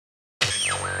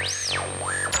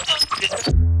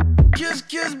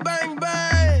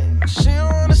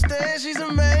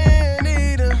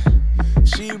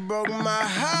broke my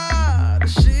heart.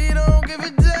 She don't give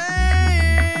a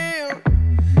damn.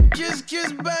 Kiss,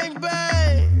 kiss, bang,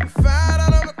 bang. Find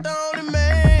out I'm not the only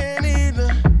man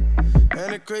either.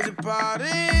 And the crazy part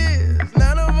is,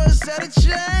 none of us had a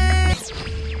chance.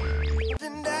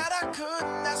 Something that I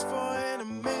couldn't ask for in a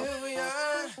million.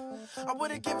 I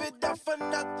wouldn't give it up for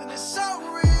nothing. It's so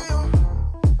real.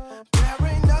 There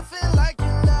ain't nothing like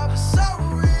your love. It's so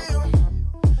real.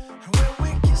 And when we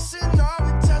kissing, all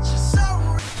we touch is so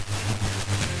real.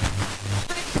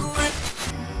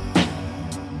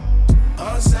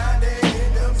 On Sunday,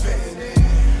 independent.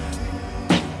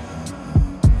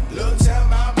 Look, tell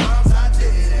my moms I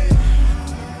did it.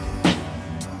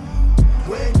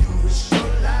 When you risk your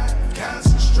life,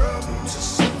 constant struggle to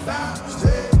survive.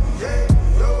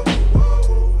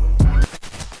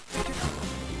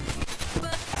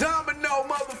 Domino,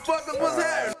 motherfuckers, what's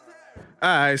happening?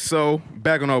 Alright, so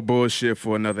back on our bullshit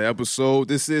for another episode.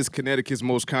 This is Connecticut's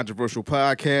most controversial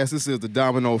podcast. This is the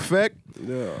Domino Effect.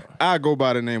 Yeah. I go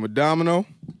by the name of Domino.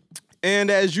 And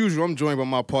as usual, I'm joined by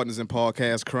my partners in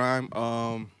podcast crime.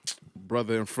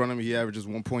 Brother in front of me, he averages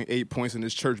 1.8 points in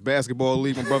this church basketball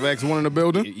league. My brother X1 in the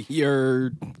building.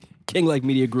 Your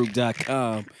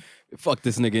KingLikeMediaGroup.com. Fuck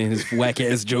this nigga and his whack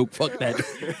ass joke. Fuck that.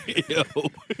 Yo.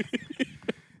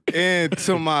 And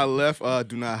to my left,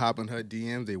 do not hop in her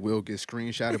DMs. They will get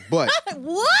screenshotted, but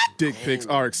What? dick pics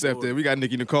are accepted. We got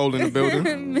Nikki Nicole in the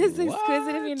building. Miss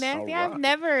Exquisite, if you're nasty. I've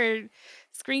never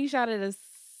screenshotted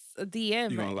a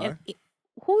DM. You gonna lie?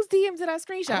 Whose DM did I I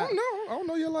screenshot? don't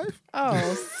know your life. Oh,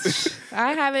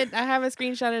 I haven't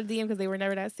screenshotted a DM because they were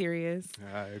never that serious.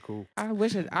 All right, cool. I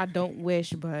don't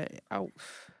wish, but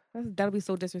that'll be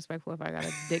so disrespectful if I got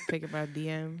a dick pic in my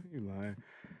DM. You lying.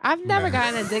 I've never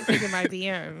gotten a dick pic in my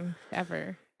DM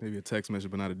ever. Maybe a text message,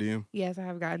 but not a DM. Yes, I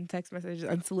have gotten text messages,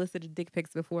 unsolicited dick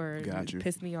pics before. and Got it you.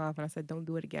 pissed me off, and I said, "Don't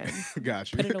do it again.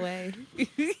 Got you. Put it away."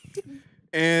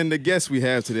 And the guest we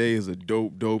have today is a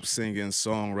dope singer and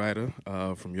songwriter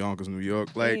from Yonkers, New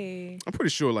York. Like, Hey. I'm pretty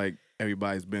sure like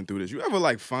everybody's been through this. You ever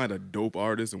like find a dope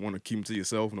artist and want to keep him to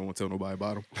yourself and don't want to tell nobody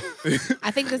about him?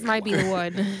 I think this might be the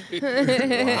one.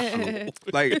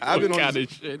 Like I've been on Kind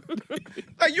this, of shit.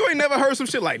 like you ain't never heard some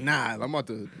shit like I'm about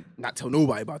to not tell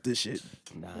nobody about this shit.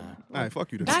 Nah. All right,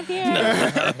 fuck you then. Not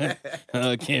here.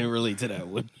 I can't relate to that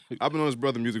one. I've been on this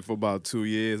brother music for about 2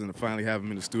 years, and to finally have him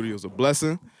in the studio is a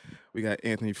blessing. We got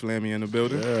Anthony Flammy in the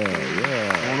building. Yeah.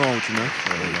 What's going on with you, man?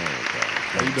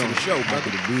 How you doing? the show,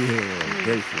 happy to be here.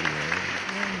 Grateful, man.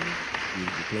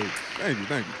 Beautiful place.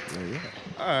 Thank you. Yeah.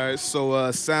 All right, so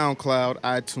SoundCloud,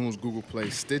 iTunes, Google Play,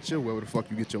 Stitcher, wherever the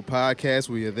fuck you get your podcast,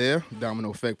 we are there. Domino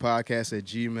Effect Podcast at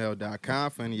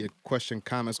gmail.com for any of your questions,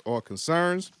 comments, or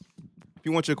concerns. If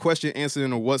you want your question answered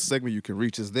in a what segment, you can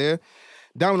reach us there.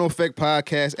 Domino Effect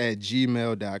Podcast at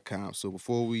gmail.com. So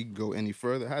before we go any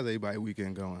further, how's everybody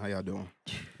weekend going? How y'all doing?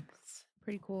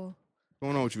 Pretty cool. What's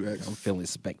going on with you, X? I'm feeling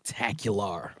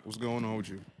spectacular. What's going on with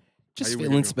you? Just your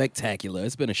feeling weekend spectacular.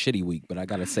 It's been a shitty week, but I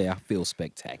gotta say I feel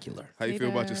spectacular. How you Say feel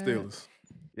about your that. Steelers?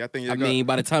 Y'all think y'all I mean,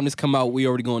 by the time this come out, we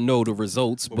already gonna know the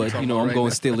results. What we But talking you know, about I'm right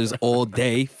going now? Steelers all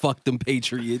day. Fuck them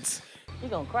Patriots. You're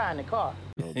gonna cry in the car.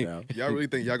 No doubt. y'all really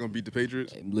think y'all gonna beat the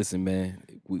Patriots? Listen, man,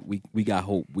 we got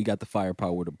hope. We got the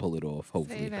firepower to pull it off.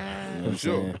 Hopefully, Say that. You know what I'm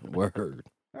Sure. saying? Word.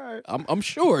 All right. I'm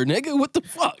sure, nigga. What the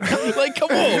fuck? Like, come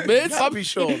on, man. Gotta be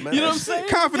sure, man. You know what I'm saying?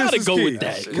 Confidence Gotta is go key. with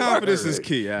that. Confidence is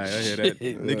key. All right, I hear that.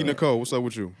 Shit. Nikki Nicole, what's up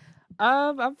with you?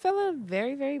 I'm feeling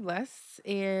very, very blessed,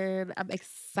 and I'm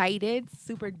excited,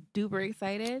 super duper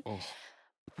excited Oh.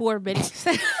 for many.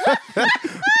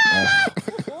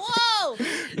 Whoa!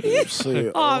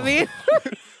 Shit, Oh man,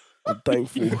 I'm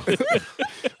thankful.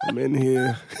 I'm in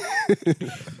here.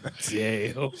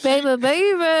 Damn.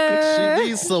 baby.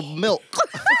 needs some milk.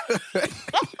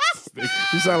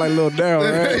 You sound like Lil Daryl,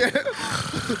 right?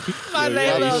 My name,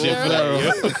 Yeah, Lil shit for Girl.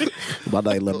 that, My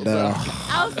name Lil Daryl.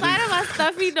 Outside of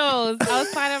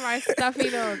my stuffy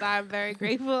nose, I'm very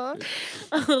grateful.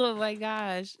 Oh my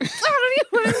gosh, I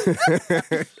don't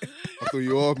even. I threw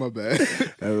you off, my bad.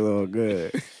 That's all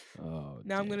good. Oh,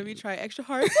 Now I'm gonna be trying extra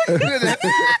hard.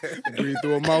 Breathe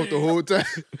through her mouth the whole time.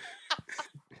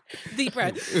 Deep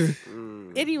breath.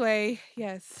 Anyway,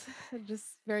 yes, I'm just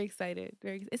very excited.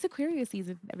 It's Aquarius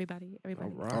season, everybody.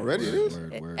 Everybody. Already it is?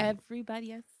 word. Everybody,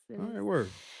 yes. it All is. right, word.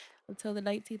 Until the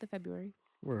 19th of February.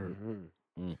 Word.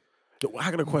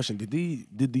 I got a question. Did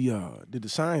the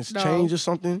signs No. change or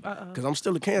something? Uh-uh. Because I'm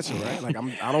still a Cancer, right? Like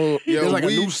I don't. Yo, there's like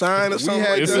we- a new sign or we something.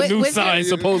 had like It's that? a new With- sign with-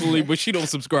 supposedly, but she don't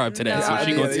subscribe to that, No, so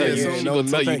she gonna yeah, tell yeah, you. so She no, gonna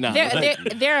tell you thank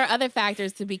now. There are other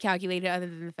factors to be calculated other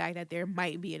than the fact that there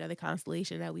might be another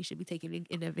constellation that we should be taking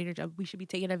advantage of. We should be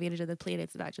taking advantage of the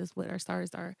planets, not just what our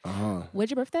stars are. Uh-huh. When's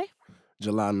your birthday?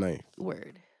 July 9th.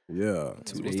 Word. Yeah.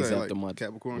 2 What's days that, after like my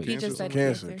Capricorn, He He Cancer? just said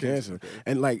Cancer. Cancer.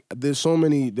 And like there's so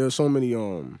many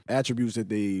attributes that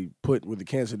they put with the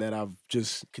Cancer that I've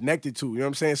just connected to. You know what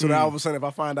I'm saying? So that all of a sudden if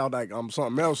I find out like I'm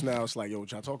something else now, it's like, yo, what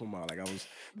y'all talking about? Like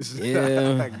this is Yeah.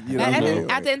 like, you know what I At,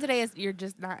 mean? at the end of the day,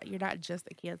 you're not just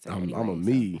a Cancer. I'm anyway, a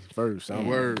me first. I'm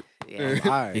Word. Yeah.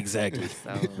 I. Exactly.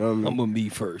 So, You know what I I'm mean? a me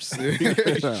first.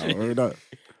 Nah, word up.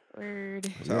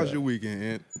 word. So how's your weekend,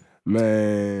 Ant?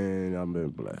 Man, I've been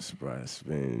blessed, bro. It's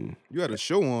been You had a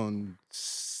show on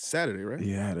Saturday, right?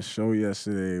 I had a show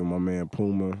yesterday with my man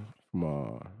Puma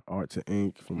from Art to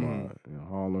Ink from in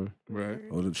Harlem. Right.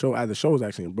 Well, the show was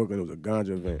actually in Brooklyn. It was a ganja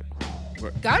event.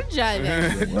 Ganja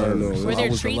event. I don't know. Were there I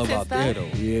was the treats love and out there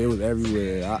stuff? though. Yeah, it was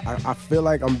everywhere. I feel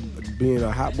like I'm being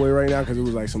a hot boy right now because it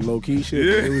was like some low key shit.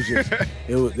 Yeah. It was just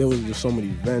there was just so many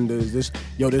vendors.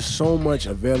 There's so much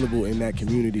available in that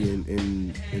community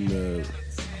in the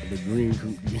green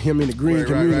Right,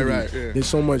 community. right, yeah. There's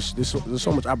so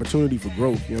much opportunity for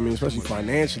growth. You know what I mean? Especially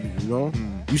financially. You know,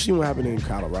 you see what happened in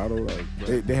Colorado?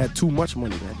 Like they had too much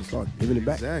money. They had to start giving it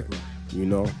back. Exactly. You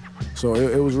know, so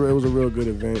it was a real good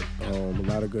event. A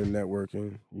lot of good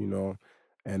networking. You know,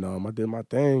 and I did my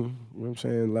thing. You know what I'm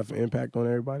saying? Left an impact on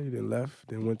everybody. Then left.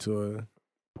 Then went to a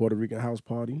Puerto Rican house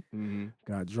party. Mm-hmm.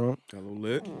 Got drunk. Got a little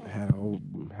lit. Had a whole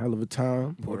hell of a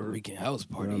time. Puerto Rican house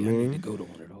party. what I I need mean? to go to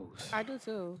one of those. I do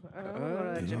too. I want to go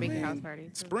to a Jamaican house party.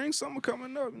 Too. Spring, summer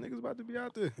coming up. Niggas about to be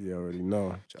out there. You already know. Y'all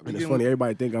be And it's getting- funny.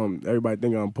 Everybody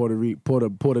think I'm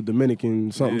Puerto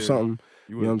Dominican something Yeah. something.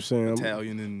 You You know what I'm saying? I'm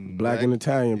Italian and Black and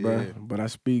Italian, bro. Yeah. But I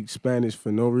speak Spanish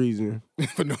for no reason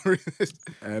for no reason.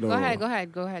 at Go all. ahead.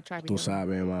 Try me. Tú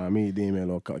sabes, mami, dime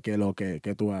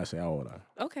qué tú haces ahora.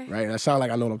 Okay. Right? That sound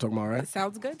like I know what I'm talking about, right?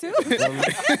 Sounds good too.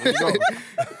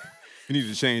 You need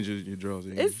to change your drawers.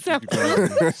 It's so- Bathroom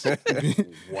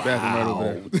right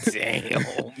over Wow, there. damn,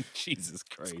 Jesus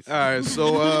Christ! All right,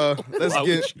 so let's Why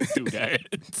get would you do that?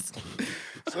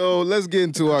 let's get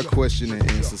into our question and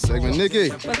answer segment. Nikki,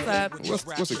 What's up?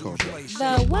 what's it called?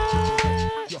 The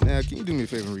what? Now, can you do me a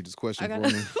favor and read this question I for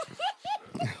gotta- me?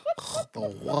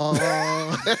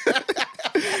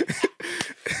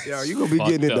 Yo, you gonna be Fucked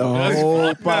getting it the up.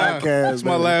 whole podcast. That's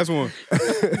my man. last one.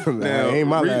 Nah, ain't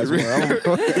my last one.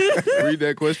 Read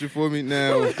that question for me.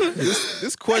 Now,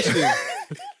 this question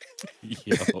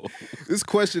Yo, this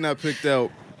question I picked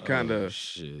out kind of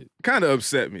shit.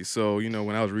 upset me. So, you know,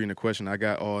 when I was reading the question, I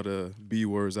got all the B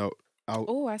words out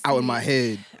Oh, I see. out in my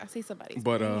head. I see somebody's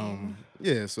But name.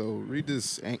 yeah, so read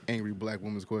this angry black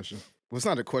woman's question. Well, it's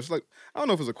not a question. Like, I don't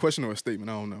know if it's a question or a statement.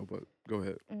 I don't know, but go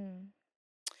ahead.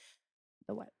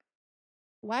 The what?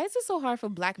 Why is it so hard for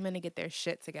black men to get their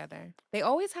shit together? They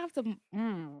always have to.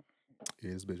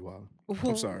 Yeah, this bitch wild.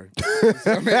 I'm sorry.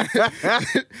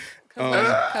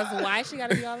 Because why she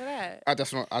got to be all of that?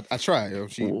 I try, yo.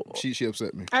 She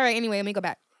upset me. All right, anyway, let me go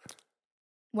back.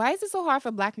 Why is it so hard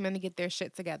for black men to get their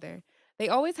shit together? They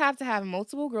always have to have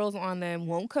multiple girls on them,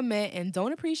 won't commit, and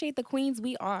don't appreciate the queens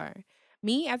we are.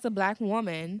 Me, as a black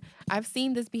woman, I've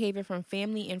seen this behavior from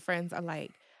family and friends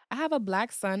alike. I have a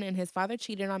black son, and his father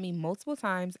cheated on me multiple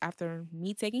times after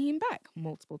me taking him back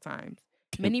multiple times.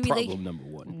 Problem number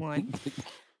one.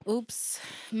 Oops.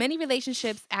 Many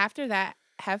relationships after that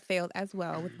have failed as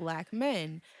well with black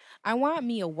men. I want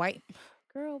me a white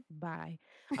girl. Bye.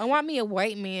 I want me a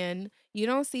white man. You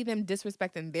don't see them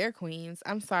disrespecting their queens.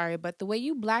 I'm sorry, but the way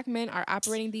you black men are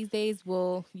operating these days,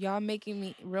 y'all making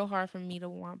me real hard for me to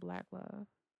want black love.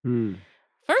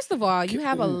 First of all, you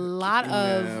have a lot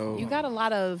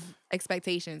of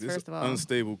expectations. This First of all,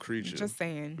 unstable creature. just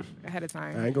saying ahead of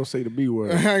time. I ain't gonna say the B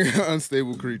word.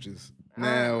 Unstable creatures.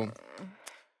 Now,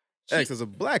 She- X, as a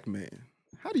black man,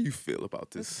 how do you feel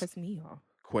about This this pissed me off.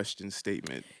 question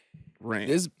statement rant?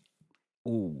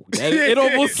 It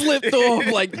almost slipped off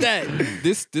like that.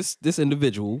 This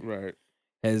individual Right.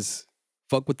 has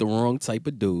fucked with the wrong type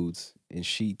of dudes, and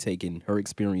she taking her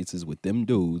experiences with them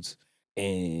dudes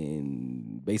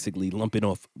and basically lumping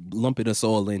us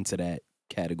all into that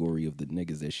category of the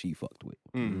niggas that she fucked with.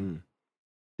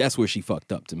 That's where she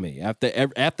fucked up to me.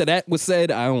 After that was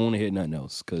said, I don't want to hear nothing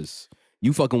else because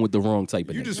you fucking with the wrong type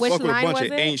of You niggas. just Which fuck with a line bunch was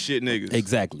of it? ain't shit niggas.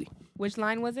 Exactly. Which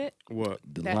line was it? What?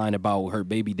 The That- line about her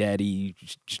baby daddy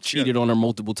cheated on her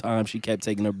multiple times. She kept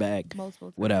taking her back. Multiple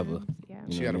times. Whatever. Yeah.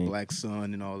 You She know got what a I mean? black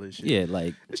son and all this shit. Yeah,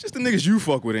 like It's just the niggas you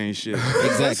fuck with ain't shit.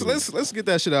 Exactly. Let's get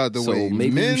that shit out of the so way.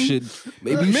 maybe Men, you should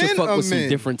men fuck are with some men.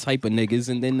 different type of niggas,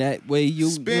 and then that way you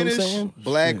Spanish, know what I'm saying?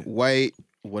 black, Shit. white,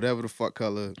 whatever the fuck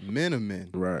color men are men.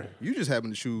 Right. You just happen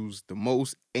to choose the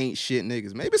most ain't shit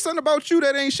niggas. Maybe it's something about you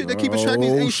that ain't shit that keep attracting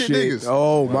these ain't shit niggas.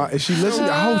 Oh my! Is she listening?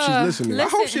 I hope she's listening. I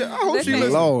hope she listen.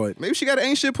 listens. Lord. Maybe she got an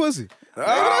ain't shit pussy. Maybe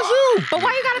that's you. But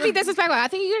why you gotta be disrespectful? I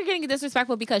think you're getting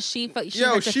disrespectful because she hurt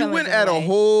your She feelings went in a at a way.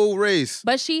 whole race.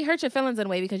 But she hurt your feelings in a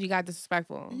way because you got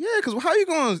disrespectful. Yeah, because how you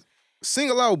going to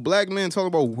single out black men talking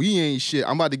about we ain't shit?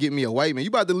 I'm about to get me a white man. You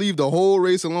about to leave the whole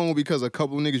race alone because a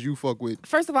couple niggas you fuck with.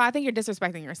 First of all, I think you're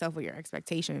disrespecting yourself with your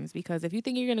expectations because if you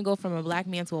think you're gonna go from a black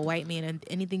man to a white man and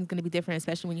anything's gonna be different,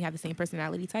 especially when you have the same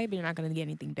personality type, you're not gonna get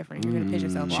anything different. You're gonna piss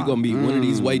yourself She off. gonna meet one of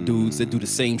these white dudes that do the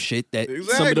same shit that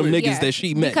some of them Exactly. niggas that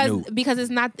she met knew. because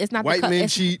it's not White men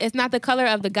cheat. It's not the color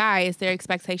of the guy, it's their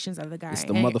expectations of the guy. It's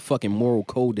the And- motherfucking moral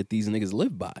code that these niggas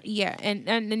live by. Yeah,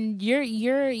 and you're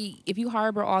if you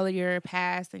harbor all of your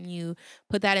past and you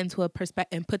put that into a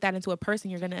person,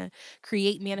 you're gonna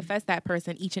manifest that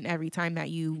person each and every time that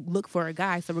you look for a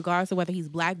guy. So regardless of whether he's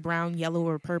black, brown, yellow,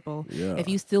 or purple, Yeah. if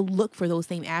you still look for those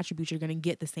same attributes, you're gonna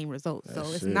get the same results. So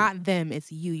That's it's it. not them,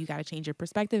 it's you. You gotta change your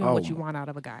perspective and what you my- want out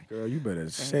of a guy. Girl, you better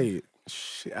say it.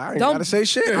 Shit, I ain't Don't- gotta say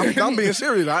shit. I'm being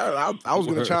serious. I was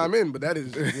gonna chime in, but that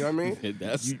is, you know what I mean.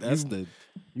 That's the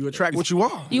You attract what you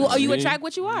are. You mean? attract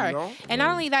what you are, You know? and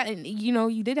not only that, and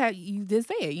you did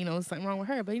say it. Something wrong with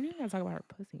her, but you didn't gotta talk about her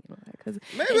pussy and all that because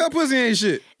Maybe her pussy ain't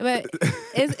shit. but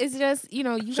it's just you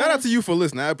Shout gotta, out to you for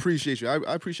listening. I apprate you.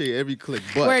 I appreciate every click.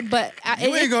 But word, but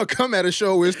you ain't gonna come at a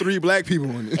show where it's 3 black people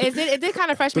in it. it did kind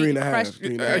of frustrate 3.5.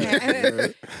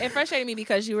 3.5. It frustrated me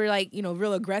because you were like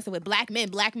real aggressive with black men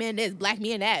this, black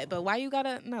men that. But why you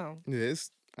gotta no? Yeah,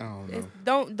 I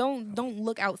don't know. Don't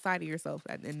look outside of yourself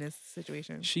in this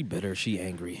situation. She bitter. She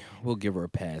angry. We'll give her a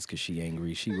pass because she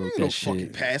angry. She wrote No that fucking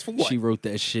shit. pass for what? She wrote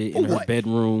that shit For in her what?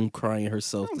 bedroom, crying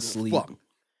herself to sleep. Fuck.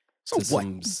 So to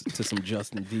what? to some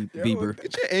Justin Bieber.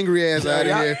 Get your angry ass out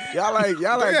of here. Y'all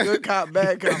like good cop,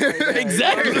 bad cop. Like that.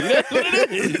 Exactly. That's what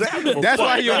it is. That's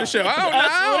why he on the show. I don't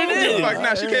know. what it is. Like,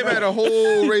 nah, she came at a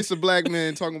whole race of black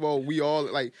men talking about we all,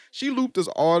 like, she looped us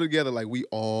all together like we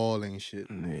all ain't shit.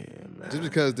 Yeah, man. Just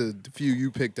because the few you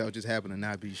picked out just happen to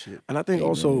not be shit. And I think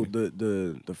also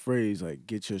the phrase like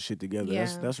 "get your shit together" Yeah.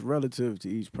 that's relative to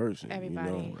each person. Everybody.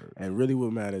 You know? And really,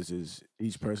 what matters is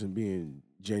each person being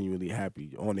genuinely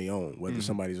happy on their own, whether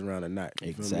somebody's around or not.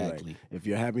 You feel me? Like, Exactly. if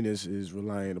your happiness is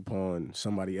relying upon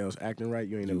somebody else acting right,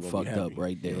 you ain't You never gonna be fucked up happy.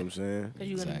 right You there. know what I'm saying? Because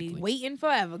you're gonna be Exactly. waiting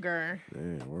forever, girl.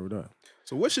 Yeah, word up.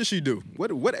 So what should she do?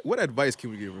 What advice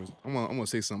can we give her? I'm gonna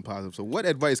say something positive. So what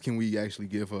advice can we actually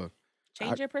give her?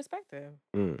 Change your perspective.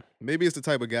 Maybe it's the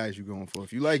type of guys you're going for.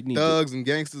 If you like need to- thugs and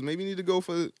gangsters, maybe you need to go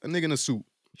for a nigga in a suit.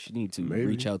 She need to Maybe.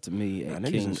 reach out to me at Nah,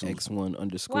 niggas in suits.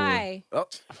 KingX1_. Why? Oh,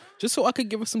 Just so I could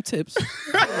give her some tips.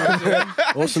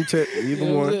 or some tip, either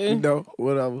know what I'm one, saying?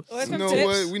 whatever. Or You some know tips.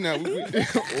 what? We not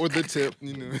or the tip.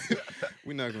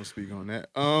 We're not gonna speak on that.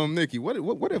 Nikki,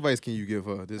 what advice can you give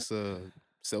her? This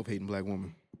self-hating black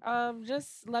woman.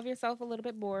 Just love yourself a little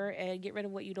bit more and get rid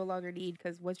of what you no longer need.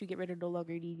 Because once you get rid of no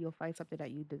longer need, you'll find something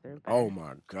that you deserve. better. Oh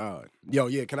my God. Yo,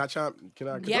 yeah, can I chime? Can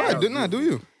I? Yeah. Did not do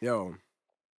you? Yo,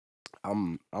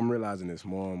 I'm realizing this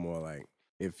more and more. Like,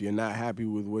 if you're not happy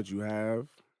with what you have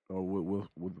or with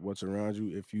what's around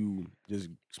you, if you just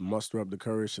muster up the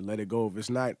courage to let it go, if it's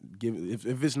not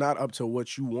if it's not up to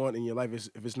what you want in your life,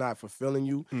 if it's not fulfilling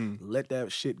you, let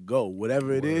that shit go.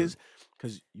 Whatever it is,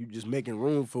 because you just making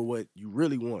room for what you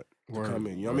really want to Word. come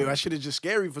in. You know what I mean? That shit is just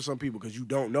scary for some people because you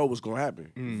don't know what's gonna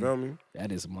happen. You feel me?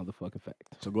 That is a motherfucking fact.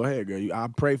 So go ahead, girl.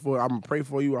 I'm gonna pray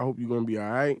for you. I hope you're gonna be all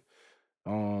right.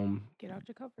 Get out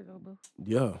your comfort zone, boo.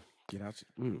 Yeah. Get out.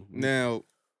 Now,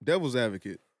 devil's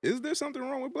advocate. Is there something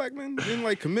wrong with black men in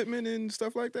like commitment and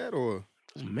stuff like that, or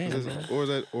Man, is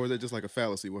that just like a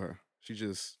fallacy with her? She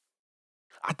just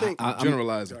I think I'm-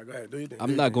 generalizing. Go ahead, do your thing.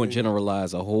 I'm not going to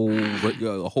generalize a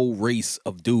whole race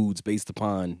of dudes based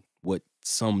upon what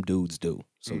some dudes do.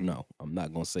 So no, I'm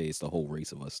not going to say it's the whole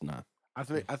race of us. Nah. I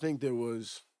think there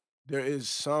is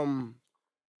some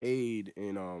aid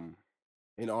in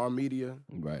our media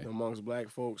Right. amongst black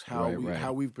folks Right.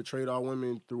 how we've portrayed our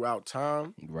women throughout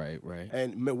time, Right.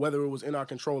 and whether it was in our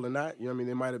control or not. You know what I mean?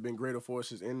 There might have been greater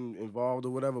forces involved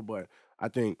or whatever, but I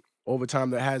think over time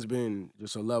there has been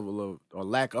just a level of or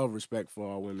lack of respect for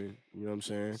our women. You know what I'm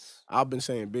saying? I've been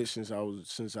saying bitch since I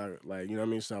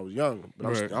was young, but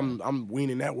Right. I'm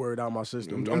weaning that word out of my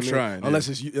system. You know I'm what I mean? trying, yeah.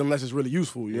 unless it's really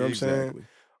useful. You know what I'm saying?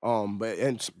 Exactly. But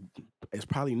it's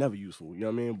probably never useful. You know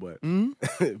what I mean? But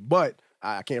Mhm. but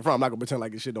I can't front. I'm not gonna pretend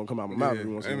like this shit don't come out my mouth Yeah,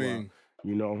 every once I in a while. mean-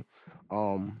 You know,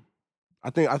 I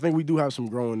think we do have some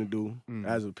growing to do Mm.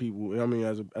 as a people. You know what I mean,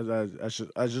 as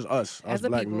just us As a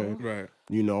black people. men. Right.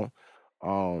 You know,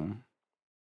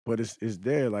 but it's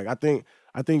there. Like I think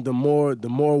the more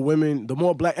women, the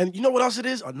more black, and you know what else it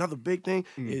is? Another big thing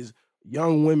is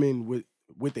young women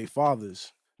with their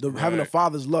fathers, having a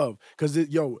father's love. Because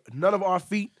none of our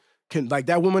feet can, like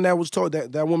that woman that was told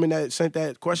that woman that sent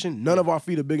that question. None of our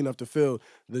feet are big enough to fill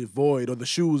the void or the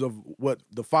shoes of what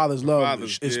the father's love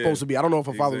is supposed to be. I don't know if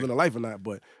her father was in her life or not,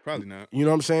 but probably not. You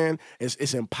know what I'm saying?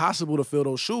 It's impossible to fill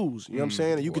those shoes. You know what I'm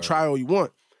saying? And you can try all you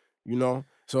want. You know.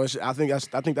 So I think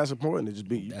that's important. To just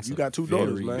be. You got two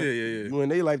daughters, man. Yeah. You and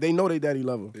they they know they daddy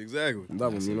love them. Exactly.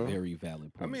 Love That's them. You a know. very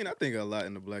valid point. I mean, I think a lot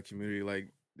in the black community, like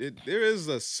there is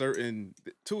a certain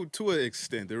to an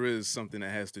extent, there is something that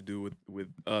has to do with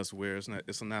us, where it's not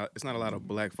a lot of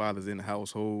black fathers in the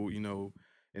household. You know,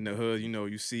 in the hood, you know,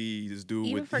 you see this dude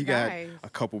Even with for he guys. got a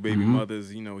couple baby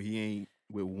mothers. You know, he ain't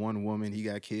with one woman. He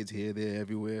got kids here, there,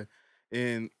 everywhere,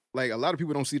 and like a lot of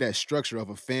people don't see that structure of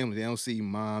a family. They don't see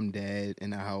mom, dad in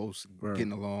the house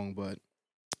getting along. But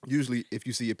usually, if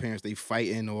you see your parents, they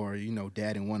fighting, or you know,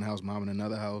 dad in one house, mom in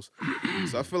another house.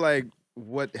 So I feel like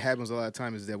what happens a lot of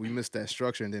times is that we miss that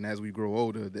structure, and then as we grow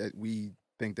older, that we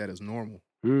think that is normal.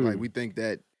 Like we think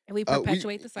that. And we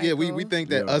perpetuate the cycle. Yeah, we think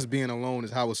that us being alone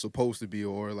is how it's supposed to be,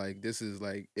 or like this is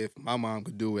like if my mom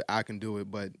could do it, I can do it.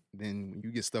 But then when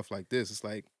you get stuff like this, it's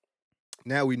like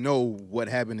now we know what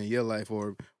happened in your life,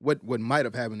 or what might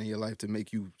have happened in your life to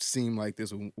make you seem like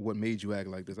this, or what made you act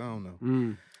like this. I don't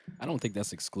know. I don't think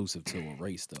that's exclusive to a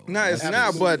race, though. No, it's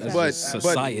not. But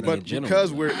society in general.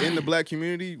 Because we're in the black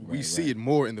community, we see it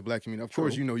more in the black community. Of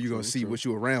course, True, you know you're gonna see what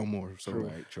you around more.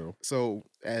 So, True. So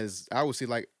as I would say,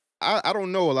 like I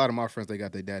don't know a lot of my friends that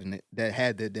got their dad that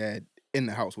had their dad in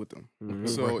the house with them.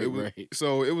 So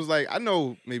it was like I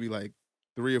know maybe like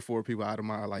 3 or 4 people out of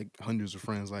my like hundreds of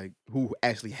friends like who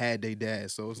actually had their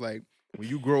dad. So it's like when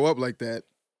you grow up like that,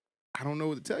 I don't know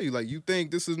what to tell you. Like you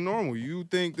think this is normal. You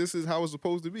think this is how it's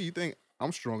supposed to be. You think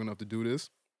I'm strong enough to do this,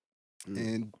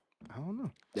 and I don't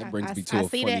know. That brings me to a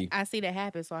funny. I see that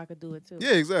happen, so I could do it too.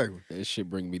 Yeah, exactly. That shit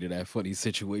bring me to that funny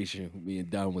situation. Me and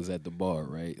Don was at the bar,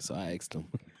 right? So I asked him,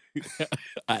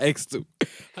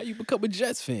 how you become a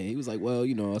Jets fan? He was like, well,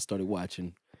 you know, I started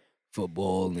watching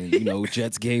football and, you know,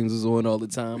 Jets games was on all the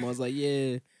time. I was like,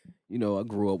 yeah, you know, I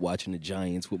grew up watching the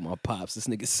Giants with my pops. This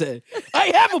nigga said, I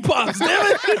ain't have a pops, damn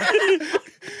it.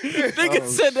 Nigga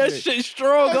said that shit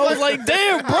strong. I was like,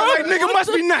 damn, bro. Like, nigga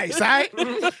must be nice, all right? I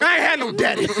ain't had no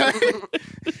daddy.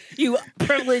 You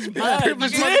privileged bud.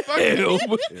 Privileged Damn.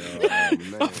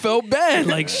 motherfucker. I felt bad.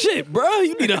 Like, shit, bro.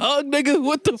 You need a hug, nigga?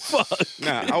 What the fuck?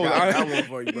 Nah,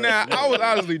 I was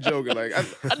honestly joking. Like,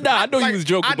 I know you was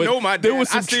joking, I but know my there dad. was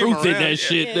I some see him truth in around. that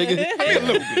shit, nigga. I mean, a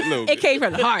little bit. It came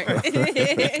from the heart.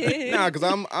 Nah,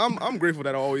 because I'm grateful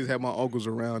that I always have my uncles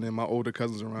around and my older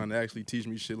cousins around to actually teach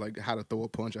me shit like how to throw a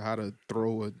punch or how to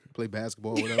throw or play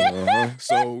basketball or whatever.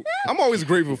 So I'm always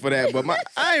grateful for that. But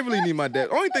I ain't really need my dad.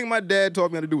 Only thing my dad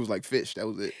taught me how to do was like fish. That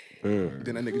was it. Then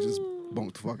that nigga just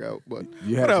bunked the fuck out. But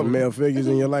You had some male figures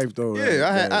in your life though.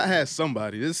 yeah, I had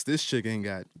somebody. This chick ain't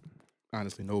got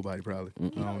honestly nobody probably. I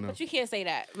don't know. But you can't say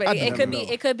that. But I it don't could know.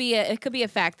 it could be a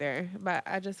factor. But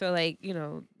I just feel like, you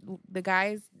know, the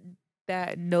guys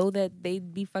that know that they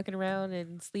be fucking around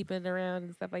and sleeping around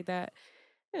and stuff like that,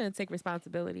 take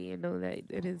responsibility and know that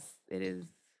it is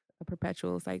a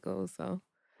perpetual cycle. So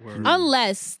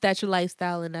unless that's your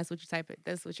lifestyle and that's what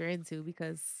that's what you're into,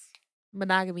 because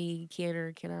monogamy can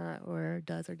or cannot or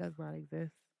does not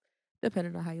exist,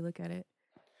 depending on how you look at it.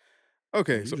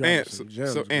 Okay, You so dropping Ant, some so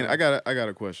gems, Ant, bro. I got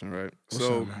a question, right? What's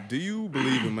So, up, man? do you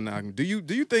believe in monogamy? Do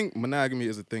you think monogamy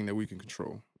is a thing that we can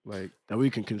control? Like, That we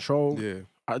can control. yeah.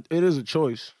 It is a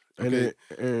choice. Okay.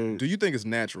 And Do you think it's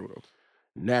natural though?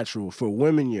 natural for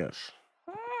women, yes.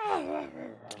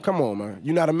 Come on, man.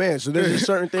 You're not a man, so there's just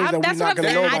certain things that we're That's not what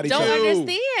I'm gonna know saying. I about each don't other.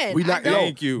 understand. We not I don't.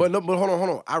 Thank you. But hold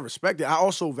on. I respect it. I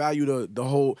also value the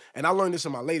whole, and I learned this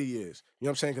in my later years. You know what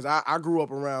I'm saying? Because I grew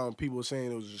up around people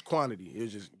saying it was just quantity. It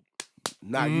was just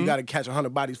you got to catch 100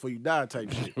 bodies before you die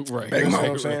type shit. Right. You know what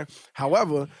I'm saying?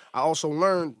 However, I also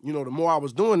learned, you know, the more I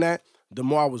was doing that, the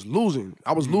more I was losing.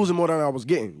 I was losing more than I was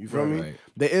getting. You feel me? Right.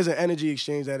 There is an energy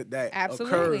exchange that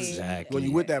Absolutely. occurs Exactly. when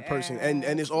you with that person, and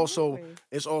it's also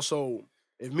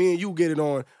if me and you get it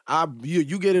on,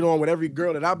 you get it on with every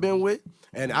girl that I've been with,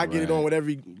 and I get it on with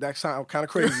every. That sound kind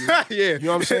of crazy. Yeah. You know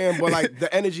what I'm saying? But like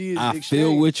the energy is I exchanged.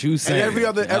 feel what you And saying. every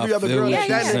other I girl feel that what that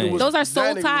you nigga saying. was. Those are that soul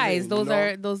nigga was ties. in, Those you know?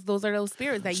 are those are those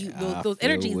spirits that you I those feel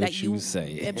energies what that you you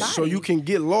saying. embody. So you can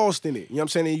get lost in it. You know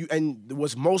what I'm saying? And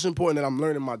what's most important that I'm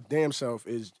learning my damn self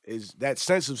is that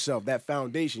sense of self, that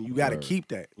foundation. You got to keep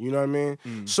that. You know what I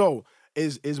mean? So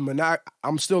is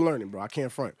I'm still learning, bro. I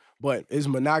can't front. But is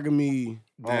monogamy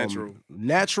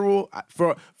Natural.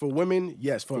 For women,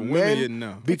 yes. For men, women, yeah,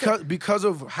 no. Because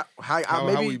of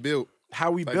how we built.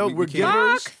 How we Like, built. we We're can't-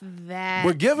 givers. Fuck that.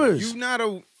 We're givers. You not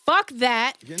a. Fuck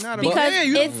that. You're not a Because man.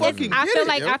 You don't it's, fucking I get feel it,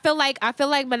 like yo. I feel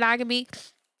like monogamy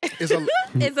It's a.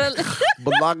 is a.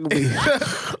 Monogamy.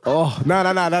 Oh, no.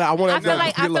 I want to.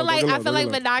 I feel like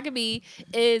monogamy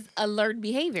is a learned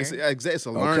behavior. It's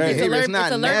a learned Okay. behavior. It's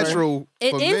not natural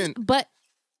It for is, men. but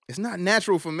It's not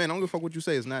natural for men. I don't give a fuck what you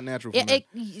say. It's not natural for men.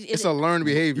 It's it, a learned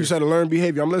behavior. You said a learned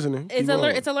behavior. I'm listening. it's Keep a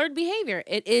going. it's a learned behavior.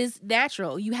 It is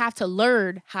natural. You have to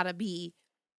learn how to be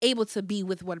able to be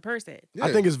with one person. Yeah.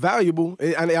 I think it's valuable.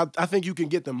 I think you can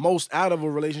get the most out of a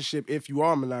relationship if you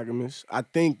are monogamous. I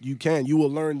think you can. You will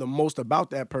learn the most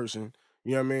about that person.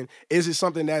 You know what I mean? Is it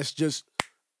something that's just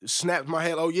snapped my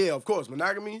head? Oh yeah, of course,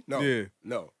 monogamy. No, Yeah.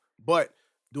 no. But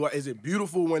is it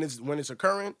beautiful when it's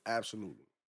occurring? Absolutely.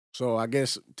 So I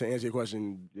guess to answer your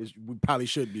question, we probably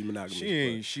should be monogamous.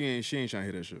 She ain't trying to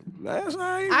hear that shit. That's all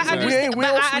right. I understand, We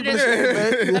don't sleep in the same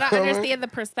bed, you know but I what I mean? understand the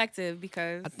perspective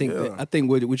because I think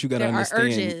what you gotta there are understand.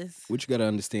 urges. What you gotta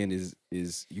understand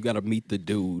is you gotta meet the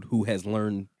dude who has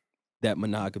learned that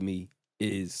monogamy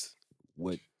is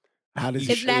what How does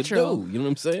he It's should natural. do. You know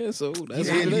what I'm saying? So that's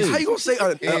And what it he's- is. How you gonna say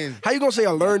how you gonna say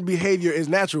a learned behavior is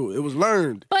natural? It was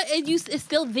learned. But it's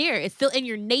still there. It's still in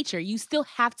your nature. You still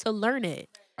have to learn it.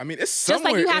 I mean, it's Just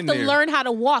somewhere like you have in to there. learn how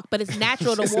to walk, but it's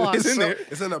natural to walk. It's in there.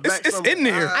 It's in the back. It's in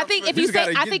there. I think if You you just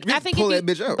say, gotta I think pull if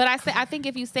that you, bitch out. but I think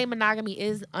if you say monogamy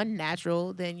is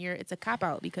unnatural, then it's a cop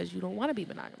out because you don't want to be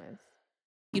monogamous.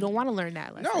 You don't want to learn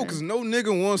that lesson. No, because no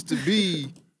nigga wants to be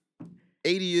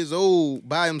 80 years old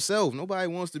by himself. Nobody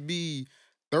wants to be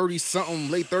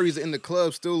 30-something, late 30s in the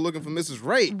club still looking for Mrs.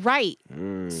 Right. Right.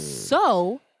 Mm.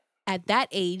 So at that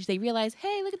age, they realize,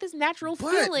 hey, look at this natural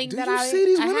But feeling do that you I see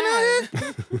these I women have.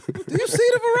 out here? Do you see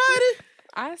the variety?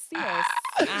 I see us.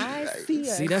 I see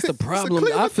us. See, that's the problem. I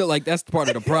Cleveland- feel like that's part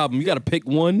of the problem. You got to pick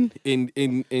one and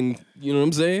you know what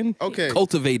I'm saying? Okay.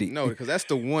 Cultivate it. No, because that's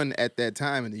the one at that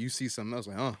time, and then you see something else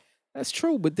like, That's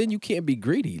true, but then you can't be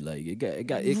greedy. Like you got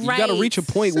to Right. reach a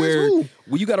point Says where who?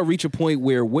 you got to reach a point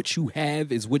where what you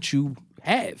have is what you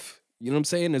have. You know what I'm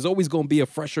saying? There's always going to be a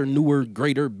fresher, newer,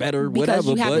 greater, better, because whatever.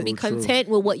 you have but to be content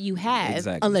with what you have,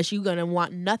 Exactly. unless you're gonna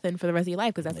want nothing for the rest of your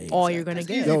life, because that's all you're gonna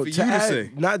get. easy. Yo, for to you to add, say.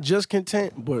 not just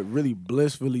content, but really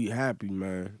blissfully happy,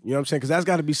 man. You know what I'm saying? Because that's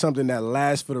got to be something that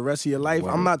lasts for the rest of your life.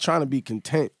 I'm not trying to be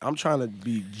content. I'm trying to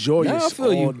be joyous Yeah, I feel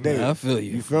all you. day. Yeah, I feel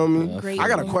you. You feel me? Great. I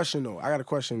got a question though. I got a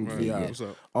question for y'all. What's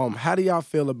up? How do y'all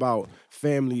feel about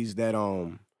families that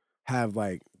have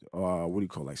like what do you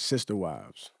call, like sister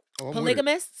wives? Oh, I'm with it.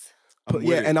 Polygamists. I'm with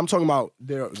Yeah, it. and I'm talking about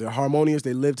they're harmonious.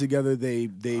 They live together. They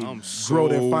I'm grow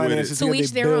their so with finances it. To together.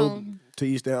 each they their build own. To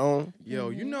each their own. Yo,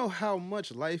 you know how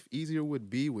much life easier would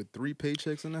be with 3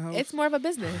 paychecks in the house? It's more of a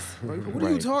business. Like, what are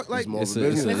you Right. talking? Like, It's more It's of a, a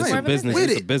it's a, business. it's It's a more of a business.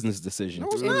 business. It's a business decision. no,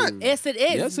 it's not. Yes, it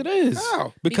is. Yes, it is.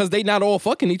 How? Because they not all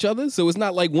fucking each other, so it's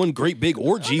not like one great big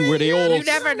orgy where they all. You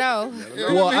never know.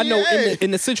 Well, I know Yeah. in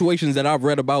the situations that I've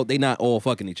read about, they not all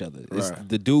fucking each other. It's, Right.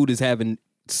 the dude is having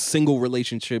single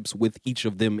relationships with each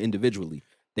of them individually.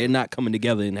 They're not coming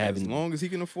together and As having. long as he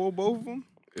can afford both of them,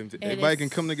 if everybody can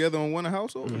come together on one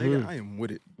household, nigga, I am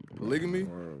with it. Polygamy,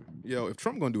 yo, if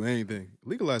Trump gonna do anything,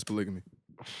 legalize polygamy.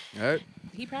 All right?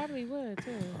 He probably would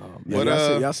too. Yeah,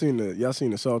 But, y'all seen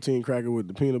the saltine cracker with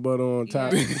the peanut butter on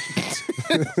top?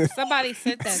 Somebody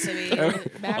sent that to me.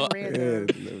 Bad Yeah,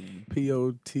 random.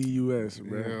 POTUS,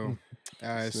 bro. Yeah.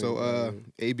 All right, so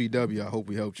ABW, I hope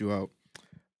we helped you out.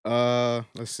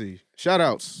 Let's see. Shout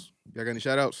outs. Y'all got any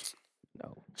shout outs? No.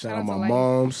 Shout Shout out out my to Life.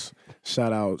 moms.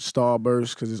 Shout out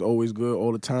Starburst because it's always good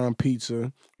all the time.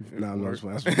 Pizza. Nah, no,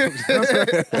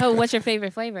 that's Oh, what's your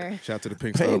favorite flavor? Shout out to the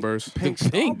Pink Pink. Starburst. Pink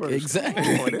Pink, Starburst. exactly.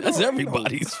 Come on, they That's don't-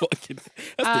 everybody's fucking. That's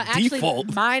the Actually,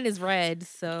 default. mine is red.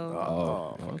 So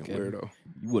Oh, okay. fucking weirdo.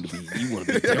 You want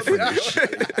to be different. and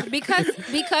shit.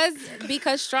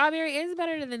 because strawberry is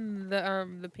better than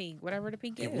the pink, whatever the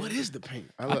pink is. What is the pink?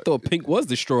 I thought pink was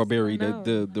the strawberry. I don't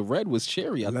The red was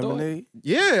cherry. I Lemonade?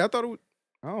 Yeah, I thought it would.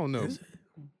 I don't know. Is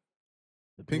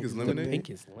The pink is thought lemonade. the pink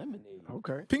is lemonade.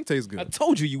 Okay. Pink tastes I good.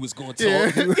 told you was going to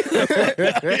Yeah.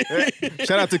 talk.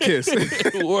 Shout out to Kiss.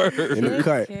 Word. In the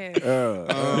cut.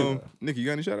 Okay. Nikki, you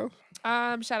got any shout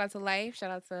outs? Shout out to Life.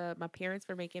 Shout out to my parents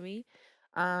for making me.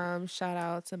 Shout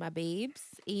out to my babes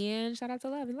and shout out to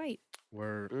Love and Light.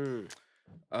 Word. Mm.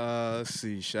 Let's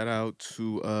see. Shout out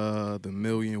to the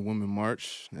Million Women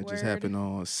March that just Word. happened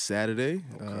on Saturday.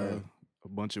 Okay.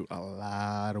 A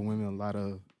lot of women, a lot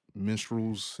of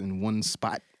minstrels in one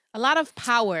spot. A lot of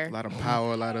power. A lot of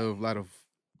power, a lot of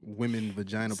women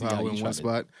vagina See how power you in try one to-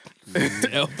 spot.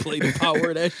 Play the power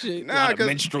of that shit. Nah, Lot of 'cause-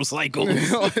 menstrual cycles.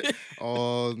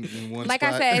 All in one Like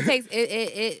spot. I said, it takes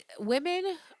it. Women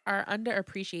are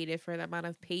underappreciated for the amount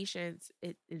of patience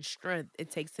and strength it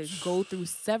takes to go through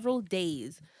several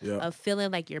days Yeah. of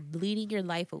feeling like you're bleeding your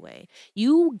life away.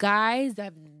 You guys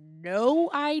have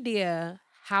no idea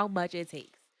how much it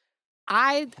takes.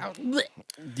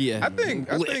 Yeah. I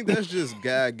think that's just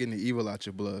God getting the evil out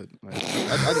your blood. Like,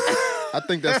 I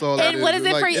think that's all. that And what is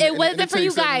it Like, for you? And what is it for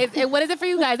you guys? And what is it for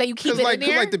you guys that you keep it in Cause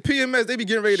there? like the PMS, they be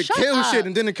getting ready to Shut kill shit, up.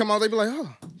 and then they come out, they be like,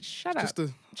 oh, Shut up. just a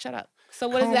Shut up. So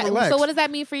what is calm, that? relax. So what does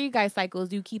that mean for you guys? Cycles?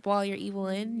 Do you keep all your evil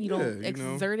in? You don't Yeah, you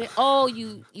know. exert it. Oh,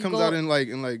 you comes go, out in like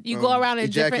you go around in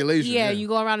different. ejaculation. Yeah, you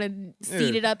go around and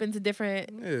seed Yeah. it up into different.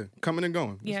 yeah, coming and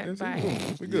going. Yeah, It's bye.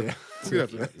 cool. We good. Yeah. We good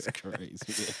after that. That's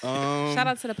crazy. Shout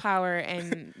out to the power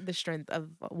and the strength of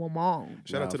Womong.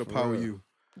 Shout out Nah, to the for power real. you.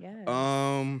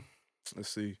 Yeah. Let's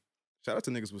see. Shout out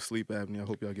to niggas with sleep apnea. I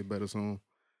hope y'all get better soon.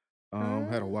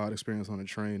 Had a wild experience on the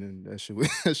train, and that shit was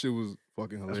fucking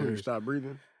That's when you hilarious. stop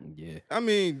breathing. Yeah. I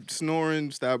mean,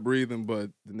 snoring, stop breathing, but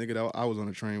the nigga that I was on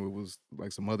the train with was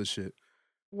like some other shit.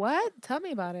 What? Tell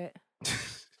me about it.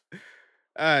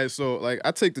 All right, so like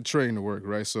I take the train to work,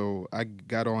 right? So I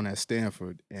got on at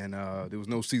Stanford, and there was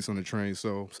no seats on the train,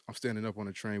 so I'm standing up on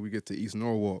the train. We get to East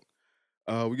Norwalk.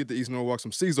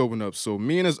 Some seats open up. So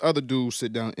me and this other dude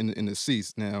sit down in the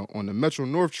seats. Now on the Metro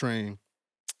North train,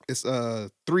 it's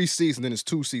 3 seats and then it's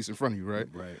 2 seats in front of you, right?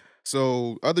 Right.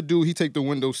 So other dude, he take the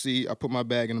window seat. I put my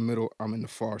bag in the middle. I'm in the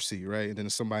far seat, right? And then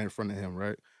there's somebody in front of him,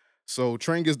 right? So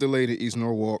train gets delayed at East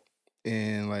Norwalk,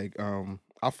 and like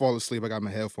I fall asleep. I got my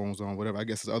headphones on, whatever. I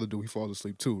guess this other dude, he falls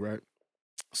asleep too, right?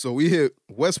 So we hit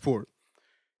Westport,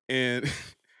 and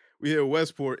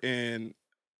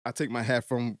I take my hat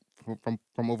from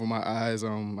over my eyes,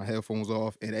 my headphones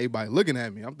off, and everybody looking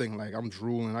at me. I'm thinking like I'm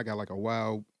drooling. I got like a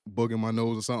wild bug in my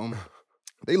nose or something.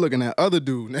 They looking at other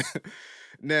dude.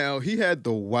 Now he had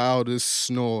the wildest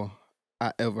snore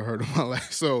I ever heard in my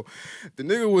life. So the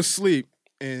nigga was asleep,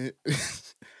 and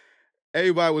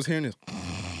everybody was hearing this.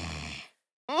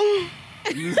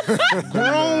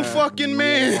 Grown fucking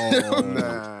man.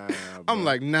 Nah, I'm bro.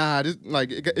 like, nah, this,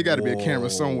 like it got to be a camera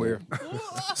somewhere.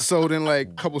 So then, like,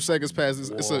 a couple seconds pass.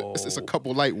 It's a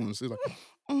couple light ones. It's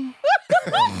like,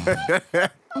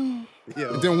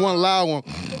 Yo. and then one loud one.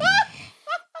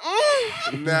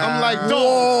 Nah. I'm like,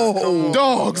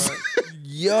 dogs.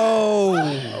 Yo.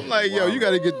 I'm like, yo, you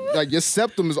gotta get like your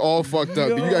septum is all fucked up.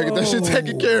 You gotta get that shit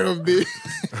taken care of, B.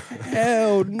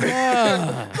 Hell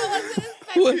nah.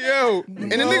 Yo,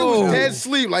 and the nigga was dead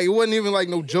sleep. Like it wasn't even like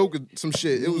no joke or some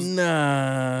shit. It was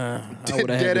Nah. I would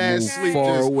have had dead to ass move sleep,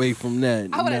 far just- away from that.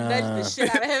 I would have Nah. nudged the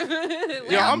shit out of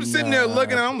him. yo. I'm sitting there Nah.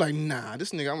 looking at him. I'm like, nah,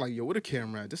 this nigga. I'm like, yo, where the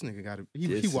camera at? This nigga got it. He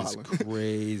This is wildin'.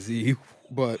 crazy.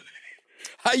 But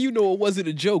How you know it wasn't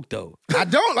a joke though? I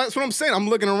don't. That's what I'm saying. I'm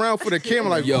looking around for the camera.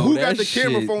 Like, Yo, who that got the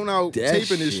camera shit- phone out that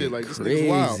taping this shit? Like, this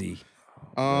nigga's crazy.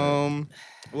 wild.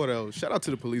 What else? Shout out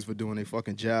to the police for doing their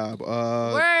fucking job.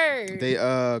 Word. They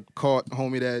caught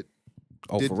homie that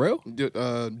Oh, did, for real? did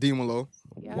Yeah. Demolo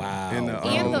Wow. And the, Round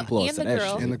of and applause and to the that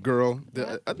girl. shit. and the girl.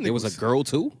 I think There was a girl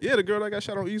too? Yeah, the girl that got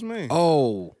shot on East Main.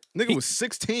 Oh. Nigga was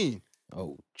 16.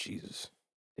 Oh, Jesus.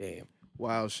 Damn.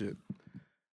 Wild shit.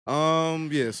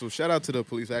 Yeah. So shout out to the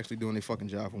police actually doing their fucking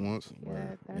job for once. Yeah,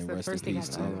 that's And the rest in first thing I peace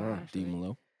to thought of, actually.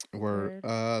 D-Malo. Word.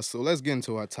 So let's get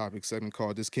into our topic segment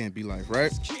called "This Can't Be Life,"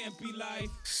 right?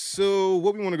 So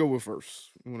what we want to go with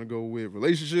first? We want to go with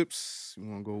relationships. We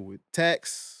want to go with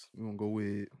tax. We want to go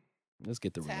with Let's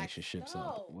get the Tax. relationships No.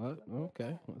 up. What?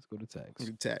 Okay. Let's go to tax.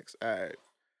 tax. All right.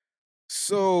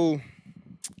 So,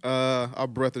 our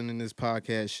brethren in this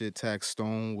podcast, shit, Tax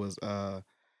Stone was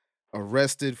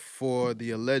arrested for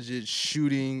the alleged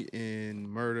shooting and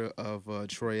murder of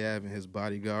Troy Ave and his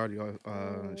bodyguard.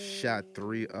 He shot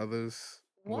 3 others.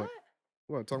 What?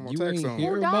 What? Talking about You Tax ain't Stone?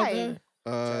 hear Who about died?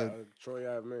 that? Uh,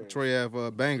 Troy Ave, man. Troy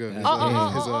Ave Banger, his, Oh,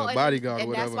 his and- bodyguard or and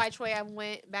whatever. that's why Troy Ave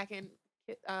went back and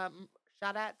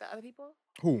shot at the other people.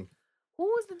 Who? Who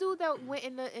was the dude that went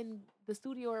in the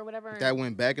studio or whatever? That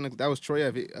went back in. That was Troy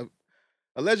Ave.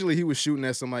 Allegedly, he was shooting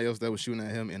at somebody else that was shooting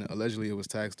at him, and allegedly it was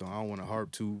Tax Stone. I don't want to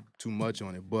harp too much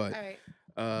on it, but All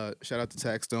right. shout out to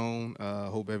Tax Stone.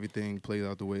 Hope everything plays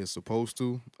out the way it's supposed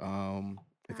to.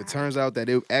 If it turns out that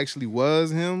it actually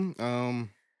was him,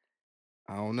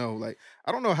 I don't know. Like,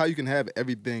 I don't know how you can have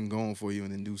everything going for you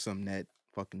and then do something that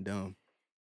fucking dumb.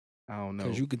 I don't know.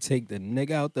 Because you could take the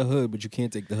nigga out the hood, but you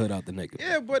can't take the hood out the nigga.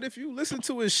 Yeah, but if you listen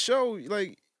to his show,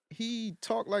 like he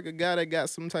talked like a guy that got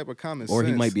some type of common sense. Or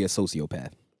he might be a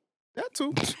sociopath. that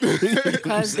too.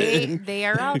 Because they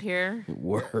are out here.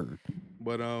 Word.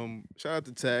 But shout out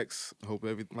to Tax.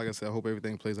 Like I said, I hope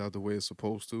everything plays out the way it's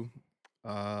supposed to.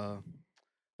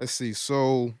 Let's see.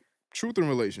 So, truth in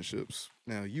relationships.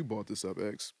 Now you brought this up,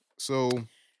 X. So,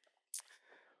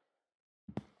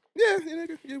 yeah,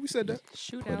 we said that.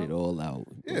 Shoot Put out. it all out.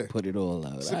 Yeah. Put it all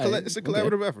out. It's a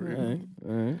collaborative effort.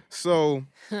 All right. So,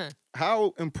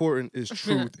 how important is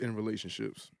truth in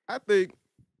relationships? I think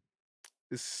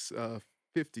it's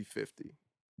 50-50.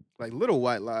 Like little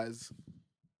white lies.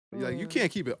 Like you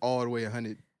can't keep it all the way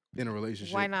 100 in a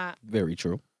relationship. Why not? Very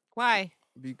true. Why?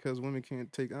 Because women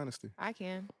can't take honesty. I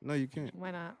can. No, you can't.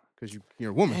 Why not? Because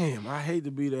you're a woman. Damn, I hate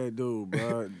to be that dude,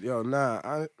 bro. Yo,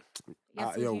 nah,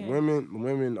 Yes, we yo, can.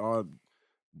 women are.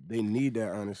 They need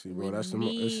that honesty, bro. We That's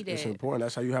need it's it. important.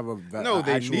 That's how you have a No,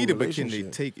 they actual need it, but can they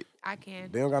relationship. take it? I can.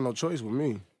 They don't got no choice with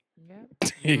me.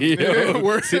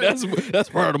 Yeah. See, that's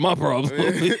part of my problem.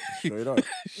 Straight up.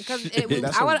 Because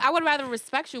That's I would rather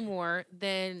respect you more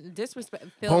than disrespect.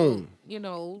 Feel, Boom. you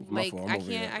know, My like fault, I'm I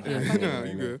over can't. here. I can't. Nah,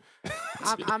 Fucking, you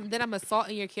good. then I'm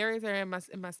assaulting your character and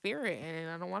my spirit, and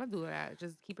I don't want to do that.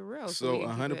 Just keep it real. So we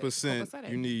can keep it 100%, copacetic.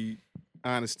 you need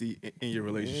honesty in your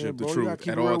relationship, bro, the you gotta truth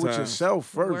keep at it real all with times. yourself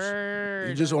first. Word.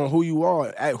 You just on who you are,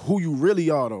 at who you really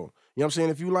are, though. You know what I'm saying?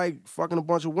 If you like fucking a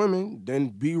bunch of women, then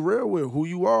be real with who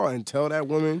you are and tell that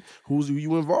woman who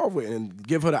you involved with and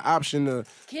give her the option to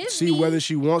see whether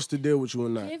she wants to deal with you or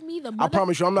not. Give me the I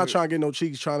promise you, I'm not trying to get no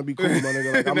cheeks trying to be cool, my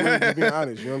nigga. Like, I'm really just being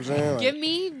honest. You know what I'm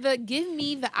saying? Like, Give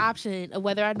me the option of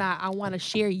whether or not I want to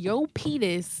share your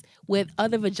penis with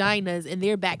other vaginas and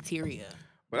their bacteria.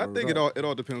 But I Word think up. it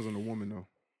all depends on the woman, though.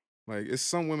 Like, it's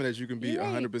some women that you can be You're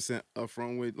right. 100%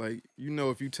 upfront with. Like, you know,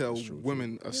 if you tell That's true, too.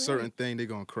 women a You're certain right. thing, they're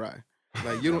gonna cry.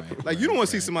 Like you don't you don't want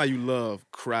to see somebody you love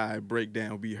cry, break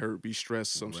down, be hurt, be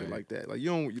stressed, some shit like that. Like you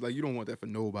don't want that for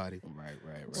nobody. Right.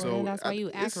 Well, that's why you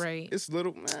act right. It's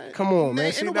little man. come on, man.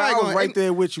 Ain't See, nobody I was gonna- right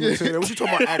there with you. Until what you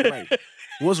talking about? Act right.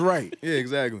 What's right? Yeah,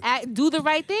 exactly. Do the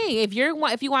right thing. If you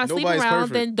want to sleep Nobody's around,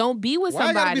 perfect. then don't be with Why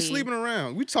somebody. I gotta be sleeping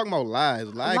around? We talking about lies.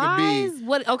 Lie could Lies? be.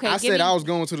 What? Okay, I give said me, I was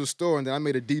going to the store and then I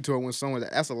made a detour and went somewhere.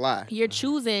 That's a lie. You're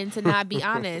choosing to not be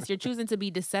honest. You're choosing to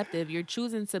be deceptive. You're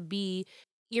choosing to be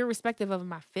irrespective of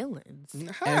my feelings.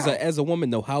 As a woman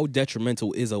though, how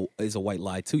detrimental is a white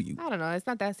lie to you? I don't know. It's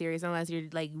not that serious unless you're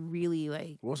like really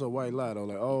like. What's a white lie though?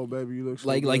 Like, oh baby, you look so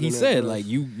Like good he in that said, dress. like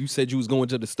you said you was going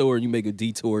to the store and you make a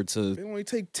detour to. It only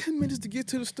take 10 minutes to get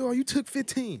to the store. You took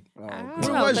 15. Oh, I God.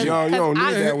 don't know, was you? Yo, you don't need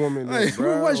I- that woman, Hey, then, who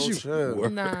bro. was Oh, you? chill.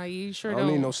 Nah, you sure I don't.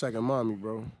 don't need no second mommy,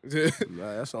 bro.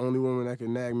 Nah, that's the only woman that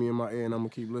can nag me in my ear, and I'm gonna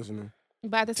keep listening.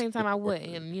 But at the same time, I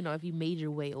wouldn't. And you know, if you made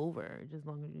your way over, just as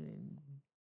long as you didn't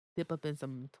dip up in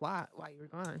some twat while you were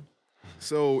gone.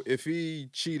 So if he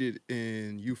cheated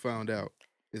and you found out,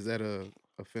 is that a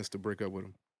offense to break up with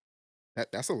him?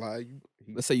 That's a lie.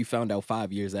 Let's say you found out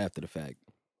 5 years after the fact.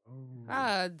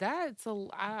 That's a.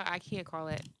 I can't call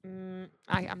it.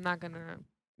 I'm not gonna.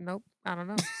 Nope. I don't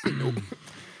know.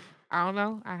 I don't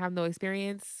know. I have no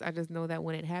experience. I just know that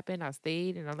when it happened, I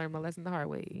stayed and I learned my lesson the hard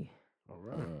way. All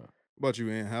right, What about you,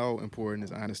 Ann? How important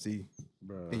is honesty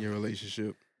bro. in your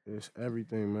relationship? It's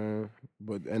everything, man.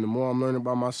 And the more I'm learning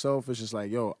about myself, it's just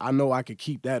like, yo, I know I could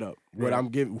keep that up. What Right. I'm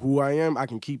giving, who I am, I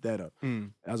can keep that up.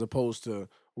 Mm. As opposed to,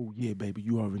 oh yeah, baby,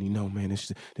 you already know, man.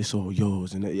 It's all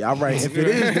yours. And all right, if it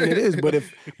is, then it is. But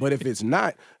if it's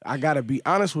not, I gotta be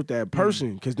honest with that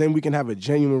person, because then we can have a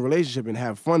genuine relationship and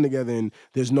have fun together. And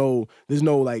there's no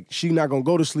like she not gonna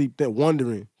go to sleep then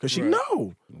wondering, because she Right.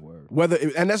 know whether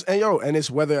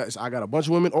it's whether I got a bunch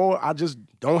of women or I just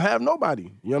don't have nobody. You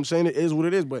know what I'm saying? It is what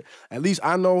it is. But at least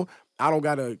I know I don't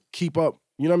gotta keep up.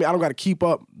 You know what I mean? I don't gotta keep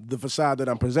up the facade that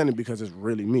I'm presenting because it's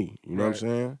really me. You know what I'm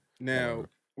saying? Now,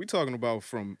 we talking about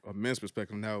from a man's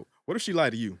perspective. Now, what if she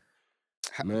lied to you?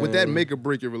 Would that Man. make or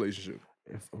break your relationship?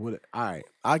 All right,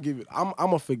 I give it. I'm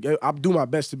a forgive. I do my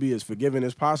best to be as forgiving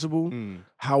as possible.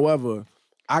 However,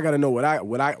 I gotta know what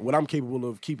I'm capable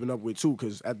of keeping up with too.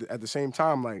 Because at the same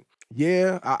time, like,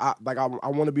 yeah, I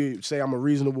want to say I'm a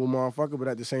reasonable motherfucker, but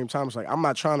at the same time, it's like I'm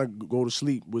not trying to go to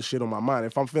sleep with shit on my mind.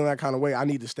 If I'm feeling that kind of way, I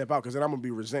need to step out because then I'm gonna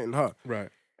be resenting her. Right.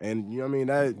 And you know what I mean?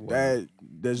 That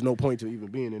there's no point to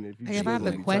even being in it. Like if I have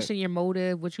to question your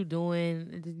motive, what you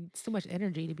doing, it's too much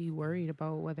energy to be worried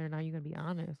about whether or not you're gonna be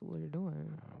honest with what you're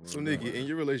doing. So, Nikki, in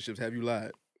your relationships, have you lied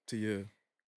to your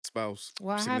spouse,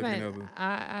 Well, I significant haven't. other?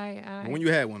 I When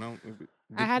you had one,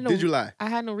 did you lie? I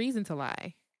had no reason to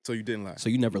lie. So you didn't lie. So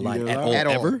you never You lied didn't at lie? all, At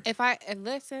all. ever? If I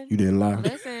listen, You didn't lie.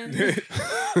 listen,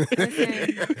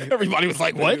 listen. Everybody was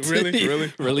like, "What?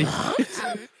 Really? really?"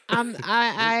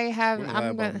 I have. Women lie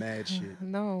I'm about gonna. mad shit.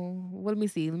 No. Well, let me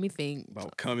see. Let me think.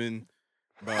 About coming.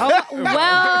 Oh,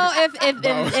 well, if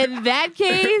in that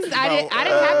case,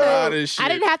 I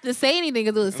didn't have to say anything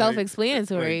because it was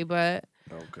self-explanatory. But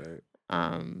Okay.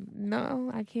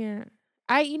 no, I can't.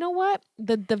 You know what?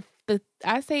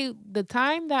 I say the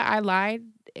time that I lied,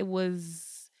 it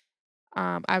was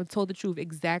I told the truth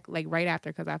exactly like right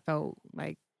after because I felt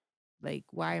like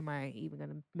why am I even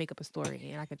gonna make up a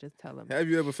story and I could just tell them. Have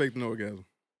you ever faked an orgasm?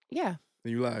 Yeah.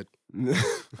 Then you lied.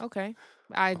 Okay.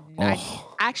 I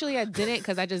actually I didn't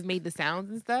because I just made the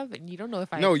sounds and stuff, and you don't know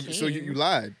if I No, came. so you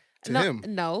lied to him.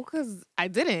 No, because I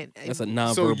didn't. That's a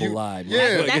nonverbal lie.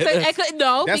 Yeah.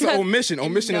 That's an omission.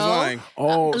 Omission is lying.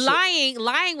 Oh,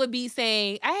 lying would be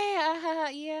saying,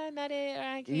 yeah, not it. Or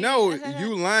I can't. No,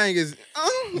 you lying is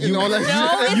You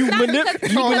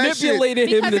it's not manipulated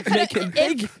him to make him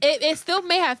think. It still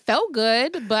may have felt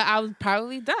good, but I was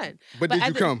probably done. But did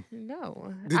you come?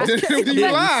 No.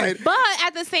 You lied. But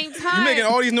at the same time, You making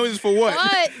all these noises for what?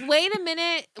 But wait a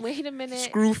minute.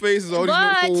 Screw faces, all these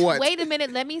noises for what? Wait a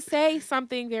minute. Let me say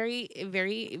something very,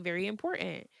 very, very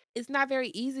important. It's not very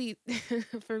easy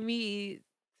for me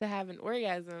to have an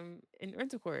orgasm in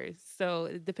intercourse. So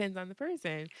it depends on the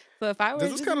person. So if I were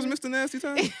Does this count as Mr. Nasty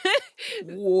Time?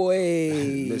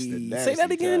 Wait. Say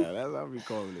that again. That's how we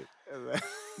calling it.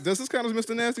 Does this count as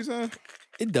Mr. Nasty Time?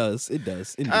 It does.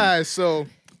 Indeed. All right, so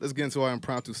let's get into our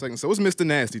impromptu segment. So it's Mr.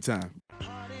 Nasty Time.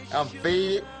 I'm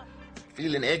fed,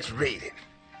 feeling X-rated.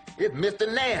 It's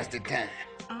Mr. Nasty time.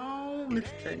 Oh,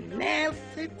 Mr.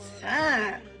 Nasty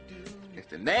time.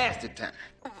 Mr. Nasty time.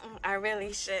 I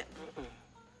really should.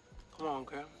 Come on,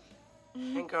 girl.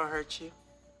 Ain't gonna hurt you.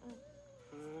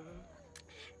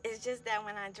 It's just that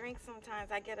when I drink,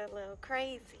 sometimes I get a little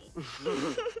crazy.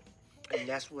 And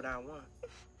that's what I want.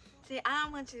 See, I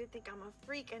don't want you to think I'm a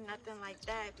freak or nothing like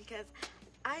that because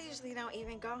I usually don't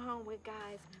even go home with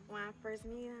guys when I first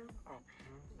meet them.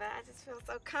 But I just feel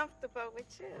so comfortable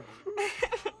with you.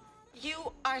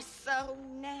 You are so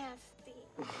nasty.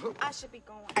 I should be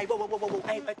going. Hey, whoa.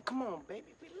 Hey, come on,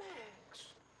 baby.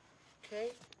 Relax.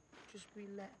 Okay? Just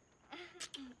relax.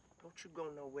 Don't you go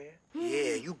nowhere.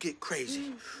 Yeah, you get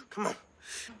crazy. Come on.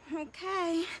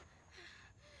 Okay.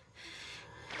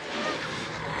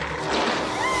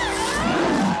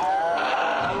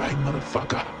 All right,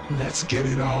 motherfucker. Let's get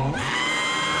it on.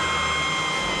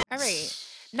 All right.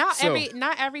 Not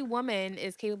every woman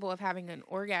is capable of having an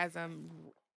orgasm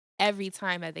every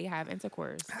time that they have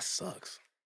intercourse. That sucks.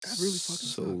 That really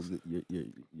fucking sucks. You're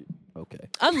okay.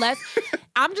 Unless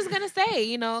I'm just gonna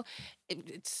say,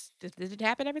 did it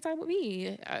happen every time with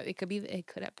me? It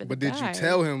could happen. But did you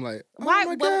tell him like, oh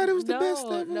my God, it was the best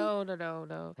ever? No.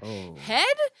 Oh. Head,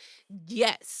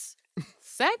 yes.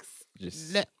 Sex,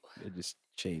 no. It just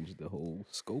changed the whole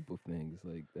scope of things.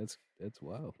 Like that's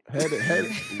wild. Head.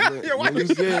 When you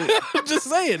get, I'm just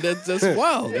saying that's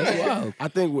wild. That's wild. I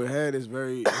think with head it's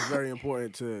very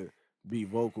important to be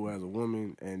vocal as a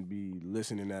woman and be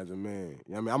listening as a man.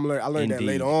 You know what I mean, I learned that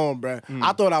later on, bruh.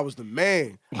 I thought I was the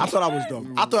man. I thought I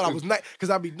was nice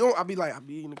because I be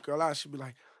eating the girl out. She'd be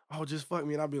like, oh, just fuck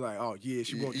me, and I'd be like, oh yeah,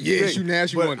 she want. Yeah, she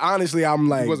nasty. But honestly, I'm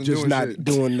like just not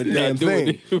doing the damn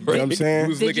thing. You know what I'm saying?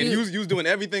 You was doing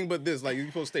everything but this. Like you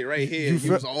supposed to stay right here.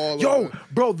 You was all over.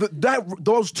 Bro,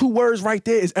 those two words right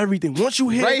there is everything. Once you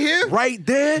hit right here, right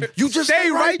there, you just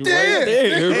stay right there.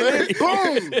 And then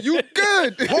boom, you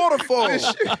good. Waterfall. You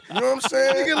know what I'm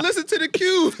saying? You can listen to the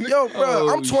cues. Yo, bro,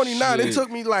 I'm 29. It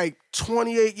took me like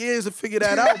 28 years to figure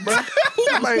that out, bro.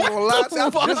 I'm not even gonna lie.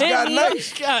 I just got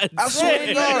nice. I swear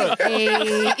to God.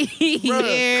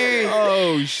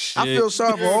 Oh shit. I feel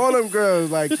sorry for all them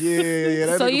girls. Like,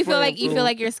 yeah. So you feel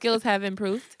like your skills have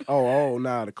improved? Oh,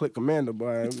 nah, the Clit Commander,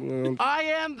 boy. I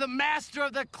am the master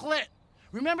of the clit.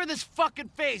 Remember this fucking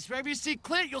face. Wherever you see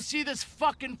clit, you'll see this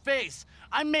fucking face.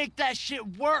 I make that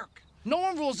shit work. No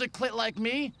one rules a clit like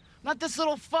me. Not this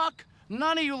little fuck.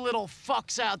 None of you little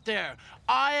fucks out there.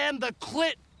 I am the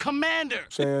Clit Commander.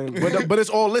 But it's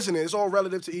all listening. It's all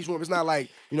relative to each one. It's not like,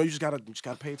 you just gotta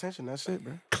pay attention. That's it,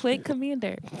 bro. Clit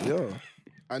Commander. Yeah.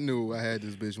 I knew I had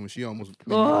this bitch when she almost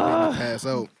made me pass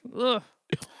out.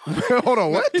 Hold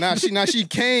on, what? Now she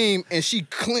came and she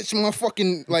clenched my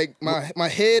fucking my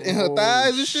head and her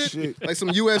thighs and shit. Like some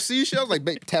UFC shit. I was like,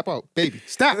 baby, tap out. Baby,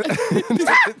 stop. I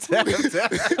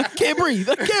can't breathe.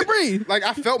 Like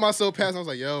I felt myself pass. I was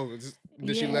like, yo,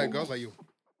 did she let go? I was like, yo.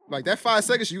 Like that 5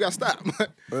 seconds, you gotta stop.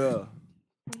 Yeah.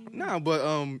 Nah, but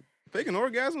faking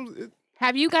orgasms,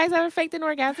 Have you guys ever faked an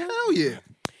orgasm? hell yeah.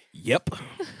 Yep.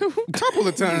 Couple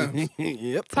of times.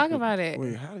 Yep. Talk about it.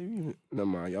 Wait, how do you even... Never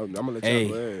mind. I'm gonna let Hey,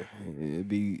 y'all go ahead. it'd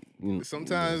be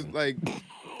Sometimes like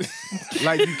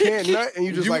Like you can't nut and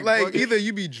you just like fuck it. either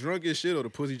you be drunk as shit or the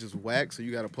pussy just whack, so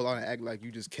you gotta pull out and act like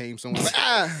you just came somewhere.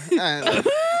 Like,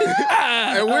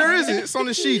 and where is it? It's on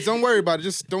the sheets. Don't worry about it.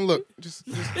 Just don't look. Just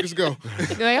go.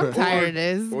 Like, I'm tired of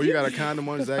this. Or you got a condom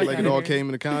on, just act like it all came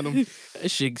in the condom. That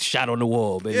shit shot on the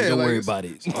wall, baby. Yeah, Don't like, worry about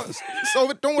it.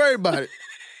 So don't worry about it.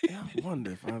 I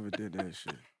wonder if I ever did that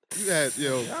shit. You had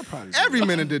I probably every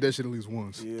man did that shit at least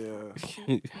once. Yeah.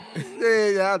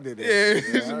 yeah, I did that.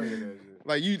 Yeah. I did that shit.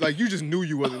 Like you just knew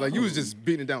you wasn't, like you was just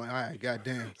beating it down. Like, all right,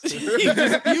 goddamn. you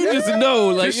just know,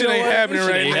 like This you shit know ain't what? happening This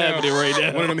shit right ain't now. happening right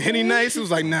now. One of them Henny nights, it was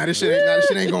like, nah, this shit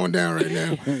ain't going down right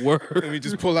now. Word. And we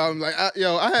just pull out and like,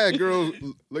 I had girls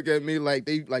look at me like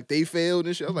they failed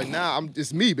and shit. I was like, nah,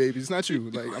 it's me, baby. It's not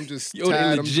you. Like I'm just Yo, they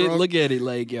tired. I'm legit drunk. look at it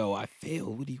like, yo, I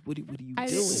failed. What are you doing?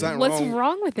 Something What's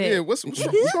wrong with it? Yeah, what's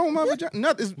wrong with my vagina?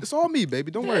 Nothing. It's all me,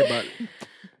 baby. Don't worry about it.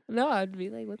 No, I'd be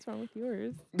like, what's wrong with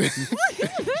yours?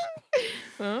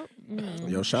 Huh?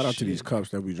 Yo, shout out to these cups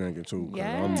that we drinking too.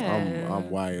 'Cause I'm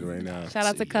wired right now. Shout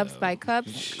out to Cups by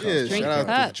Cups. Yeah, Drink shout out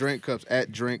Cups. to Drink Cups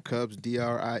at Drink Cups,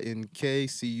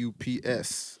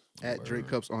 DRINKCUPS at Drink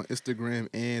Cups on Instagram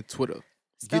and Twitter.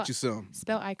 Get you some.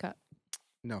 Spell iCup.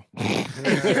 No.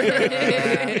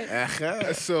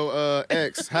 So,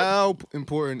 X, how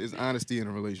important is honesty in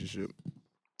a relationship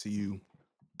to you?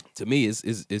 To me,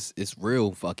 it's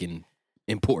real fucking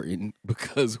important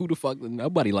because who the fuck,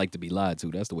 nobody like to be lied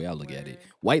to. That's the way I look at it.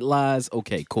 White lies,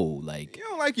 okay, cool. Like You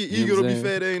don't like your You know ego what to I'm be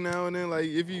saying? fed every now and then. Like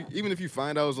even if you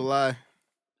find out it was a lie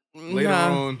later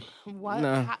Nah. on, What?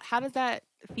 Nah. How does that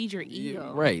feed your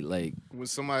ego? right, like when if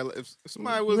somebody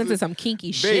You was went to some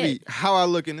kinky baby, shit. how I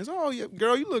look in this? Oh yeah,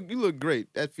 girl, you look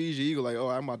great. That feeds your ego. Like, oh,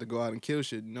 I'm about to go out and kill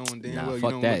shit, knowing damn nah, well you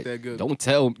fuck don't that. look that good. Don't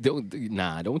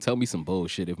tell me some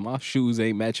bullshit. If my shoes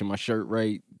ain't matching my shirt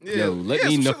right, Yeah, yo, let yeah,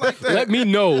 me some know. shit like that. Let me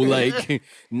know. Like,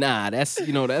 nah,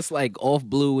 that's like off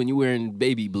blue and you wearing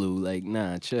baby blue. Like,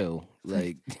 nah, chill.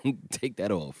 Like, take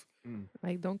that off.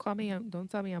 Like, don't tell me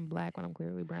I'm black when I'm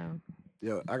clearly brown.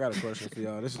 Yo, I got a question for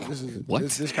y'all. This is What?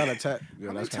 This kind of How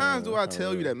many times do I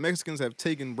tell you that Mexicans have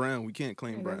taken brown? We can't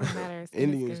claim It brown. doesn't matter. It's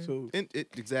Indians skin. too? Us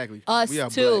Exactly. We are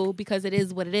too, black. because it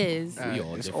is what it is. All right. We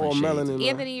all It's different all shades. melanin.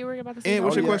 Anthony, you were about to say And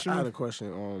what's something? your question, I man? had a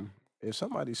question. If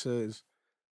somebody says,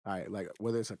 all right, like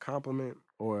whether it's a compliment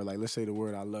or like let's say the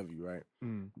word "I love you," right?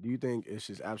 Do you think it's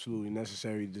just absolutely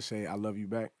necessary to say "I love you"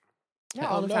 back? Not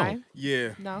all the no. time.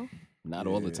 Yeah. No. Not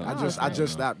all the Yeah. time. I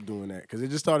just stopped doing that because it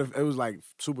just started. It was like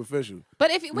superficial.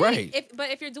 But if Right.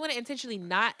 if you're doing it intentionally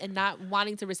not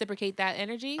wanting to reciprocate that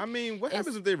energy, I mean, what It's-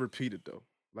 happens if they repeat it though?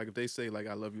 Like if they say like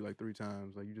I love you like 3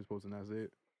 times, like you just supposed to not say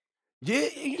it. Yeah,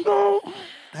 you know.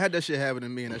 I had that shit happen to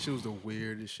me, and that shit was the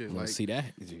weirdest shit. You wanna Like see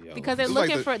that? Yo. because It's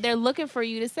like they're looking for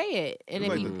you to say it, and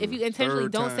It's if like if you intentionally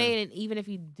third don't time. say it, and even if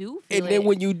you do feel And it, then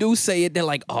when you do say it, they're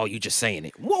like, "Oh, you just saying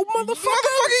it." Whoa,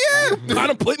 motherfucker! yeah. Trying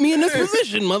to put me in this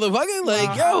position, motherfucker. Like,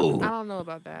 I yo, don't know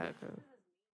about that. 'Cause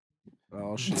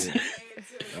Oh shit.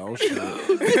 Oh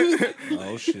shit.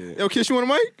 Oh shit. Yo, Kiss, you want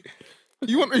a mic?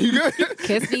 You good?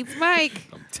 Kiss meets Mike.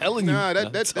 I'm telling you. Nah, I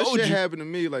that told shit you. happened to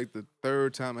me like the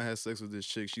 3rd time I had sex with this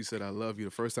chick. She said I love you.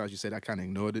 The first time she said I kind of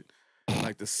ignored it.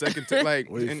 Like the second time, like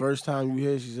Wait, and- first time you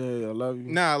hear she said "I love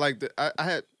you"? nah, like I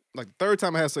had like the 3rd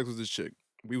time I had sex with this chick.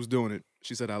 We was doing it.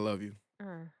 She said I love you.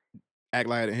 Act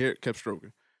like I didn't hear it. Kept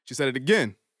stroking. She said it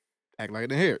again. Act like I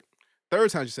didn't hear it. 3rd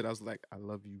time she said I was like I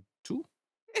love you too.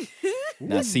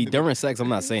 Now, see, during sex, I'm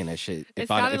not saying that shit. If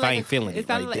I ain't feeling it,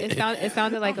 sounded right like, there. it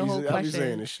sounded like a whole I'll be saying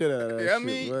question. the shit out of that Yeah, I shit,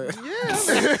 mean, but- yeah.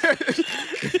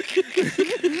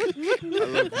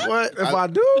 What? If I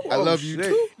do? I Oh, love you shit.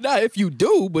 too. Nah, if you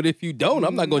do, but if you don't,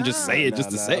 I'm not gonna just say it Nah, just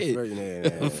to nah, say I it. feel you.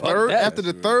 Nah, Fuck Third that. after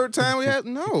the 3rd time we had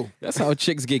no. That's how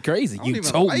chicks get crazy. don't You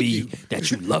even told like me you.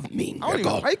 that you love me. I don't Go.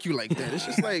 even like you like that. It's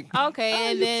just like Okay,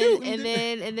 and you then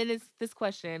cute. and then it's this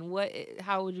question: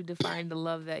 how would you define the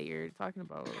love that you're talking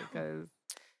about? Because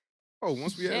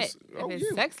once we had shit, oh if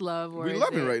it's yeah, sex love or we is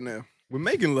loving it, right now. We're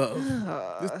making love.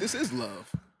 This is love.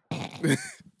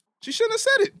 She shouldn't have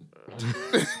said it.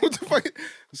 What the fuck?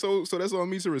 So that's on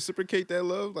me to reciprocate that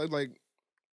love. Like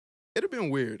it'd have been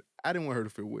weird. I didn't want her to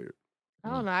feel weird. I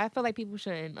don't know. I feel like people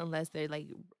shouldn't unless they like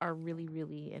are really,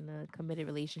 really in a committed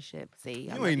relationship. Say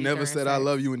I You love ain't never during said I sex.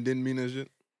 love you and didn't mean that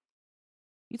shit.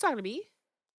 You talking to me?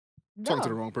 Talking to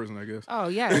the No. wrong person, I guess. Oh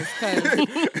yes,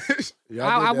 because Y'all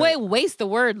I did that- wouldn't waste the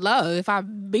word love if I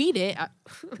beat it.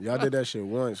 Y'all did that shit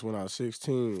once when I was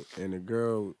 16, and the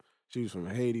girl, she was from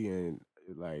Haiti, and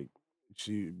like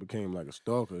she became like a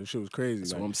stalker. That shit was crazy.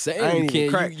 That's like, what I'm I saying. ain't You even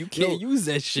can't, crack. you can't Yo, use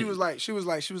that shit. She was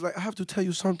like, I have to tell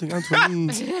you something, Antoine.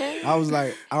 I was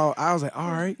like, I was like,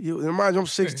 all right. You, mind you, I'm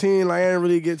 16. Like I didn't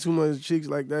really get too much chicks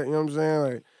like that. You know what I'm saying?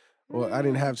 Like, Or I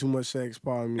didn't have too much sex,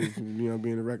 pardon me, for,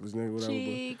 being a reckless nigga, whatever.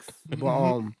 Cheeks.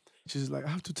 But she's like, I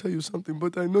have to tell you something,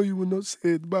 but I know you will not say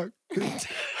it back.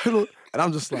 And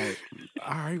I'm just like,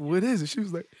 all right, what is it? She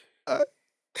was like,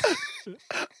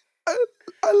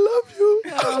 I love you.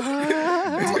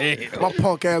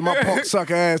 my punk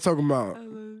sucker ass talking about.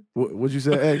 What'd you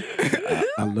say, Egg?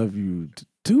 I love you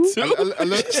too. She said, really?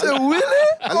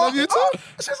 I love you too.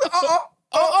 She said,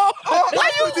 Why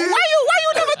you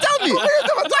never tell me? Why you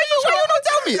don't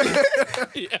tell me?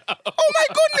 Oh my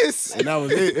goodness! And that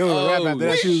was it. It was a rap after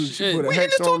that. She put a We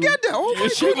hex in it on me. together. Oh my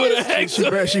She put a goodness! hex.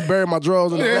 She buried my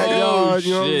drawers in the backyard.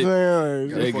 You know what I'm saying?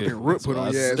 Got a fucking rip put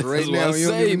on your ass right That's what now. I You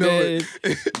don't say, even know man.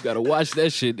 it. You gotta watch that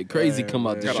shit. The crazy come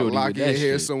out the Got a shorty lock with in your that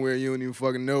hair shit. somewhere. You don't even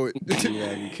fucking know it.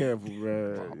 Yeah, be careful,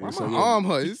 bro. Why my arm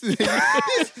hurt? This is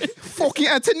fucking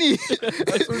Anthony.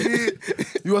 That's what it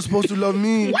is. You are supposed to love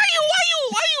me. Why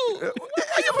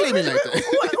you playing me like that?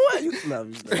 What? You love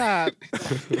me. Stop.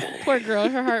 Poor girl,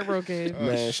 her heart broken.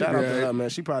 Man, shout out to right. her, man.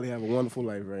 She probably have a wonderful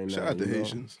life right now. Shout out to you know?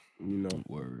 Haitians. You know.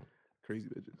 Word. Crazy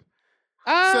bitches.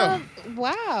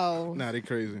 Wow. Nah, they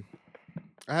crazy.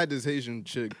 I had this Haitian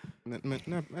chick. Never mind.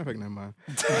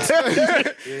 She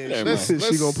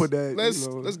gonna put that.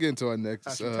 Let's get into our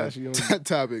next Tashi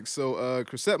topic. So,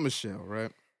 Chrisette Michelle,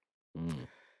 right?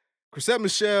 Chrisette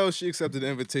Michelle, she accepted the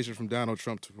invitation from Donald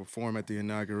Trump to perform at the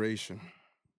inauguration.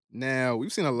 Now,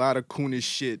 we've seen a lot of coonish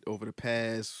shit over the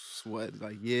past,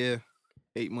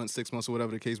 8 months, 6 months, or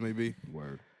whatever the case may be.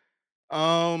 Word.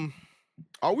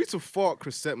 Are we to fault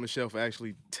Chrisette Michelle for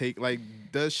actually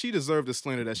does she deserve the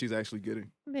slander that she's actually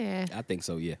getting? Yeah. I think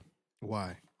so, yeah.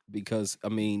 Why? Because I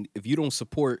mean, if you don't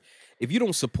support the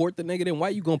nigga, then why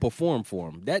you gonna perform for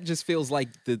him? That just feels like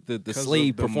the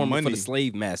slave of the performing for money. the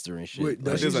slave master and shit. Wait, Like,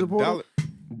 does she There's a support dollar.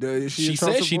 him? she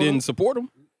said she didn't support him.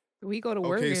 We go to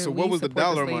work. Okay, and so we what was the support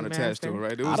dollar slave amount attached to it, master.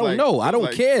 right? It I was don't know. it I was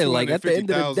don't care. Like at the end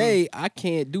of the 250,000. day, I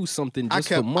can't do something just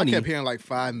for I money. kept hearing like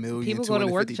 5 million, People go to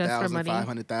work just for 250,000, money.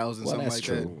 500,000, Well, something that's like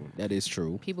true. That is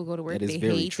true. People go to work. That is They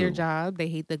very hate their true. job. They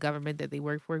hate the government that they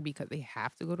work for because they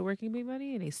have to go to work and make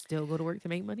money, and they still go to work to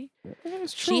make money.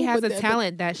 That's She has a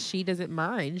talent that she doesn't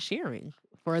mind sharing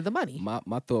for the money. My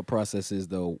thought process is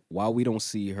though, why we don't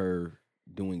see her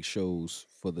doing shows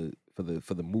for the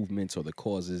movements or the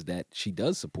causes that she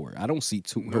does support. I don't see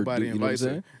Nobody her. You know what I'm invites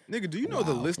saying? her. Nigga, do you know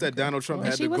the list that Donald Trump And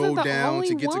had she to wasn't go the down only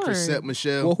to get to one. Chrisette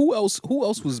Michelle? Well, who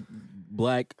else was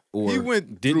black or He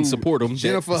went didn't through support him?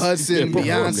 Jennifer that- Hudson, that performed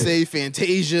it? Beyonce,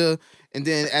 Fantasia, and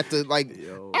then at the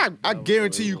I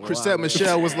guarantee you, Chrisette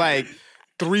Michelle was like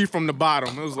 3 from the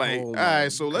bottom. It was like, Oh all my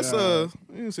right, so let's God.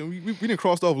 we didn't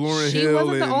cross off Lauryn She Hill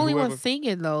wasn't the and only whoever. one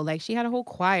singing though. Like she had a whole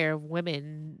choir of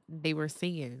women. They were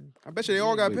singing. I bet you they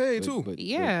all got paid But- too. but-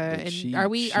 Yeah, but and she- are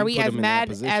we she are we put as him in that mad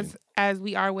position. as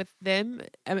we are with them?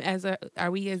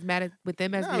 Are we as mad with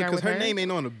them as Nah, we are with her her? name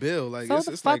ain't on the bill. Like So it's,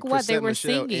 the it's fuck like what? They Chrisette were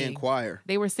Michelle singing. and choir.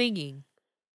 They were singing.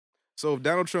 So if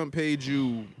Donald Trump paid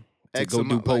you to X go do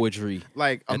amount, poetry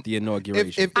like at the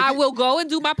inauguration. if I you- will go and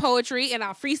do my poetry and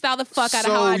I'll freestyle the fuck out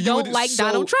of so how I you don't would- like so-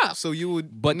 Donald Trump. So you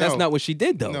would, but that's no. not what she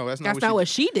did though. No, that's That's not not what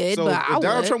she did, So but if I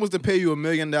Donald would. Trump was to pay you $1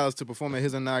 million to perform at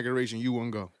his inauguration, you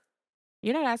wouldn't go.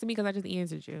 You're not asking me because I just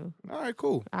answered you. All right,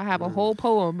 cool. I have a whole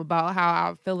poem about how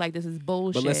I feel like this is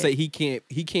bullshit. But let's say he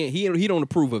don't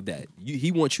approve of that.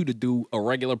 He wants you to do a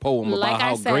regular poem Like about I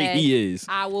how great said, he is.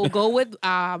 I will go with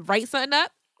write something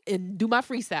up and do my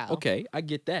freestyle. Okay, I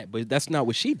get that, but that's not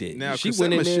what she did. Now, She Chrisette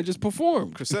went in there Michelle- and just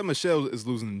performed. Chrisette Michelle is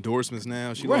losing endorsements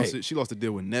now. She Right. lost a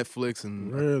deal with Netflix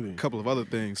and Really? a couple of other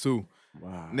things too.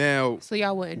 Wow. Now, So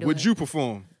y'all wouldn't do would it. you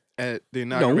perform at the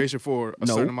inauguration for a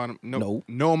No. certain amount of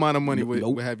no amount of money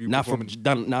would have you not for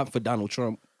performing? not for Donald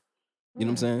Trump. You know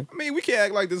what I'm saying? I mean, we can't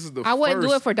act like this is the I wouldn't do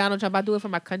first- it for Donald Trump. I'd do it for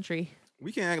my country.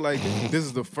 We can't act like this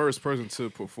is the first person to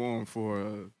perform for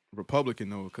a Republican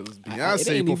though, because It Beyonce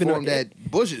ain't even- performed it- at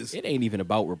Bush's. It ain't even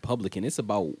about Republican. It's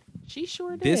about She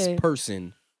sure did. this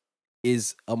person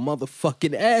is a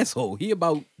motherfucking asshole. He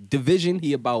about division.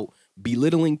 He about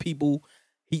belittling people.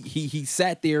 He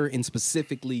sat there and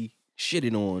specifically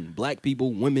shitted on black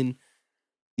people, women.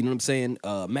 You know what I'm saying?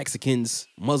 Mexicans,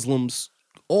 Muslims,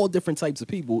 all different types of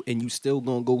people, and you still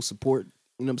gonna go support.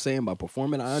 You know what I'm saying? By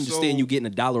performing, I understand So- you getting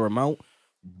a dollar amount,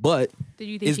 but Did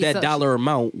you think is she that sold- dollar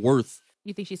amount worth?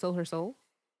 You think she sold her soul?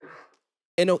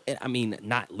 I mean,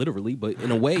 not literally, but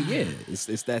in a way, yeah.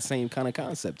 It's that same kind of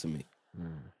concept to me.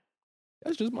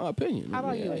 That's just my opinion. How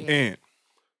about you, Yeah. Ian? And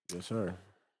Yes, sir.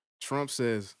 Trump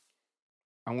says,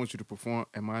 "I want you to perform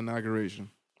at my inauguration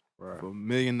Right. for $1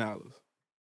 million."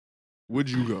 Would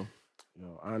you go?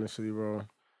 Yo, honestly, bro,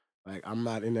 like I'm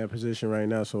not in that position right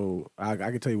now, so I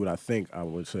can tell you what I think I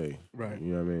would say. Right.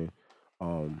 You know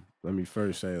what I mean? Let me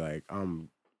first say, like, I'm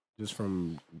just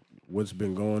from what's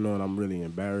been going on, I'm really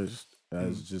embarrassed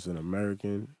as just an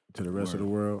American to the rest of the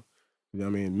world. You know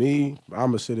what I mean?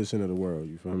 I'm a citizen of the world.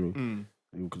 You feel me?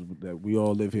 Because that we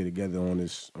all live here together on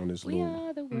this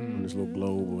little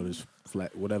globe or this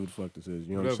flat, whatever the fuck this is.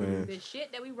 You know what I'm saying? The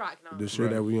shit that we rocking on. The shit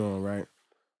that we on, right?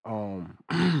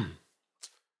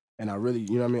 And I really,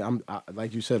 you know what I mean? I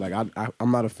like you said, like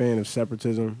I'm not a fan of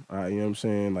separatism. You know what I'm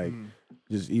saying? Like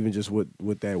just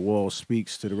what that wall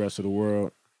speaks to the rest of the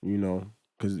world. You know,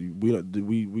 because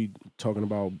we talking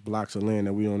about blocks of land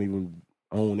that we don't even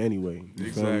own anyway.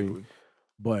 You feel me?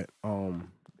 But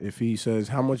if he says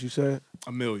how much you said,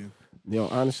 $1 million. Yo,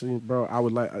 honestly, bro,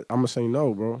 I'm gonna say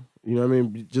no, bro. You know what I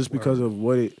mean? Just because of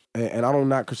what it, and I don't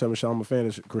knock Chrisette Michele. I'm a fan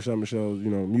of Chrisette Michelle's,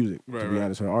 music. To be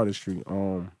honest, her artistry.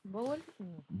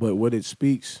 But what it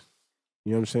speaks,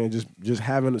 you know what I'm saying? Just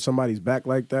having somebody's back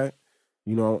like that,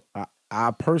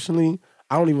 I personally,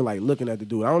 I don't even like looking at the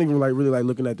dude. I don't even really like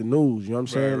looking at the news. You know what I'm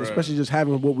saying? Right. Especially just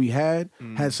having what we had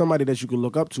somebody that you can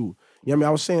look up to. You know what I mean?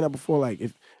 I was saying that before, like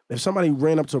if somebody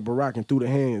ran up to Barack and threw the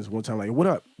hands one time, like, what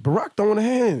up? Barack throwing the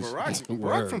hands.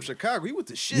 Barack from Chicago, he with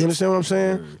the shit. You understand what I'm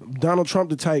saying? Donald Trump,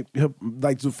 the type,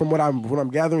 from what I'm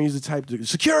gathering, he's the type to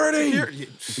security.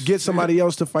 Get somebody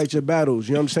else to fight your battles.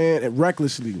 You know what I'm saying? And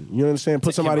recklessly. You know what I'm saying?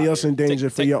 Put somebody else in danger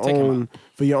for your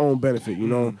own benefit. You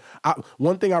know.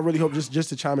 One thing I really hope, just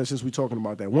to chime in since we're talking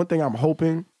about that. One thing I'm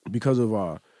hoping, because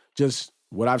of just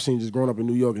what I've seen, just growing up in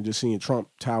New York and just seeing Trump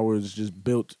towers just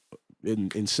built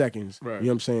in seconds. Right. You know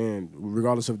what I'm saying?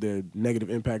 Regardless of their negative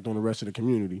impact on the rest of the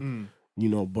community.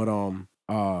 But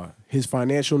his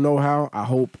financial know-how, I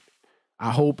hope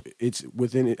it's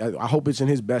within it. I hope it's in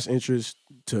his best interest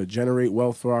to generate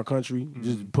wealth for our country.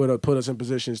 Just put us in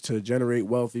positions to generate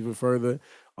wealth even further.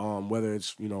 Whether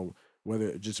it's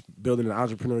just building an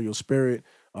entrepreneurial spirit,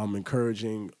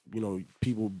 encouraging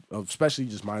people, especially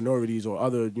just minorities or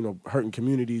other hurting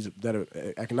communities that are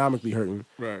economically hurting,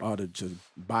 to just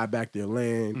buy back their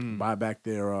land, buy back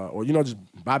their or just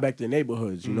buy back their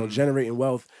neighborhoods. Generating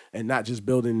wealth and not just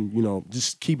building.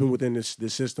 Just keeping within this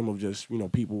system of just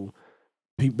people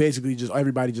basically just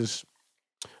everybody just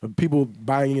people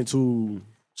buying into.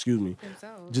 Excuse me.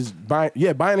 Themselves. Just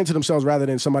buying into themselves rather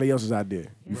than somebody else's idea.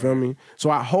 You feel me?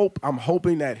 So I'm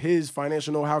hoping that his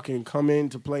financial know-how can come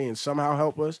into play and somehow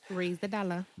help us raise the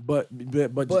dollar. But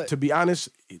to be honest,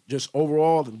 just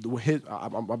overall,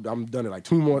 I'm done it like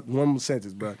one more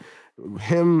sentence. But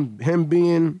him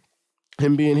being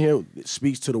here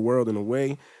speaks to the world in a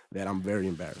way that I'm very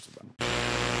embarrassed about.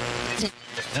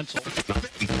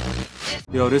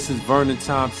 Yo, this is Vernon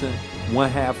Thompson, one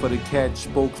half of the Catch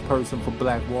spokesperson for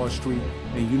Black Wall Street,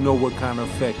 and you know what kind of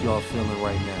effect y'all feeling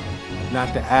right now.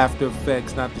 Not the after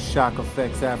effects, not the shock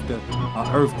effects after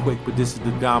an earthquake, but this is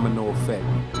the domino effect.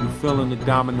 You feeling the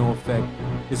domino effect?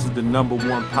 This is the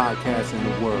 #1 podcast in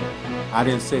the world. I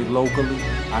didn't say locally,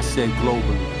 I said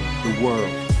globally. The world.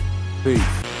 Peace.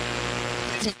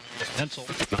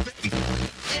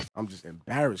 I'm just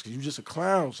embarrassed because you're just a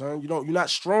clown, son. You're not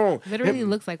strong. Literally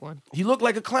looks like one. He looked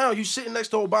like a clown. You sitting next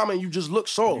to Obama and you just look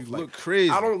soft. You look crazy.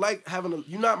 I don't like having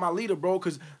you're not my leader, bro,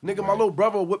 because nigga, my little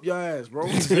brother will whip your ass, bro.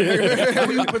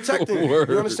 Who you protecting?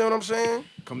 You understand what I'm saying?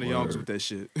 Come to Yonkers with that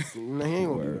shit. Nah, he ain't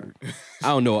gonna do that. I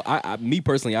don't know. Me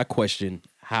personally, I question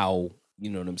how, you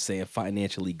know what I'm saying,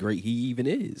 financially great he even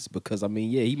is. Because, I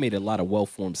mean, yeah, he made a lot of wealth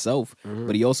for himself,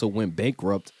 but he also went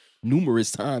bankrupt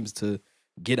numerous times to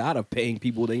get out of paying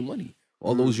people their money.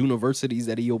 All those universities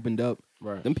that he opened up,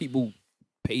 them people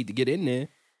paid to get in there,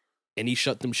 and he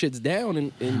shut them shits down.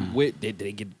 And did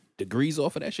they get degrees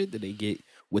off of that shit? Did they get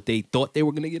what they thought they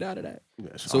were going to get out of that?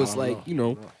 Yes, so it's like,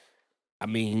 I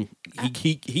mean,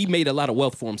 he made a lot of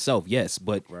wealth for himself, yes,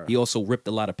 but he also ripped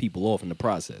a lot of people off in the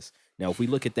process. Now, if we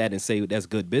look at that and say that's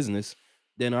good business,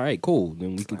 then all right, cool.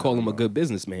 Then we can call him a good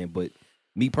businessman. But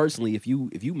me personally, if you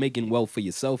making wealth for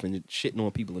yourself and shitting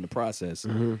on people in the process,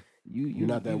 you're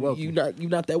not that wealthy. You're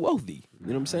not that wealthy. You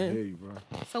know what I'm saying? I hear you, bro.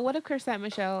 So what if Chrisette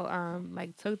Michele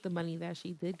took the money that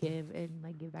she did give and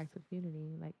give back to the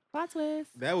community? Like, plot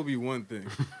twist. That would be one thing.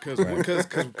 Because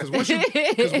once you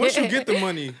get the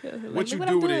money, what you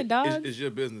do with it is your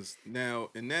business. Now,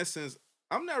 in that sense,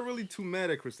 I'm not really too mad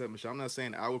at Chrisette Michele. I'm not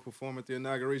saying I would perform at the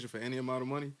inauguration for any amount of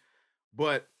money,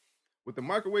 but with the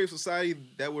microwave society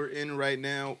that we're in right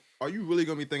now, are you really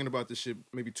gonna be thinking about this shit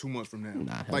maybe 2 months from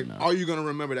now? Are you gonna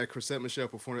remember that Chrisette Michele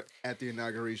performed at the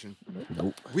inauguration?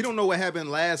 Nope. We don't know what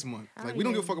happened last month. We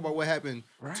don't give a fuck about what happened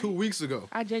 2 weeks ago.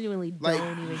 I genuinely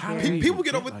don't even care. People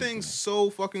get over things so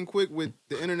fucking quick with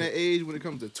the internet age when it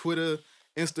comes to Twitter,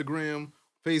 Instagram,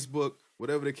 Facebook,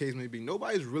 whatever the case may be.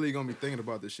 Nobody's really gonna be thinking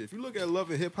about this shit. If you look at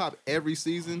Love and Hip Hop every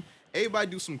season,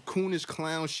 Everybody do some coonish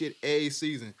clown shit a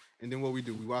season, and then what we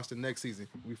do? We watch the next season.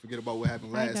 We forget about what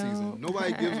happened last season.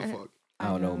 Nobody gives a fuck. I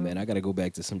don't know, man. I got to go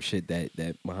back to some shit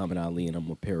that Muhammad Ali, and I'm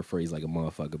going to paraphrase like a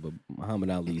motherfucker, but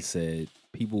Muhammad Ali said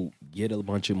people get a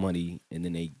bunch of money and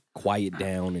then they quiet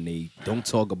down and they don't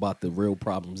talk about the real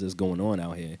problems that's going on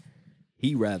out here.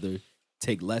 He rather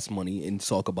take less money and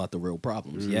talk about the real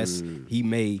problems. Yes, he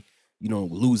may,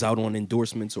 lose out on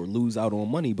endorsements or lose out on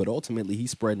money, but ultimately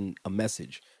he's spreading a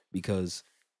message because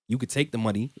you could take the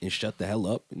money and shut the hell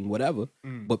up and whatever,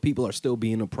 but people are still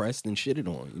being oppressed and shitted on.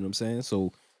 You know what I'm saying?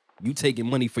 So you taking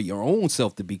money for your own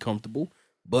self to be comfortable,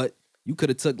 but you could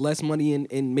have took less money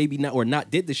and maybe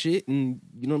not did the shit and,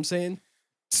 you know what I'm saying,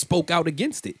 spoke out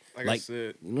against it. Like I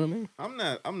said, you know what I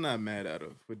mean? I'm not mad at her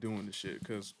for doing the shit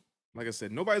because, like I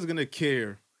said, nobody's gonna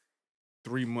care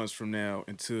 3 months from now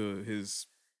until his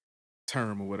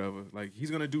term or whatever. Like,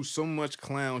 he's gonna do so much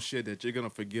clown shit that you're gonna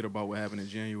forget about what happened in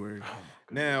January.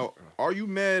 Now, are you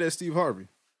mad at Steve Harvey?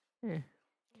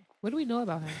 What do we know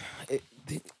about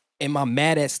him? Am I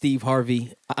mad at Steve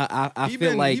Harvey? I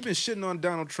feel like he's been shitting on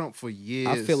Donald Trump for years.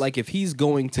 I feel like if he's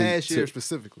going to past year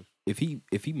specifically, if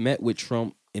he met with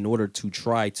Trump in order to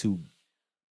try to,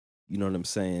 you know what I'm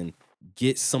saying,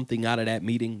 get something out of that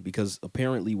meeting, because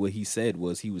apparently what he said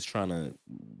was he was trying to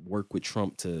work with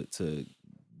Trump to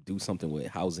do something with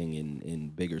housing in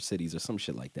bigger cities or some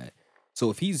shit like that. So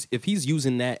if he's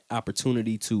using that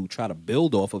opportunity to try to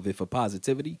build off of it for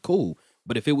positivity, cool.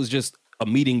 But if it was just a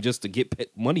meeting just to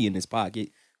get money in his pocket,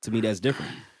 to me that's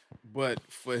different. But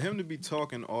for him to be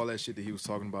talking all that shit that he was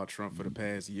talking about Trump for the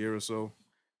past year or so,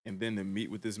 and then to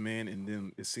meet with this man, and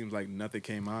then it seems like nothing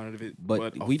came out of it,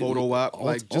 but a photo op,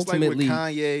 like just like with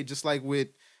Kanye, just like with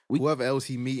whoever else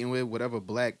he meeting with, whatever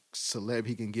black celeb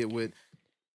he can get with.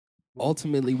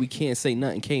 Ultimately, we can't say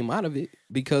nothing came out of it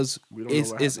because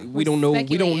we don't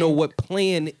know what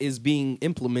plan is being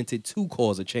implemented to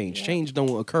cause a change. Yeah. Change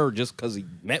don't occur just because he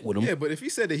met with him. Yeah, but if he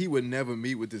said that he would never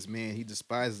meet with this man, he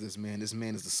despises this man. This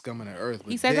man is the scum of the earth.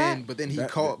 But he said that. But then he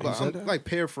called. Like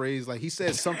paraphrase. Like he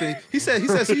said something. He says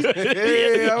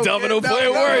Domino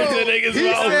playing words.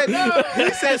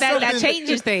 He said that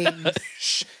changes things.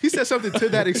 He said something to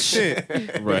that extent.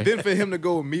 Right. But then for him to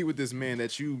go meet with this man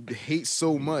that you hate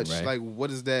so much, right. Like what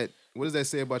does that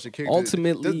say about your character?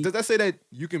 Ultimately, does that say that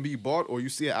you can be bought or you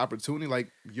see an opportunity,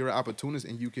 like you're an opportunist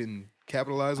and you can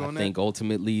capitalize on that? I think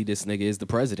ultimately this nigga is the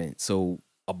president, so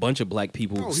a bunch of black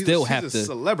people still have to. He's a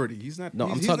celebrity. He's not. No,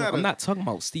 I'm not talking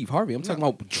about Steve Harvey. I'm talking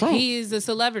about Trump. He's a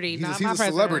celebrity, not my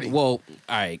president. Celebrity. Well, all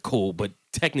right, cool, but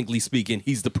technically speaking,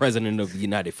 he's the president of the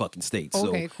United fucking States.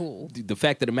 Okay, so cool. The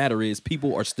fact of the matter is,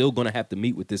 people are still gonna have to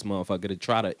meet with this motherfucker to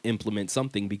try to implement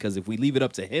something. Because if we leave it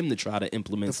up to him to try to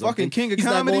implement something, fucking king of he's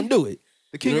comedy? not gonna do it.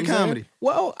 The king of comedy.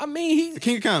 Well, I mean, he's the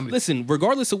king of comedy. Listen,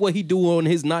 regardless of what he do on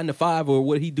his 9 to 5 or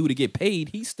what he do to get paid,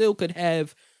 he still could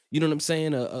have, you know what I'm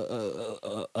saying,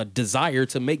 a desire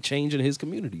to make change in his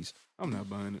communities. I'm not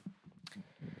buying it.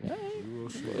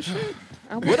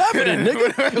 Whatever, then,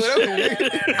 nigga.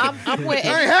 I'm with.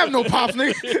 I ain't have no pops,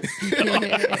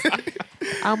 nigga.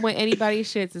 I'm with anybody's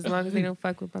shits as long as they don't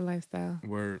fuck with my lifestyle.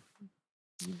 Word.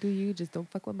 You do you, just don't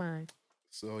fuck with mine.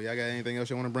 So y'all got anything else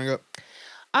you want to bring up?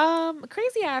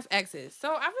 Crazy ass exes.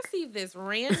 So I received this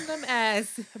random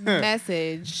ass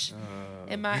message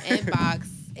in my inbox,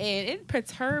 and it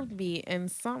perturbed me in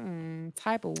some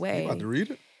type of way. You about to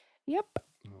read it? Yep.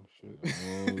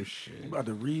 Oh shit! You about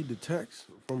to read the text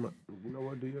from? You know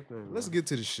what? Do your thing. Let's get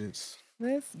to the shits.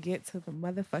 Let's get to the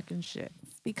motherfucking shits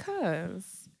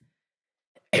because.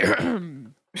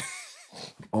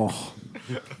 Oh.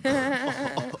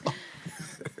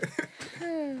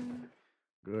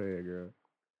 Go ahead, girl.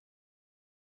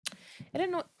 I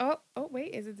didn't know. Oh,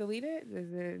 wait. Is it deleted?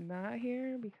 Is it not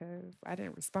here because I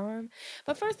didn't respond?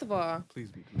 But first of all,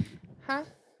 please be deleted. Huh?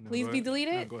 No, please be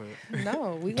deleted. No, go ahead.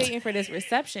 No, we waiting for this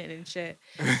reception and shit.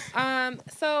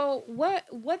 So what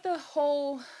the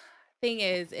whole thing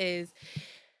is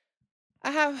I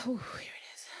have. Here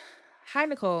it is. Hi,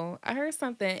 Nicole. I heard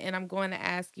something and I'm going to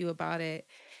ask you about it.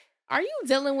 Are you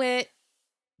dealing with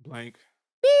blank?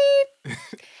 Beep.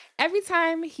 Every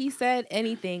time he said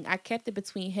anything, I kept it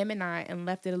between him and I and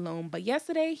left it alone. But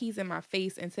yesterday, he's in my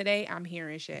face, and today, I'm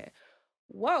hearing shit.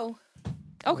 Whoa.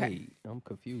 Okay. Wait, I'm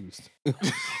confused.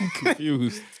 I'm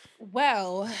confused.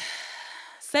 Well,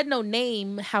 said no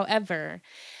name, however,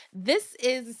 this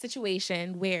is a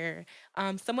situation where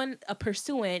a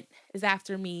pursuant is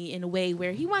after me in a way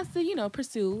where he wants to,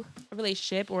 pursue a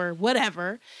relationship or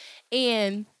whatever.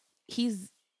 And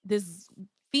this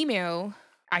female,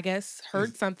 I guess,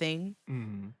 heard something,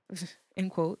 in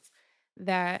quotes,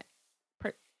 that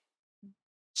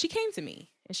she came to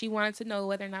me and she wanted to know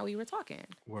whether or not we were talking.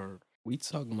 Word. We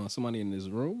talking about somebody in this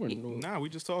room? Or no? Nah, we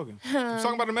just talking. I'm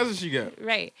talking about the message she got.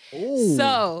 Right. Ooh.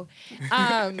 So,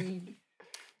 my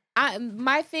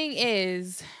thing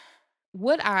is,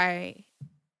 would I?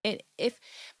 And if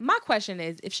my question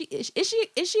is, if she is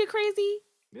she a crazy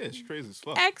Yeah, she's crazy as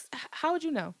fuck. ex? How would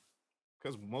you know?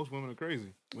 Because most women are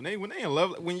crazy. When they in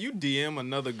love, when you DM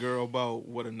another girl about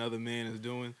what another man is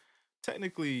doing,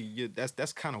 technically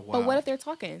that's kind of wild. But what if they're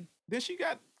talking? Then she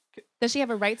got. Does she have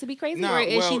a right to be crazy, Nah, or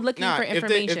is well, she looking nah, for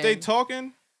information? If they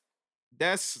talking,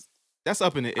 that's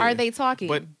up in the air. Are they talking?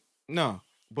 But no.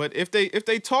 But if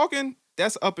they talking,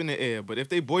 that's up in the air. But if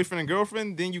they boyfriend and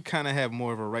girlfriend, then you kind of have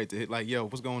more of a right to hit like, yo,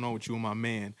 what's going on with you and my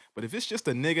man? But if it's just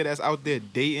a nigga that's out there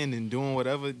dating and doing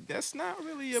whatever, that's not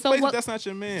really your place. If that's not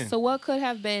your man. So what could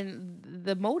have been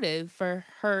the motive for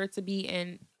her to be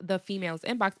in the female's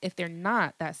inbox if they're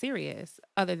not that serious,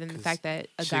 other than the fact that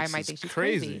a guy might think she's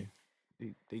crazy?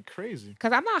 They crazy.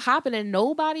 Because I'm not hopping in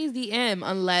nobody's DM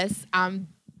unless I'm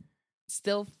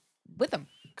still with them.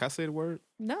 Can I say the word?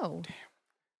 No.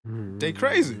 They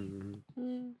crazy.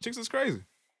 Chicks is crazy.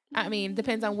 I mean,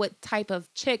 depends on what type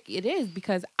of chick it is,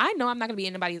 because I know I'm not gonna be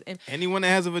in anybody's. Anyone that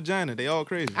has a vagina, they all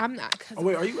crazy. I'm not. Oh,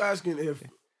 wait, are you asking if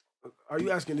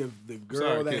the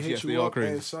girl that hit you up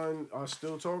and son are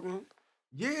still talking?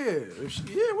 Yeah. What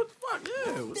the fuck?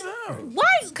 Yeah. What the hell?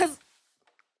 Why? Because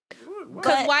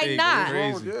why not?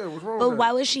 But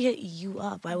why would she hit you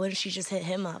up? Why wouldn't she just hit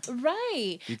him up?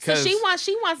 Right. Because so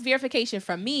she wants verification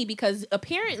from me, because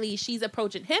apparently she's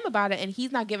approaching him about it and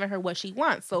he's not giving her what she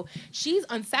wants. So she's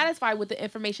unsatisfied with the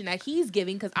information that he's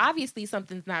giving, because obviously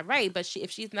something's not right. But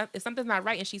if something's not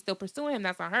right and she's still pursuing him,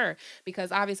 that's on her,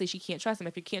 because obviously she can't trust him.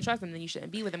 If you can't trust him, then you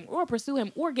shouldn't be with him or pursue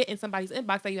him or get in somebody's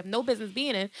inbox that you have no business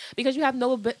being in, because you have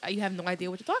no idea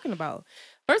what you're talking about.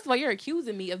 First of all, you're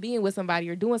accusing me of being with somebody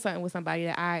or doing something with somebody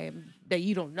that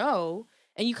you don't know,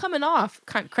 and you coming off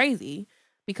kind of crazy,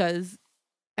 because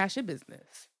that's your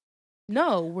business.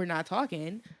 No, we're not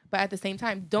talking, but at the same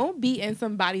time, don't be in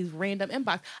somebody's random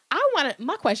inbox.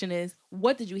 My question is,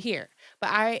 what did you hear? But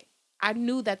I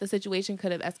knew that the situation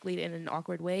could have escalated in an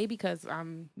awkward way, because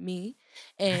I'm me,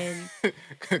 and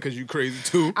because you crazy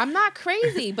too. I'm not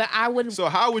crazy, but I would. So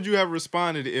how would you have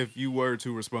responded if you were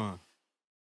to respond?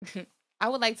 I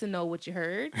would like to know what you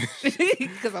heard,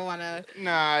 because I want to.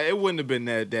 Nah, it wouldn't have been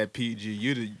that PG.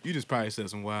 You just probably said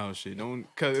some wild shit.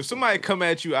 Because if somebody come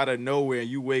at you out of nowhere and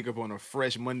you wake up on a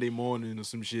fresh Monday morning or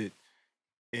some shit,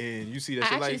 and you see that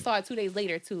shit, I actually saw it 2 days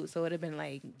later too, so it'd have been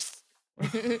like.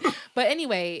 But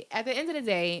anyway, at the end of the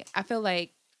day, I feel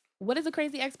like, what is a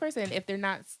crazy ex person if they're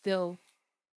not still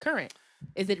current?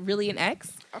 Is it really an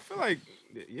ex? I feel like,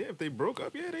 yeah, if they broke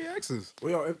up, yeah, they exes.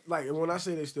 Well, when I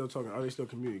say they still talking, are they still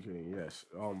communicating? Yes.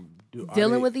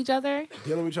 Dealing with each other?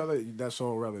 Dealing with each other, that's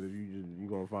all relative. You're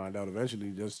going to find out eventually.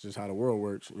 That's just how the world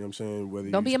works. You know what I'm saying? Whether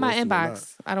don't be in my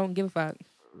inbox. I don't give a fuck.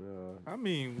 I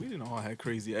mean, we didn't all have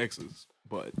crazy exes,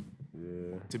 but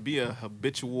to be a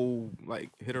habitual, like,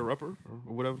 hitter-upper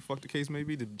or whatever the fuck the case may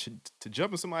be, to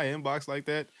jump in somebody's inbox like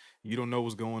that, you don't know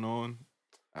what's going on.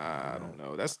 I don't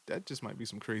know. That just might be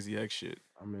some crazy ex shit.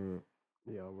 I mean,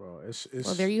 yeah, bro. It's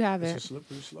well, there you have it. It's a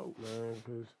slippery slope, man.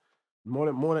 Because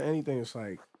more than anything, it's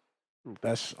like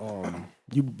that's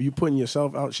you putting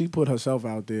yourself out. She put herself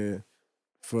out there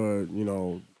for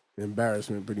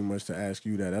embarrassment, pretty much, to ask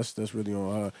you that. That's really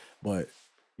on her. But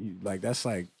that's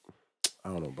like, I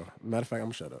don't know, bro. Matter of fact, I'm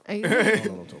gonna shut up. I don't know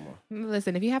what I'm talking about.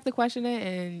 Listen, if you have to question it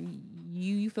and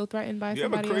you feel threatened by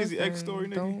somebody, you have a crazy else, ex story,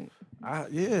 nigga? I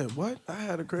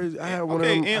had a crazy. I had one of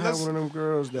them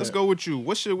girls. Let's go with you.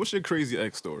 What's your crazy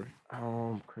ex story?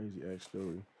 Crazy ex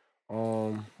story.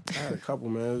 I had a couple,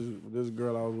 man. This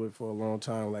girl I was with for a long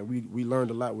time. Like we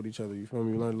learned a lot with each other. You feel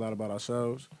me? We learned a lot about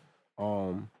ourselves.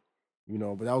 But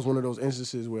that was one of those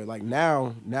instances where, like,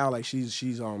 now, like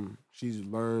she's learned.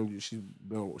 She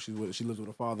lives with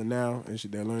her father now, and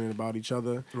they're learning about each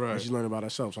other. Right. And she's learning about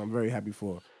herself. So I'm very happy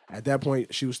for her. At that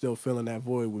point, she was still filling that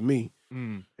void with me,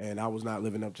 and I was not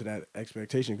living up to that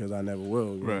expectation, because I never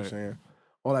will. You know what I'm saying?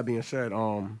 All that being said,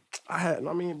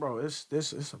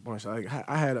 it's a bunch. Like,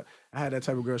 I had that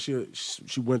type of girl. She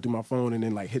went through my phone and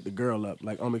then, like, hit the girl up,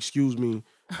 like, excuse me.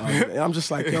 And I'm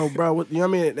just like, yo, bro, what, you know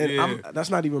what I mean? And that's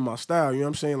not even my style. You know what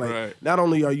I'm saying? Like, not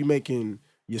only are you making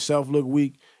yourself look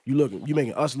weak, you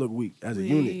making us look weak as a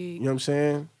unit. You know what I'm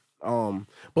saying?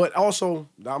 But also,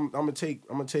 I'm gonna take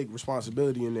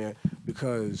responsibility in there,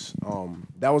 because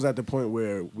that was at the point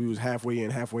where we was halfway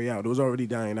in, halfway out. It was already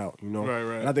dying out,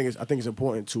 Right. And I think it's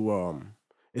important to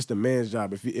it's the man's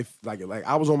job. If like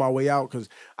I was on my way out, because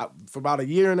for about a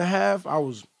year and a half I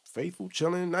was faithful,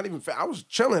 chilling. Not even. I was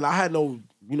chilling. I had no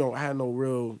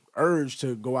real urge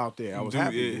to go out there. I was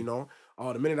happy, you know.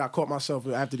 The minute I caught myself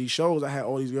after these shows, I had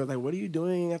all these girls like, "What are you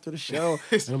doing after the show?"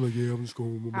 And I'm like, "Yeah, I'm just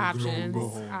going with my girl. Go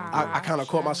home." I kind of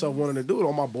caught myself wanting to do it.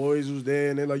 All my boys was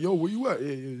there, and they're like, "Yo, where you at?" Yeah,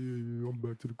 I'm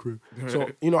back to the crib. So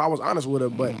I was honest with her,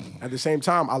 but at the same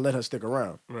time, I let her stick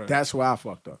around. Right. That's where I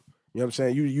fucked up. You know what I'm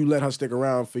saying? You let her stick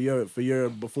around for your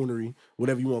buffoonery,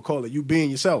 whatever you want to call it. You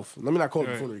being yourself. Let me not call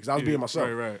it buffoonery, because I was being myself.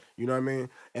 Right. You know what I mean?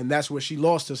 And that's where she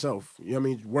lost herself. You know what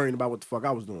I mean? Worrying about what the fuck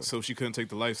I was doing. So she couldn't take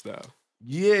the lifestyle.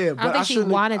 Yeah, but I don't think she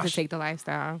wanted to take the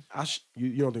lifestyle.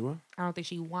 You don't think what? I don't think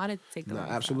she wanted to take the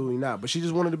lifestyle. Absolutely not. But she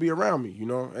just wanted to be around me, you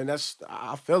know, and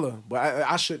I feel her. But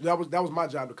I should. That was my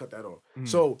job to cut that off.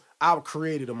 So I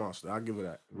created a monster. I'll give her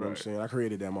that. You know what I'm saying? I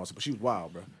created that monster, but she was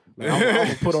wild, bro. Like, I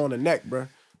would put her on the neck, bro. You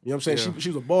know what I'm saying? She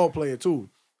was a ball player too,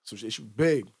 so she was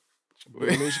big. You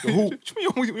know, she could hoop.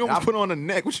 You almost put her on the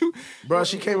neck. What you, bro?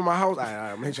 She came in my house.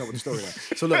 I'm hitting you with the story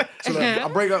now. So look, I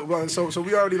break up. So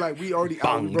we already we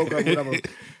broke up, whatever.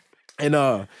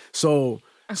 And so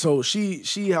she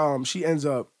ends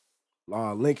up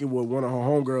linking with one of her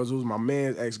homegirls who was my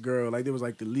man's ex-girl. Like, there was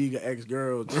like the League of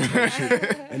Ex-Girls.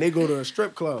 And they go to a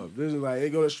strip club. This is like, they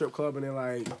go to a strip club and they're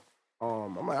like,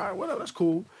 I'm like, all right, whatever, that's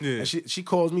cool. Yeah. And she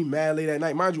calls me mad late at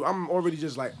night. Mind you, I'm already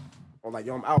just like, I'm like,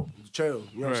 yo, I'm out. Chill.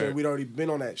 You know what I'm saying? We'd already been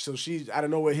on that. So she, out of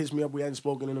nowhere, hits me up. We hadn't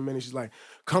spoken in a minute. She's like,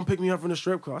 come pick me up from the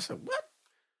strip club. I said, what?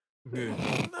 Yeah.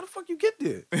 How the fuck you get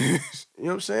there? You know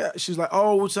what I'm saying? She's like,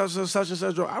 oh, such and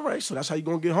such. All right, so that's how you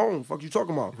gonna get home. Fuck you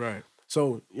talking about? Right.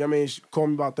 So, you know what I mean? She called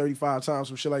me about 35 times,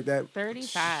 some shit like that.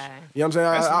 35. You know what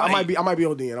I'm saying? I might be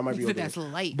ODing. That's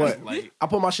light. But I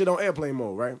put my shit on airplane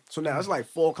mode, right? So now it's like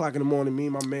 4 o'clock in the morning. Me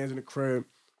and my man's in the crib.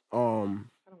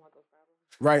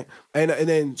 Right? And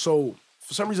then, so,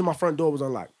 for some reason, my front door was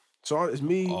unlocked. So it's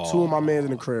me, 2 of my mans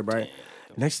in the crib, right?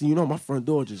 Next thing you know, my front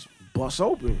door just busts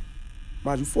open.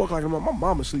 Mind you, 4 o'clock in the morning, my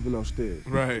mama's sleeping upstairs.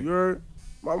 Right. You heard?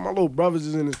 My little brothers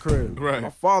is in his crib. Right. My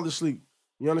father's asleep.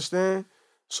 You understand?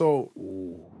 So,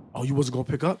 you wasn't gonna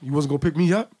pick up? You wasn't gonna pick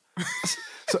me up?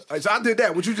 so I did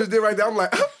that. What you just did right there, I'm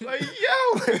like, yo.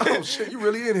 Like, oh, shit, you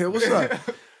really in here. What's up?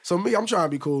 So me, I'm trying to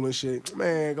be cool and shit.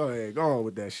 Man, go ahead. Go on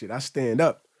with that shit. I stand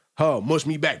up. Mush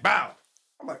me back. Bow.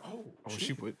 I'm like,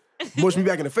 she put... Mush me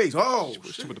back in the face.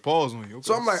 She put the paws on you. Okay.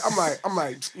 So I'm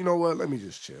like, you know what? Let me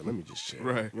just chill. Right. You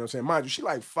know what I'm saying? Mind you, she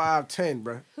like 5'10",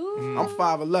 bro. I'm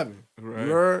 5'11". Right.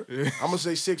 You heard? Yeah. I'm gonna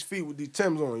say 6 feet with these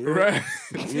Timbs on. You heard?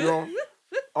 Right. You know?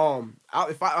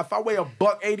 If I weigh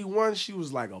 $181, she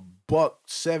was like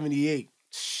 $178.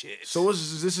 Shit. So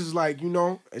this is like, you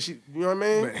know, and she, you know what I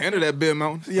mean? Man, handle that big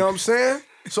mountain. You know what I'm saying?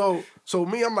 So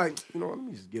me, I'm like, you know, let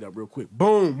me just get up real quick.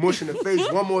 Boom, mush in the face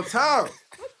one more time.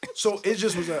 So it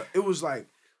just was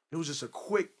just a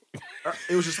quick,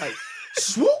 it was just like,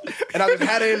 swoop, and I just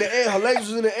had her in the air. Her legs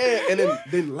was in the air, and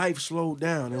then life slowed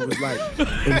down. It was like,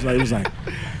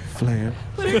 Flam.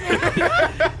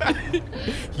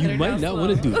 You might not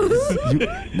want to do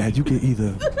this. Now you can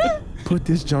either put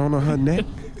this John on her neck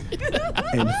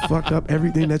and fuck up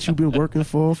everything that you've been working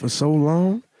for so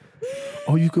long,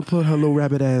 or you could put her little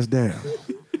rabbit ass down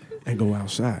and go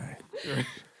outside.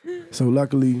 So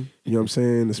luckily, you know what I'm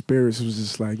saying, the spirits was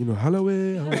just like, you know, hello.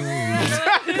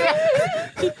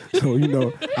 So, you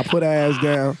know, I put her ass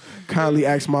down, kindly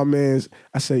asked my mans,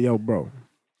 I said, yo, bro,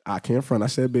 I can't front. I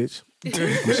said, bitch,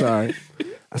 I'm sorry.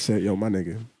 I said, yo, my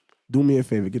nigga, do me a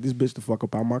favor, get this bitch the fuck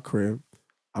up out my crib.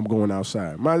 I'm going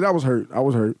outside. I was hurt. You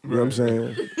know what I'm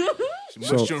saying? She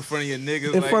mushed you in front of your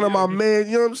niggas. In front of my man,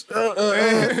 you know what I'm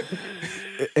saying?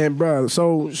 And bro,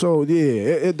 so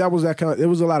yeah, that was that kind of, it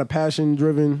was a lot of passion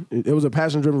driven. It was a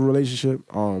passion driven relationship.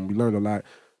 We learned a lot.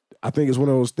 I think it's one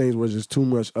of those things where it's just too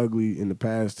much ugly in the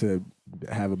past to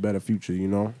have a better future, you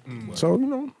know? So, you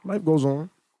know, life goes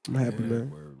on. I'm happy, man.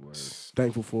 Word.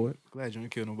 Thankful for it. Glad you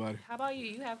didn't kill nobody. How about you?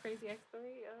 You have crazy ex story?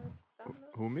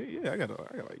 Who, me? Yeah, I got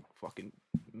like fucking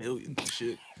millions of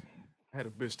shit. I had a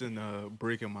bitch then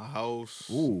break in my house.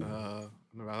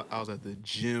 Remember I was at the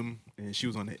gym and she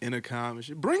was on the intercom and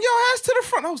she bring your ass to the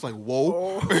front. I was like,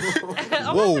 whoa.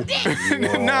 Whoa.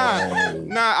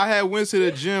 Nah, I had went to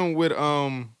the gym with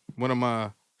one of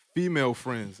my female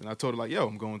friends and I told her like, yo,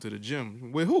 I'm going to the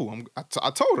gym. With who?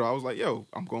 I told her, I was like, yo,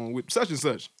 I'm going with such and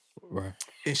such. Right.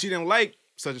 And she didn't like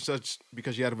such and such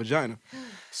because she had a vagina.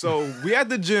 So we at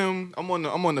the gym. I'm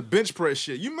on the bench press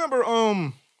shit. You remember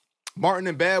Martin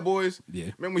and Bad Boys?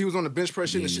 Yeah. Remember when he was on the bench press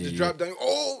shit and the shit just dropped down?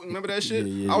 Oh, remember that shit?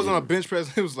 I was on a bench press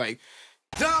and it was like,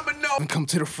 Domino, and come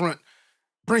to the front.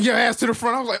 Bring your ass to the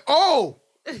front. I was like, oh,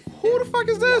 who the fuck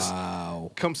is this?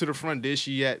 Wow. Comes to the front. There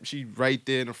she at. She right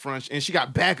there in the front. And she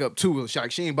got backup too.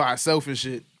 She ain't by herself and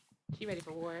shit. She ready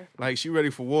for war. Like she ready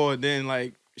for war. Then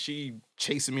like she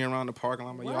chasing me around the parking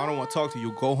lot. I'm like, yo, I don't want to talk to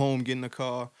you. Go home, get in the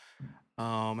car.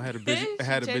 I had a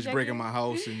bitch break in my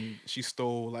house and she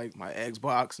stole like my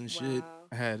Xbox and shit.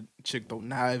 I had a chick throw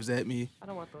knives at me. I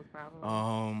don't want those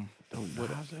problems.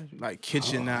 Like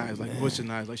kitchen knives, like butcher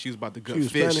knives. Like she was about to gut She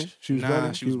was fish. Spanish? She was nah,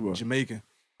 Spanish? she was She was what? Jamaican.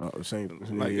 Oh, same.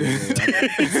 Like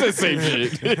It's the same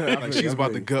shit. Like she was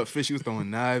about to gut fish. She was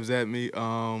throwing knives at me.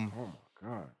 Oh my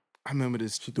god. I remember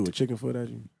this. She threw a chicken foot at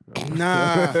you.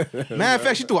 Nah. Matter of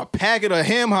fact, she threw a packet of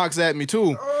ham hocks at me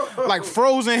too. Like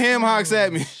frozen ham hocks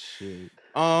at me. Shit.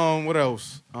 What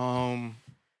else? Yeah,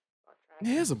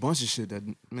 there's a bunch of shit that,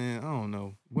 man, I don't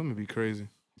know. Women be crazy.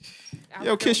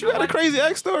 Yo, Kiss, you got a crazy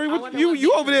ex story?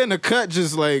 You over there in the cut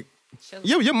just like,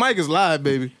 your mic is live,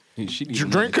 baby. She need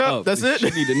Drink cup, that's it? She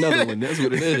need another one. That's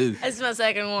what it is. That's my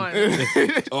second one.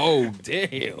 Oh,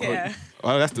 damn. Yeah.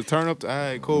 Oh, that's the turn up. All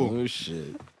right, cool. Oh,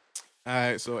 shit. All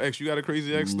right, so X, you got a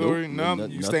crazy ex story? No,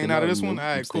 you staying out of this one? All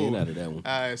right, cool. Staying out of that one.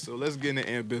 All right, so let's get into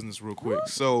end business real quick.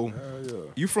 So,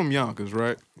 you from Yonkers,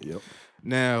 right? Yep.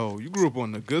 Now, you grew up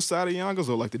on the good side of Yonkers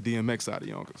or like the DMX side of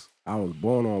Yonkers? I was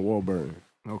born on Warburton.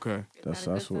 Okay. That's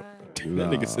what. That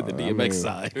nigga said the DMX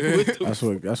side.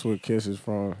 That's what Kiss is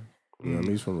from. You know, what I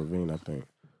mean? He's from Ravine, I think.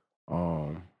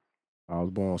 I was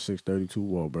born on 632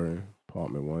 Warburton,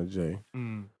 apartment 1J.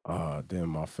 Then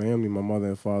my family, my mother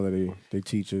and father, they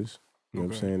teachers. You know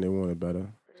what I'm saying? They wanted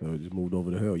better, so just moved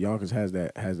over the hill. Yonkers has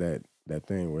that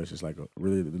thing where it's just like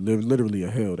literally a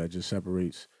hill that just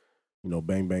separates, you know,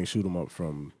 bang bang shoot 'em up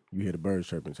from you hear the birds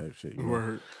chirping type shit. You know?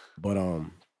 Word. But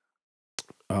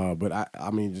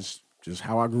I mean just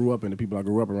how I grew up and the people I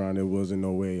grew up around, there wasn't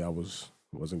no way I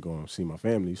wasn't going to see my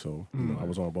family, so you know, I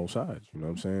was on both sides. You know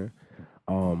what I'm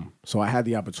saying? So I had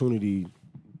the opportunity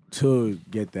to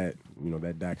get that, you know,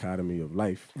 that dichotomy of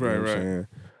life. You know what I'm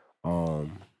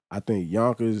saying? I think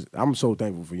Yonkers, I'm so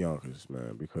thankful for Yonkers,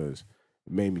 man, because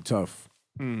it made me tough.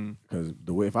 Because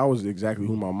the way, if I was exactly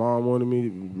who my mom wanted me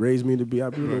to raise me to be,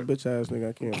 I'd be a little bitch ass nigga.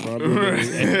 I can't.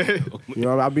 You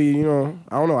know, I'd be, you know,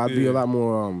 I don't know. I'd be a lot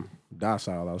more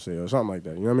docile, I'll say, or something like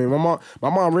that. You know what I mean? My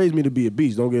mom raised me to be a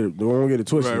beast. Don't get it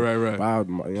twisted. Right. But I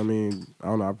mean, I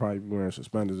don't know. I'd probably be wearing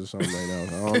suspenders or something right now.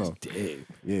 I don't know. Damn.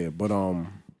 Yeah, but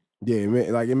yeah,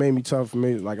 it made me tough for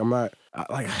me. Like I'm not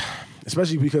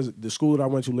especially because the school that I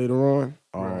went to later on.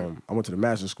 I went to the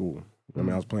master school. I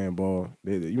mean, I was playing ball.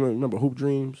 You remember Hoop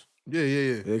Dreams?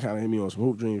 Yeah. They kind of hit me on some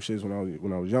Hoop Dream shits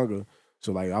when I was younger.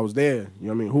 So like I was there. You know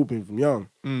what I mean? Hooping from young.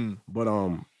 But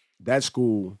that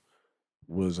school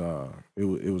was it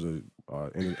was an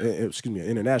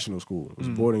international school. It was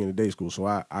a boarding and a day school. So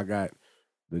I got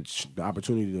the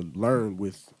opportunity to learn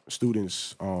with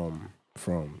students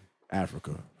from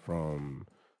Africa, from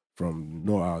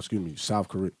South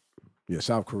Korea. Yeah,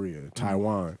 South Korea,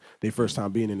 Taiwan. They first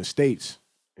time being in the States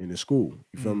in the school.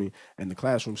 You feel me? And the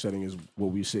classroom setting is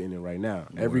what we're sitting in right now.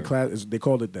 Every class, they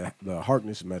called it the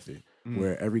Harkness method,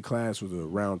 where every class was a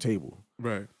round table.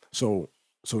 Right. So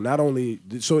not only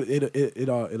it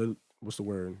what's the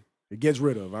word? It gets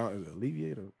rid of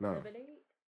alleviate or no.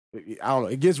 I don't know.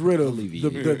 It gets rid of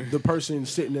the person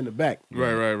sitting in the back,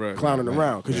 right, clowning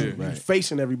around because you're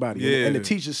facing everybody, and the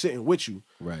teacher's sitting with you.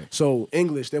 Right. So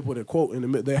English, they put a quote in the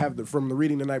middle. They have from the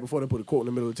reading the night before. They put a quote in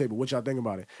the middle of the table. What y'all think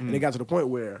about it? And it got to the point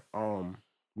where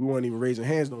we weren't even raising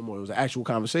hands no more. It was an actual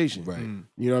conversation. Right. You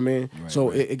know what I mean? Right,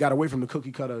 So it got away from the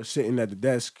cookie cutter sitting at the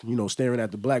desk, you know, staring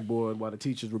at the blackboard while the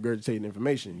teacher's regurgitating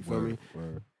information. You feel me?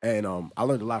 Word. And I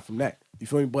learned a lot from that. You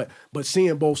feel me? But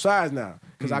seeing both sides now,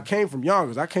 because I came from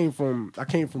Yonkers, I came from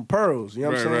Pearls. You know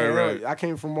what I'm saying? Right. I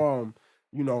came from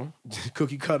you know,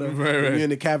 cookie cutter. Right. We in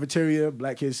the cafeteria.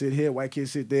 Black kids sit here, white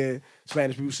kids sit there,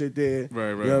 Spanish people sit there. Right.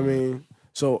 You know what I mean?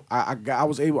 So I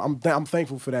was able. I'm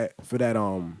thankful for that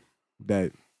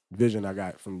that vision I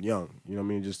got from young. You know what I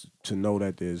mean? Just to know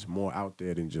that there's more out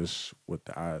there than just what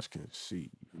the eyes can see.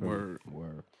 Word.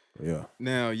 Yeah.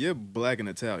 Now you're black and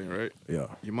Italian, right? Yeah.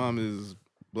 Your mom is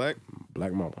black.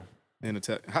 Black mama. And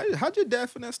Italian. How'd your dad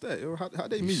finesse that?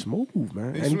 How'd they meet? Smooth,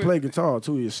 man. And he played guitar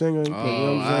too. He's a singer. You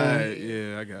know what I'm saying?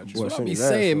 Yeah, I got you. That's what I be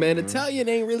saying, man. Italian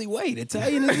ain't really white.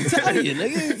 Italian is Italian,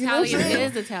 nigga. You know what I'm Italian saying?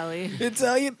 is Italian.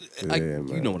 Italian.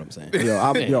 Yeah, you know what I'm saying.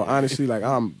 Yo, honestly, like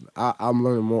I'm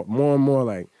learning more and more.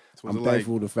 Like what's I'm it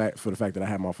thankful for the fact that I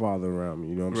have my father around me.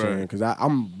 You know what I'm saying? Because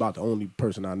I'm about the only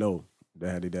person I know that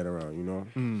had their dad around. You know?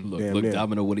 Look,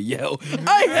 Domino would have yelled.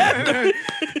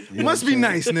 Must be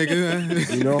nice,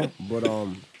 nigga. You know, but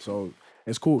so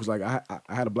it's cool because like I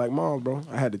had a black mom, bro.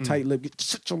 I had the tight lip, get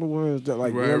such on the words,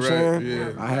 like you know what I'm saying.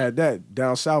 Yeah. I had that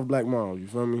down south black mom. You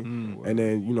feel me? And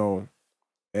then you know,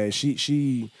 and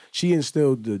she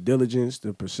instilled the diligence,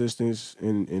 the persistence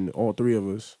in all three of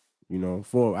us. You know,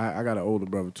 I got an older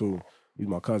brother too. He's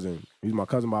my cousin. He's my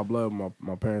cousin by blood.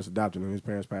 My parents adopted him. His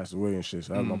parents passed away and shit.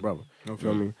 So that's my brother. Okay. You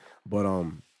know what I mean?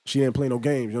 But she didn't play no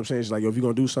games. You know what I'm saying? She's like, yo, if you're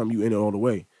gonna do something, you in it all the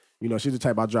way. You know, she's the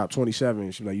type I dropped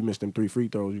 27. She's like, you missed them 3 free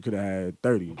throws. You could have had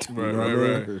 30. You know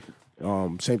what I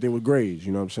mean? Same thing with grades.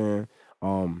 You know what I'm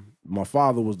saying? My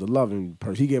father was the loving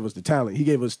person. He gave us the talent. He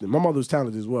gave us my mother was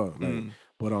talented as well. Like,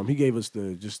 but he gave us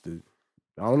the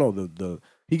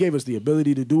he gave us the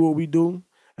ability to do what we do.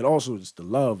 And also just the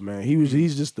love, man.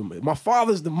 He's just my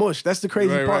father's the mush. That's the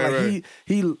crazy part.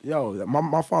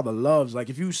 My father loves, like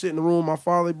if you sit in the room with my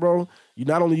father, bro, you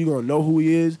not only you gonna know who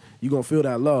he is, you gonna feel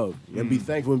that love and be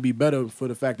thankful and be better for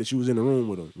the fact that you was in the room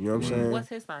with him. You know what I'm saying? What's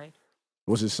his sign?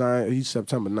 What's his sign? He's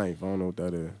September 9th. I don't know what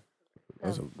that is.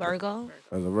 That's a Virgo.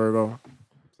 That's a Virgo.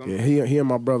 Yeah, he and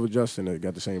my brother Justin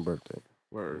got the same birthday.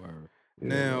 Word. Yeah.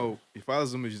 Now, your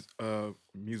father's a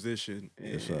musician.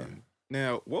 Yes, sir.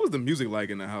 Now, what was the music like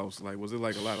in the house? Like, was it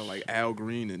like a lot of like Al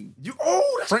Green and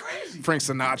that's crazy. Frank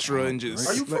Sinatra and just?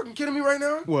 Are you fucking kidding me right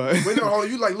now? What? Wait, no,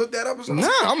 you like looked that up or something?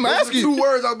 Nah, I'm asking. Two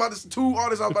artists I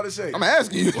was about to say. I'm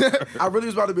asking you. I really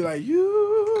was about to be like,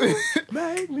 you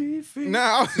make me feel.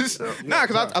 Nah, because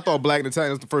I thought Black and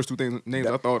Italian was the first two names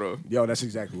I thought of. Yo, that's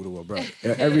exactly what it was, bro.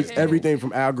 Everything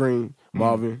from Al Green,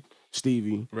 Marvin,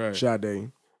 Stevie,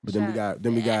 Sade. But then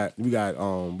we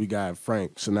got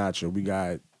Frank Sinatra, we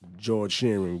got George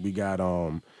Shearing, we got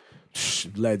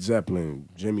Led Zeppelin,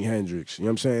 Jimi Hendrix. You know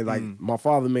what I'm saying? Like my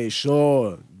father made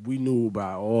sure we knew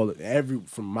about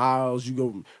from Miles, you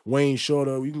go Wayne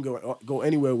Shorter, we can go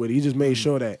anywhere with it. He just made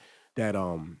sure that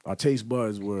our taste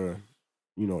buds were,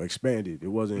 you know, expanded. It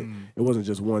wasn't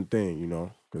just one thing, you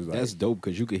know. Cause that's dope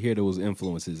because you could hear those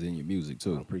influences in your music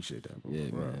too. I appreciate that, bro.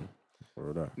 Yeah, man.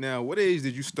 Now, what age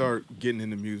did you start getting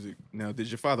into music? Now,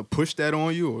 did your father push that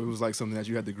on you, or it was like something that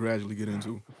you had to gradually get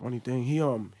into? Funny thing,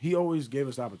 he always gave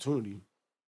us the opportunity.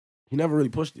 He never really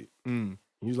pushed it. He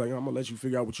was like, I'm gonna let you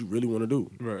figure out what you really want to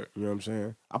do. Right. You know what I'm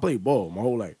saying? I played ball my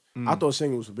whole life. I thought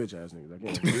singing was for bitch ass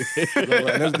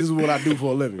niggas. This is what I do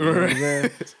for a living. You know what I'm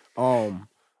saying?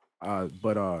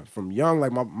 But from young,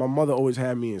 like my mother always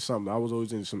had me in something. I was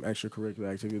always in some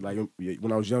extracurricular activity. Like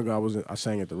when I was younger, I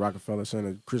sang at the Rockefeller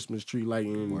Center Christmas tree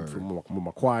lighting with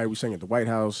my choir. We sang at the White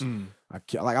House.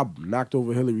 I knocked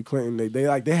over Hillary Clinton. They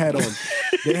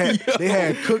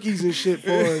had cookies and shit for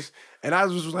us. And I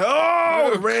was just like,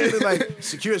 oh, ran to like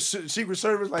Secret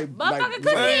Service, like back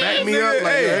me up,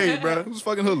 like, hey, bro, who's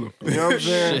fucking hoodlum? You know what I'm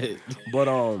saying?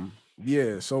 But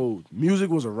yeah, so music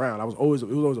was around. It was always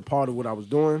a part of what I was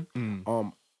doing.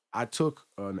 I took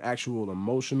an actual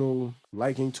emotional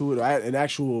liking to it. An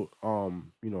actual,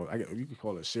 you know, you could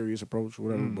call it a serious approach or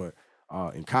whatever. But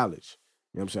in college,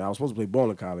 you know what I'm saying? I was supposed to play ball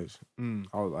in college.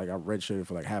 I was like, I redshirted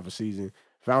for like half a season.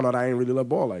 Found out I ain't really love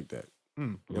ball like that. You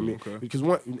know what I mean? Okay. Because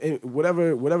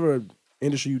whatever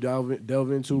industry you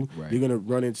delve into, you're gonna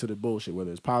run into the bullshit, whether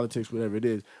it's politics, whatever it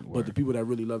is. But the people that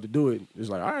really love to do it, it's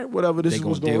like, all right, whatever, this is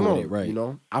what's going on. Right. You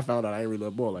know, I found out I ain't really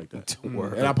love ball like that.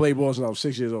 And I played ball since I was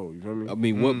 6 years old. You feel me? I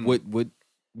mean, what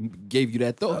gave you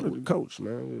that thought? The coach,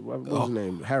 man. What's his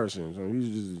name? Harrison. So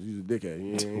he's a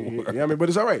dickhead. Yeah, I mean, but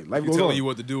it's all right. Life goes on. Telling you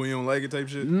what to do and you don't like it type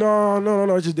shit? No.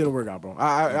 It just didn't work out, bro.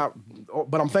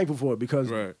 But I'm thankful for it because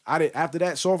I didn't. After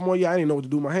that sophomore year, I didn't know what to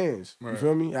do with my hands. You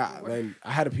feel me? I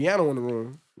had a piano in the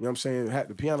room. You know what I'm saying?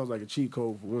 The piano's like a cheat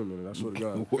code for women, and I swear to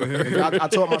God. I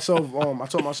taught myself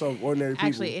ordinary people.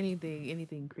 Actually,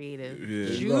 anything creative. Yeah.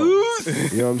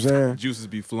 Juice. You know what I'm saying? Juices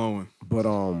be flowing. But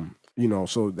you know,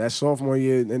 so that sophomore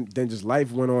year, and then just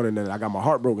life went on, and then I got my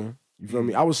heart broken. You feel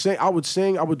me? I would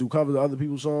do covers of other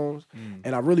people's songs,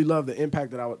 and I really loved the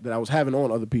impact that I was having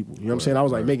on other people. You know what I'm saying? I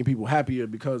was like making people happier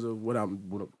because of what I'm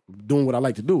doing, what I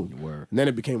like to do. And then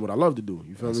it became what I love to do.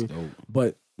 You feel me? Dope.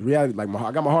 But the reality, like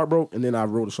I got my heart broke, and then I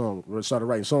wrote a song, started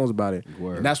writing songs about it,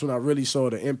 and that's when I really saw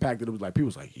the impact that it was like. People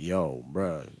was like, "Yo,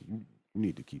 bruh, you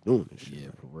need to keep doing this shit." Yeah,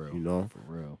 for real. You know, for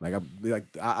real. Like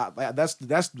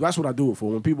that's what I do it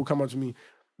for. When people come up to me,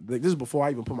 like, this is before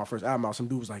I even put my first album out. Some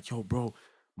dude was like, "Yo, bro,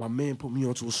 my man put me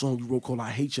onto a song you wrote called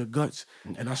I Hate Your Guts."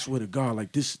 And I swear to God,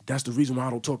 like that's the reason why I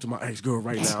don't talk to my ex-girl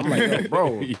right now. I'm like, yo,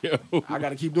 bro, I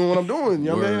gotta keep doing what I'm doing.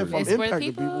 You know what I mean? If I'm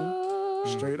impacting people,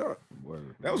 straight up.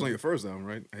 That was on your first album,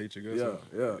 right? I Hate Your Guts.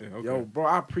 Yeah. Okay. Yo, bro,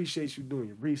 I appreciate you doing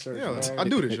your research. Yeah, man. I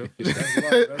do this, yo.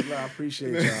 That's why I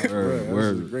appreciate y'all. This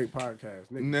is a great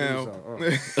podcast.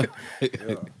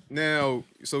 Now,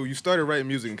 so you started writing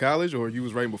music in college, or you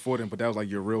was writing before then, but that was like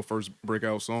your real first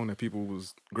breakout song that people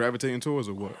was gravitating towards,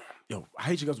 or what? Yo, I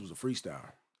Hate Your Guts was a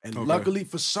freestyle, and luckily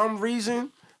for some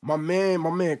reason, my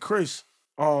man Chris,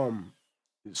 he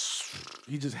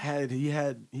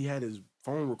had his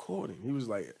phone recording. He was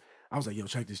like, I was like, yo,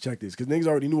 check this. Because niggas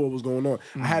already knew what was going on.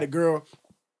 I had a girl,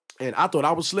 and I thought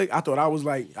I was slick. I thought I was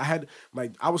like,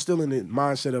 I was still in the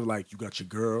mindset of like, you got your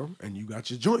girl and you got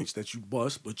your joints that you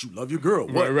bust, but you love your girl.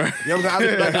 What? Right. You know what I'm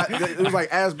saying? It was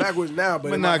like ass backwards now,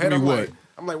 but in my head, I'm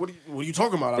like, what are you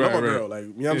talking about? I love my girl. Like,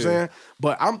 you know what I'm saying?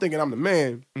 But I'm thinking I'm the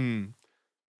man.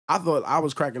 I thought I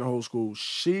was cracking the whole school.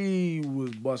 She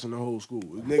was busting the whole school.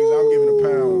 Niggas, I'm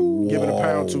giving a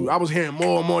pound to. I was hearing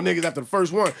more and more niggas after the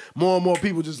first one. More and more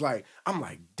people just like, I'm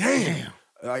like, damn.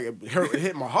 Like, it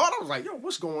hit my heart. I was like, yo,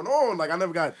 what's going on? Like, I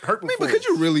never got hurt before. But could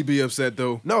you really be upset,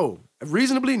 though? No.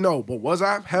 Reasonably, no. But was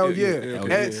I? Hell yeah.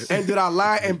 And did I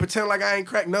lie and pretend like I ain't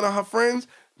cracked none of her friends?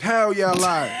 Hell yeah, I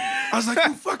lied. I was like,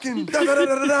 you fucking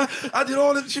da-da-da-da-da. I did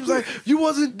all this. She was like, you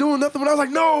wasn't doing nothing. But I was like,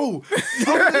 no, I'm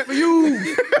doing it for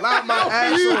you. Lied my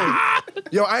ass off.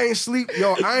 Yo, I ain't sleep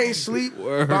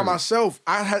by myself.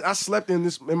 I slept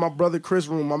in my brother Chris'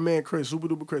 room. My man Chris, Super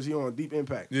Duper Chris, he on Deep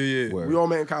Impact. Yeah. We all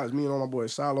met in college. Me and all my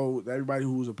boys, Salo, everybody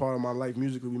who was a part of my life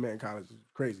musically, we met in college. It's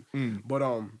crazy. But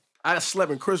I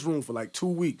slept in Chris' room for like 2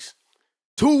 weeks.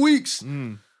 2 weeks.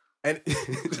 And so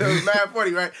it was mad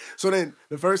funny, right? So then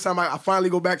the first time I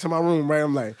finally go back to my room, right,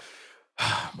 I'm like,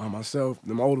 by myself.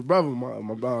 Then my older brother,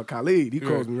 my Khalid, he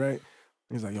calls me, right?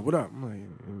 He's like, yo, what up? I'm like,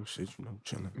 yo, shit,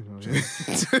 chilling.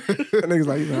 That nigga's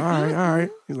like, all right.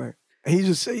 He's like, and he's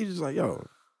just like, yo,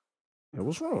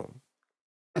 what's wrong?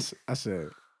 I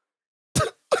said,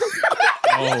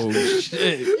 oh,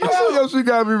 shit. Yo, she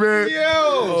got me, man. She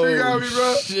got me,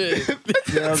 bro. Shit.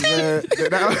 You know what I'm saying? You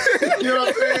know what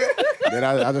I'm saying? Then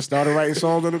I just started writing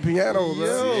songs on the piano,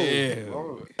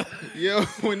 bro. Yo,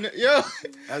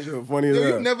 that's just funny as hell.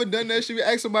 You've never done that shit. You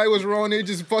ask somebody what's wrong, they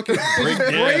just fucking break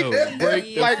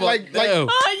like down.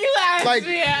 Oh, you asked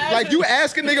me. Like you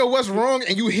ask a nigga what's wrong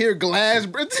and you hear glass,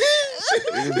 bro.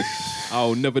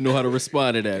 I'll never know how to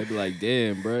respond to that. I'd be like,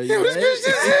 damn, bro.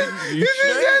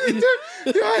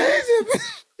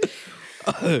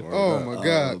 Oh my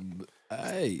God.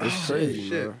 Hey, it's crazy,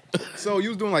 shit. So you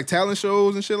was doing like talent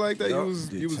shows and shit like that?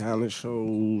 You was talent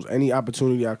shows, any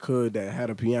opportunity I could that had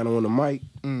a piano on the mic,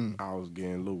 I was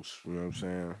getting loose, you know what I'm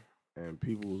saying? And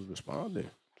people was responding.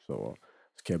 So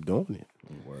just kept doing it.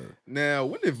 Now,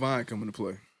 when did Vine come into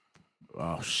play?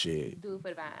 Oh shit. Do it for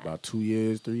the Vine. About 2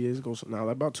 years, 3 years ago. Like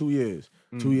about 2 years.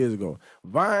 2 years ago.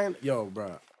 Vine,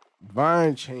 bro.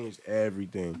 Vine changed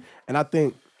everything. And I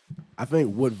think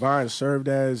what Vine served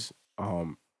as,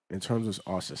 in terms of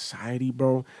our society,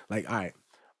 bro, like, I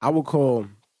would call,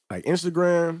 like,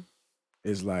 Instagram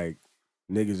is like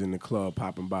niggas in the club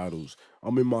popping bottles.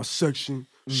 I'm in my section,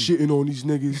 shitting on these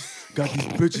niggas. Got these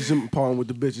bitches in partying with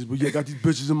the bitches, but got these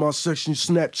bitches in my section,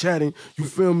 Snapchatting. You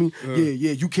feel me?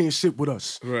 Yeah, you can't sit with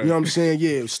us. Right. You know what I'm saying?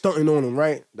 Yeah, stunting on them,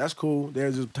 right? That's cool.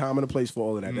 There's a time and a place for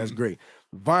all of that. That's great.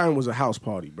 Vine was a house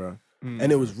party, bro.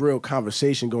 And it was real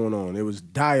conversation going on. It was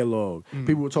dialogue.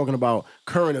 People were talking about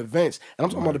current events. And I'm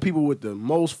talking about the people with the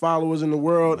most followers in the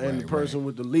world and the person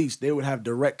with the least. They would have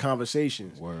direct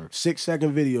conversations.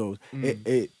 6-second videos.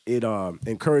 It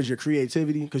encouraged your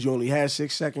creativity because you only had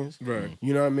 6 seconds. Right.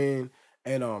 You know what I mean?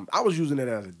 And I was using it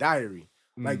as a diary.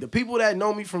 Like the people that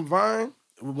know me from Vine,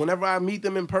 whenever I meet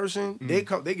them in person, they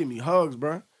give me hugs,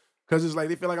 bro. Cause it's like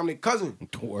they feel like I'm their cousin.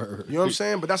 Word. You know what I'm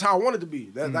saying? But that's how I want it to be.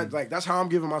 That's how I'm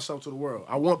giving myself to the world.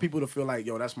 I want people to feel like,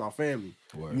 yo, that's my family.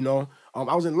 Word. You know?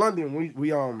 I was in London. We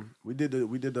did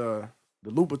the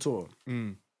Looper tour.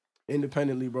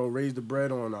 Independently, bro. Raised the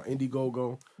bread on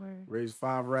Indiegogo. Raised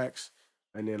 5 racks.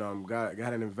 And then got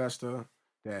an investor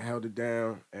that held it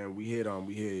down. And we hit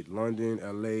London,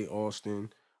 LA, Austin,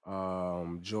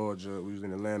 Georgia. We was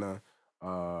in Atlanta,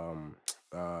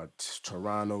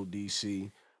 Toronto,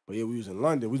 DC. But yeah, we was in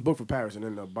London. We was booked for Paris, and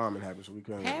then the bombing happened, so we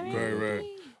couldn't. Right.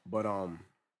 But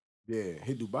yeah,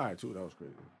 hit Dubai too. That was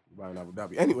crazy. Dubai and Abu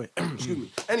Dhabi. Anyway, excuse me.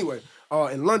 Anyway,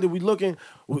 in London, we looking.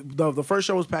 The first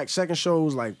show was packed. Second show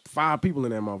was like 5 people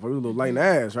in that motherfucker. It was a little light in the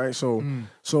ass, right? So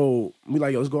we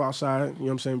like, yo, let's go outside. You know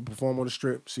what I'm saying? Perform on the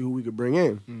strip. See who we could bring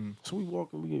in. So we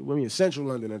walking. We're in central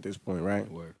London at this point, right?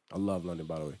 Word. I love London,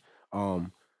 by the way.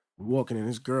 We walking in.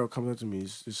 This girl comes up to me.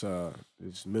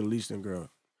 This Middle Eastern girl.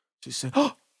 She said,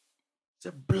 "Oh."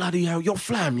 Said, bloody hell, yo,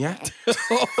 flam, yeah? I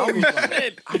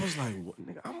was like, what,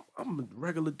 nigga, I'm a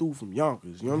regular dude from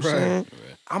Yonkers, you know what I'm saying?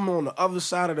 Right. I'm on the other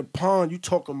side of the pond, you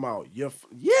talking about, yeah,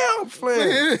 I'm flam.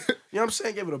 You know what I'm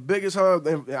saying? Gave her the biggest hug.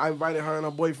 I invited her and her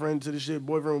boyfriend to the shit.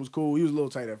 Boyfriend was cool. He was a little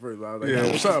tight at first, but I was like,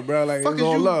 yo, what's up, bro? Like, it's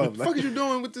all love. What the fuck is you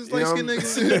doing with this light-skinned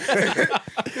nigga?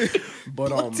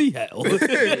 But, hell.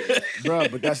 bro,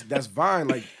 but that's Vine,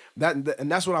 like, and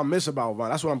that's what I miss about Vine.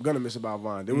 That's what I'm gonna miss about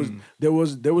Vine. There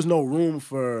was no room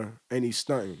for any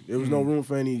stunting. There was no room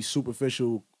for any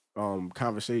superficial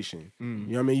conversation. You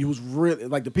know what I mean? You was really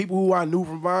like the people who I knew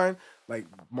from Vine, like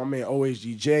my man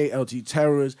OHGJ, LT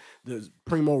Terrors, the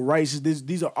Primo Rices.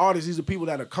 These are artists. These are people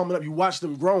that are coming up. You watch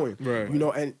them growing, Right. you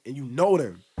know, and you know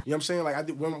them. You know what I'm saying? Like I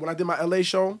did when I did my LA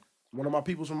show. One of my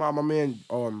people's from my man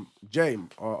Jay,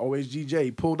 OHGJ,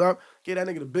 he pulled up, gave that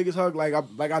nigga the biggest hug like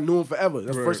I knew him forever.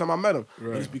 That's the first time I met him.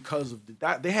 Right. And it's because of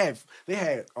that they had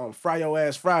Fry Your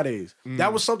Ass Fridays.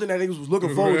 That was something that niggas was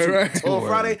looking forward to. Right. On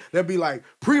Friday, that'd be like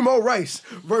Primo Rice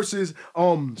versus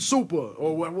Super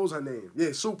or what was her name?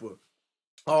 Yeah, Super.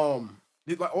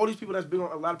 Like all these people that's big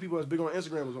on a lot of people that's big on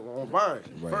Instagram was on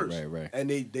Vine first. Right. And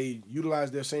they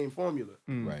utilize their same formula.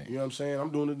 Right. You know what I'm saying? I'm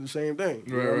doing it the same thing.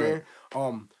 You know Right, what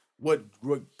I mean?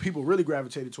 What people really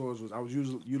gravitated towards was I was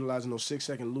utilizing those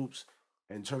 6-second loops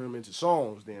and turning them into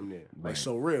songs, damn near. Like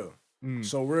So Real.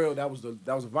 So Real, that was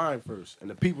a Vine first, and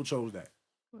the people chose that.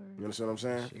 You understand what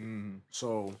I'm saying?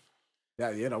 So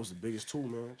that was the biggest tool,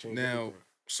 man. Changed Now, everything.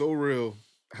 So Real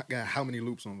got how many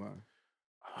loops on Vine?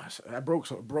 I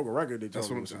broke a record. They That's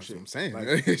told what me I'm some saying.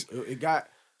 shit. Like, it got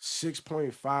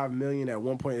 6.5 million at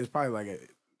one point. It's probably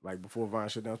like before Vine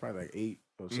shut down. It's probably like 8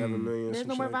 or 7 million. There's some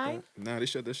no shit more like Vine? Nah, they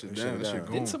shut that shit They down. shut That it shit down.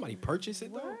 gone. Didn't somebody purchase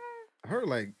it though? I heard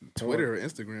like Twitter or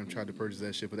Instagram tried to purchase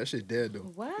that shit, but that shit dead though.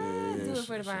 What? Yeah, do it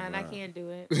for the it's Vine. I not. can't do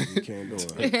it. You can't do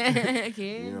it. I can't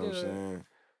You know do what I'm it. saying?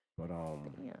 But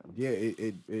yeah,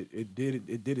 it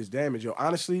did its damage. Yo,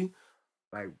 honestly,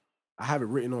 like I have it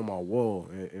written on my wall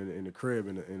in the crib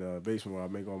in the basement where I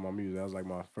make all my music. That was like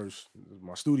my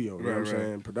studio. You know what I'm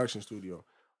saying? Production studio.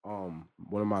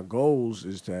 One of my goals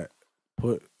is that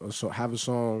have a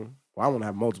song. Well, I want to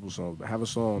have multiple songs, but have a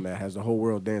song that has the whole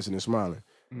world dancing and smiling.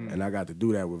 And I got to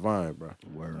do that with Vine, bro.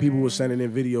 People were sending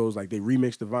in videos like they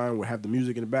remixed the Vine, would have the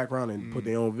music in the background and put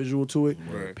their own visual to it.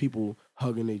 Right. People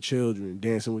hugging their children,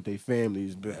 dancing with their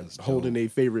families, holding their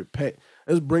favorite pet.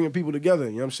 It's bringing people together.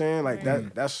 You know what I'm saying? Like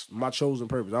that's my chosen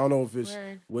purpose. I don't know if it's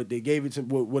what they gave it to,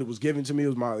 what it was given to me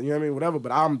was my, you know what I mean? Whatever.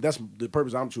 But that's the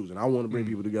purpose I'm choosing. I want to bring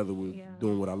people together with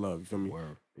doing what I love. You feel me?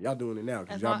 Y'all doing it now.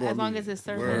 As y'all long as it's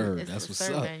serving, That's what's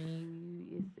up.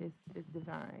 It's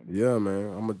divine. Yeah,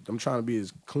 man. I'm trying to be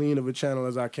as clean of a channel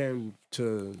as I can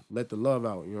to let the love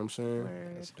out. You know what I'm saying?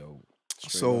 That's dope.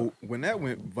 So when that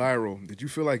went viral, did you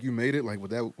feel like you made it? Like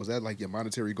was that like your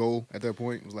monetary goal at that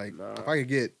point? It was like if I could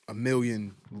get 1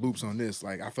 million loops on this,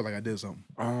 like I feel like I did something.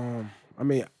 I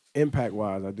mean, impact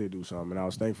wise, I did do something, and I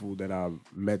was thankful that I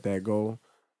met that goal.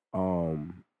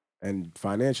 And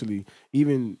financially,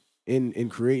 even in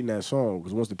creating that song,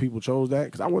 because once the people chose that,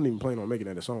 because I wasn't even planning on making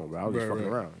that a song, but I was just fucking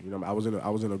around. You know, I was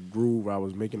in a groove where I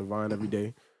was making a Vine every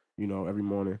day, you know, every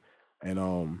morning,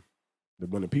 and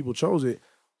when the people chose it,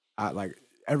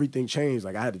 everything changed.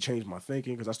 Like I had to change my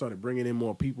thinking because I started bringing in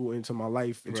more people into my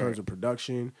life in terms of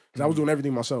production. Because I was doing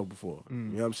everything myself before. You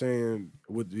know what I'm saying?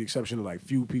 With the exception of like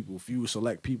few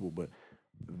select people, but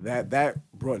that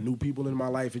brought new people into my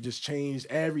life. It just changed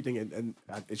everything, and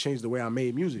it changed the way I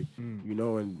made music. You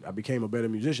know, and I became a better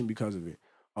musician because of it.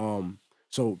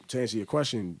 So to answer your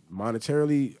question,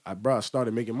 monetarily, I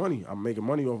started making money. I'm making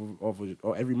money off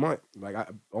of every month. Like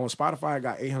on Spotify, I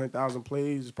got 800,000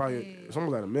 plays. It's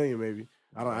almost like 1 million maybe.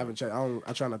 I haven't checked.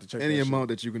 I try not to check Any that amount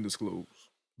that you can disclose.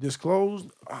 Disclosed?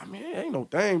 I mean, it ain't no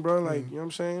thing, bro. Like, you know what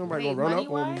I'm saying? Nobody gonna run up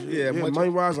on me. Yeah, money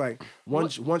wise, like one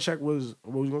check was,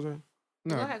 what was you gonna say?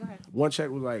 No. Go ahead. One check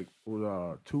was like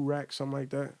 2 racks, something like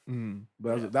that.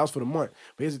 But that was for the month.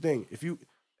 But here's the thing: if you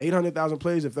 800,000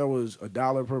 plays, if that was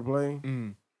 $1 per play,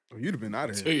 you'd have been out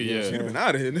of here. Yeah, You'd have been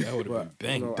out of here. That would have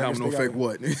been bang. Domino Effect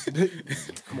what?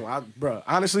 Come on, bro.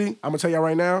 Honestly, I'm gonna tell y'all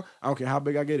right now. I don't care how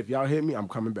big I get. If y'all hit me, I'm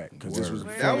coming back because this was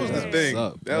that was the thing.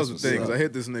 That was the thing. Up. Cause I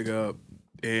hit this nigga up,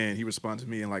 and he responded to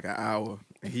me in like an hour,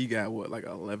 and he got like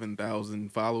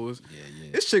 11,000 followers.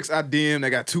 Yeah. This chicks I DM that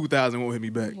got 2,000 won't hit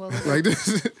me back. Well, like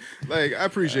this, like I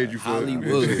appreciate you for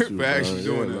Hollywood. for actually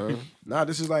doing that. Nah,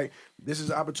 this is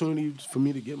an opportunity for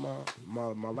me to get my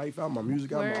life out, my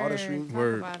music out, my artistry.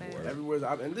 Word. Everywhere.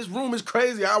 And this room is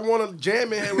crazy. I want to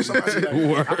jam in here with somebody.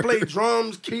 Like, I play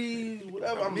drums, keys,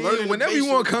 whatever. I'm learning. Whenever you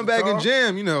want to come back and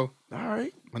jam, you know. All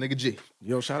right. My nigga G.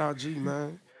 Yo, shout out G,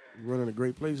 man. You're running a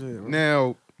great place here. Man.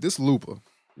 Now, this Looper.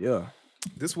 Yeah.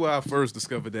 This is where I first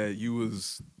discovered that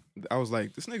I was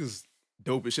like, this nigga's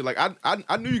dope as shit. Like,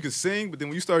 I knew you could sing, but then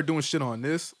when you started doing shit on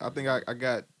this, I think I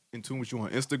got in tune with you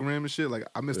on Instagram and shit. Like,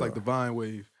 I missed like the Vine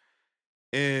wave.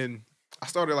 And I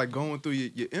started like going through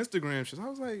your Instagram shit. I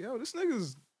was like, yo, this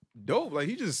nigga's dope. Like,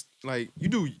 he just, like, you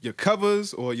do your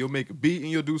covers or you'll make a beat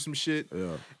and you'll do some shit.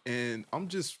 Yeah. And I'm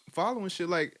just following shit.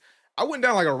 Like, I went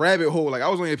down like a rabbit hole. Like, I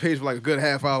was on your page for like a good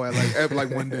half hour at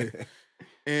like one day.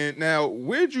 And now,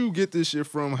 where'd you get this shit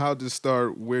from? How did this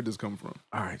start? Where'd this come from?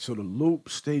 All right, so the Loop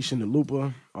Station, the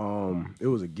Looper, it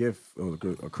was a gift, it was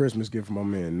a Christmas gift from my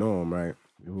man Norm, right?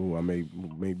 Who I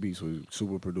made beats with,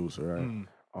 super producer, right?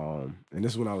 And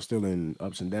this is when I was still in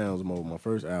Ups and Downs mode. My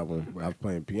first album, I was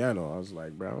playing piano. I was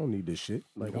like, bro, I don't need this shit.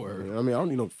 Like, I don't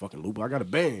need no fucking Looper. I got a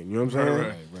band. You know what I'm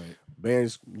saying? Right.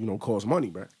 Bands, cost money,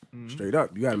 bro. Straight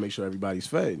up, you got to make sure everybody's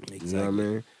fed. Exactly. You know what I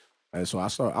mean? And so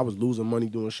I was losing money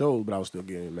doing shows, but I was still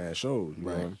getting mad shows. You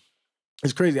know?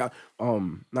 It's crazy. Not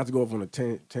to go off on a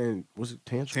tangent.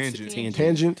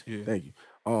 Tangent. Yeah. Thank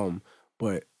you.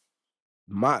 But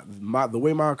the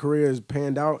way my career has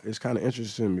panned out is kind of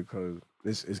interesting because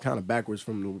it's kind of backwards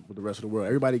from the rest of the world.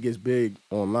 Everybody gets big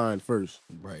online first,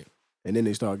 right? And then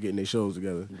they start getting their shows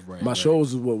together. Right, my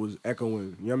shows is what was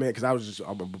echoing. You know what I mean? Because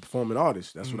I'm a performing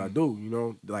artist. That's what I do. You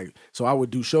know, like so I would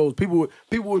do shows. People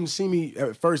wouldn't see me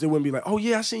at first. They wouldn't be like, "Oh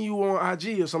yeah, I seen you on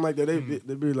IG" or something like that.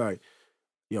 They'd be like,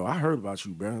 "Yo, I heard about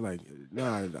you, bro. Like,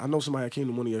 nah, I know somebody that came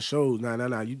to one of your shows.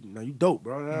 Nah, you dope,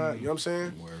 bro. Nah, you know what I'm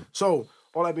saying?" So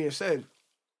all that being said,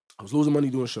 I was losing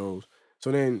money doing shows. So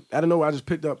then, I don't know, I just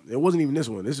picked up, it wasn't even this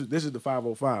one. This is the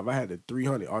 505. I had the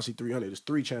 300, RC 300. There's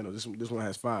 3 channels. This one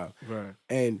has 5. Right.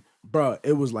 And, bruh,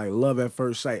 it was like love at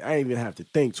first sight. I didn't even have to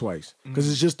think twice. Because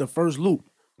it's just the first loop.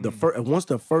 Once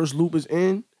the first loop is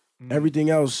in,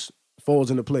 everything else falls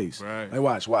into place. Right.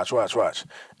 Like, watch.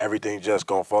 Everything just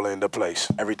gonna fall into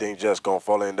place. Everything just gonna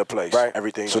fall into place. Right.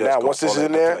 Everything so just now, once this is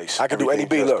in there, I can do any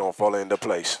beat. Look, gonna fall into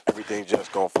place. Everything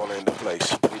just gonna fall into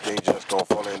place. Everything just gonna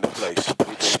fall into place.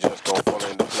 Everything just gonna fall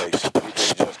into place.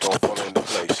 Everything just gonna fall into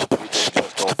place. Everything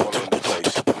just gonna fall into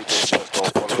place. Everything just gonna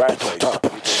fall into place.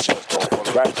 Everything just gonna fall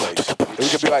into place. We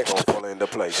could be like, gonna fall into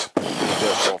place. Everything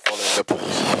just gonna fall into place.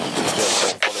 Everything just gonna fall into place. Everything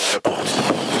just gonna fall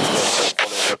into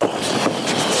place.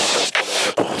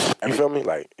 You feel me?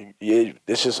 Like, yeah,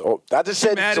 this is. I just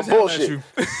said some bullshit.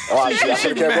 I should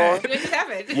have kept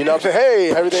going. You know what I'm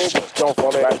saying? Hey, everything just don't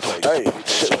fall in right place. Hey,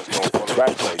 don't fall in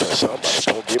right place. Somebody's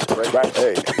gonna get right.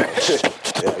 Hey,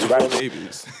 yeah, you right,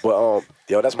 babies. But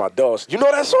yo, that's my dogs. You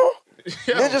know that song?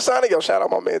 Ninja Sonic. Yo, shout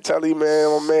out my man Telly,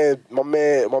 man. My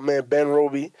man Ben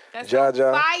Roby,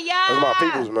 Jaja. That's my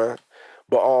peoples, man.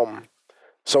 But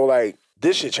so like.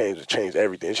 This shit changed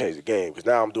everything. It changed the game because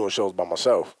now I'm doing shows by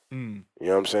myself. You know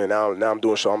what I'm saying? Now I'm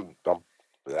doing shows.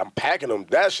 I'm packing them.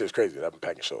 That shit's crazy. That I'm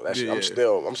packing shows. That shit. I'm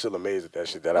still amazed at that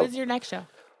shit. What's your next show?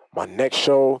 My next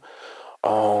show,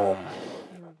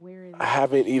 Where is it? I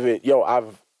haven't even.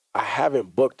 I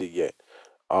haven't booked it yet.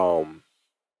 I'm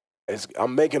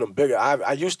making them bigger.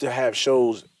 I used to have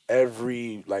shows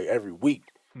every week.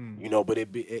 You know, but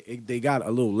they got a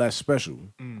little less special.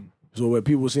 So where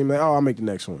people seem like, oh, I'll make the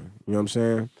next one. You know what I'm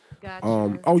saying?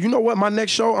 Gotcha. Oh, you know what? My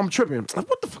next show, I'm tripping.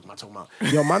 What the fuck am I talking about?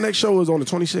 Yo, my next show is on the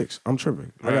 26th. I'm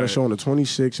tripping. I got a show on the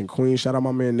 26th in Queens. Shout out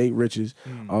my man Nate Riches.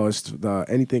 It's the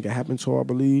Anything Can Happen Tour, I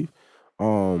believe.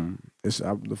 It's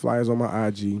the flyers on my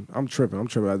IG. I'm tripping.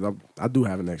 I do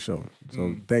have a next show.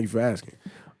 So thank you for asking.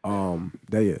 So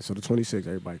the 26th,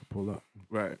 everybody can pull up.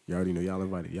 Right. You already know y'all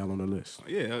invited. Y'all on the list.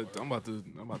 Yeah, I'm about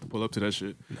to pull up to that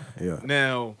shit. Yeah.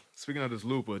 Now, speaking of this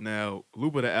Looper,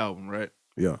 Looper the album, right?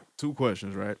 Yeah. 2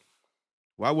 questions, right?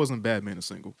 Why wasn't Badman a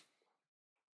single?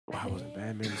 Why wasn't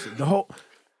Badman a single?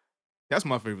 That's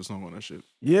my favorite song on that shit.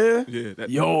 Yeah? Yeah.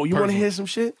 Yo, you want to hear some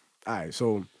shit? All right,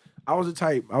 so I was the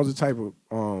type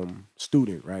of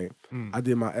student, right? I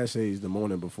did my essays the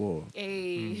morning before.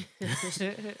 Hey.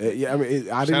 Yeah, I mean,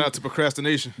 I didn't. Shout out to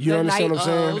procrastination. You understand what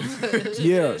I'm saying?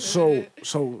 Yeah. So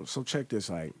check this.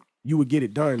 Like, you would get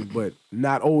it done, but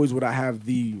not always would I have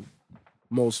the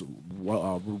most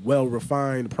well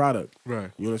refined product.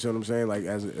 Right. You understand what I'm saying? Like,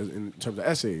 as in terms of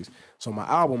essays. So my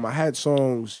album, I had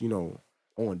songs,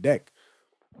 on deck,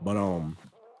 but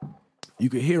you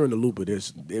could hear in the loop of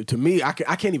this. To me, I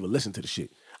can't even listen to the shit.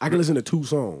 I can listen to 2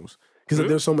 songs because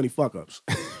there's so many fuck ups.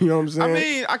 You know what I'm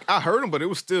saying? I mean, I heard them, but it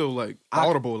was still like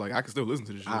audible. Like I could still listen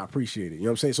to this shit. I appreciate it. You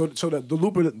know what I'm saying? So the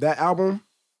loop of that album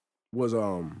was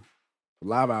a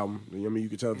live album. You know what I mean? You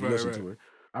could tell if you listen to it.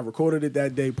 I recorded it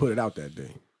that day, put it out that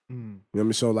day. You know what I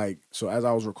mean? So as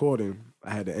I was recording,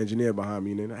 I had the engineer behind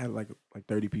me, and then I had like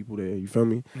 30 people there. You feel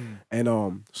me?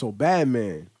 And so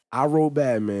Badman, I wrote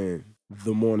Badman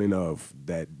the morning of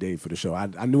that day for the show.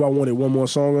 I knew I wanted one more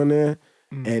song on there,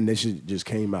 and that shit just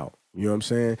came out. You know what I'm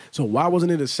saying? So why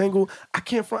wasn't it a single? I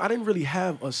didn't really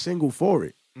have a single for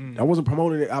it. I wasn't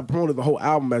promoting it. I promoted the whole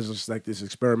album as just like this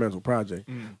experimental project.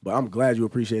 But I'm glad you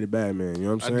appreciated Badman. You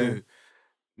know what I'm saying? I did.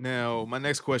 Now, my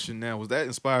next question was that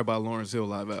inspired by Lawrence Hill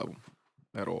live album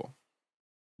at all?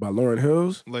 By Lauryn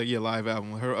Hills? Like, yeah, live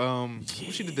album. Her,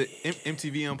 she did the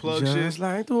MTV Unplugged shit. Just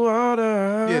like the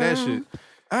water. Yeah, that shit.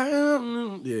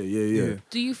 Yeah.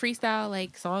 Do you freestyle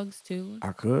like songs too?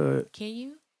 I could. Can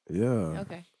you? Yeah.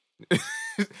 Okay.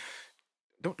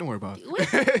 Don't worry about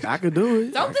it. I could do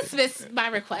it. Don't dismiss my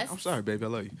request. I'm sorry, baby. I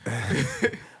love you.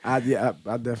 I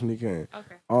definitely can.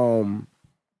 Okay.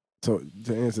 So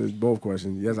to answer both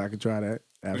questions, yes, I could try that.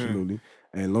 Absolutely.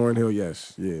 And Lauryn Hill,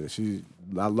 yes. Yeah.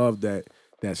 I love that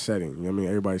setting. You know what I mean?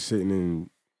 Everybody's sitting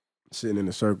in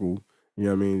a circle, you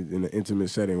know what I mean, in an intimate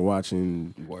setting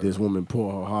watching this woman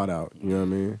pour her heart out. You know what I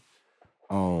mean?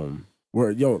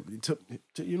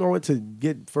 You know what, to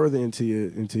get further into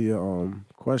your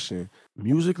question,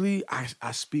 musically,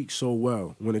 I speak so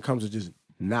well when it comes to just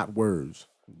not words.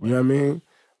 You know what I mean?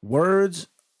 Words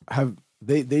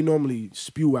they normally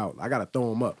spew out. I gotta throw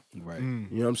them up. Right. You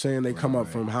know what I'm saying? They come up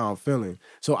from how I'm feeling.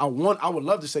 So I would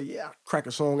love to say, yeah, I'll crack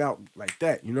a song out like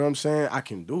that. You know what I'm saying? I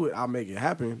can do it. I'll make it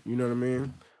happen. You know what I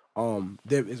mean?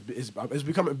 It's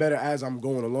becoming better as I'm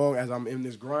going along, as I'm in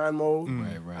this grind mode.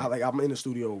 Right. I'm in the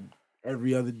studio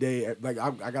every other day. Like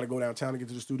I gotta go downtown to get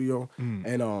to the studio,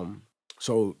 and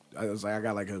so I was like, I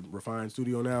got like a refined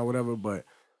studio now, or whatever. But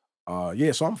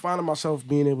so I'm finding myself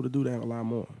being able to do that a lot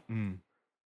more.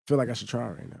 Feel like I should try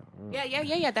right now.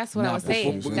 Yeah. That's what I was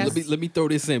saying. Let me throw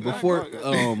this in before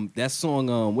that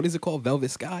song. What is it called? Velvet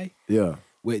Sky. Yeah.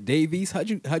 With Dave East. How'd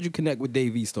you connect with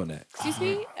Dave East on that? Excuse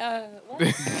me. What?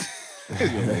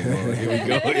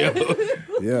 Here we go.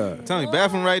 Yeah. Tell me,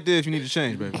 bathroom right there if you need to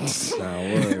change, baby.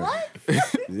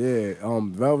 Yeah.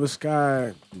 Velvet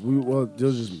Sky. This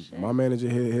was just my manager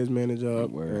hit his manager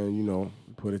up, and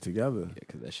put it together. Yeah,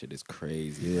 because that shit is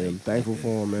crazy. Yeah, I'm thankful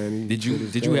for him, man. Did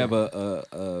you have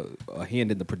a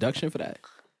hand in the production for that?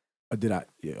 Did I?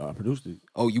 Yeah, I produced it.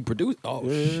 Oh, you produced? Oh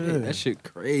shit, that shit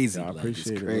crazy. Yeah, I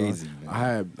appreciate it's crazy. it.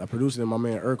 Man. I produced it. And my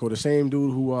man Urkel, the same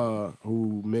dude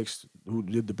who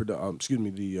did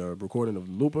the recording of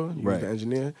Lupa. He was the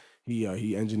engineer.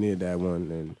 He engineered that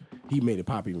one, and he made it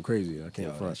pop even crazier. I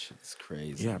can't front. That shit's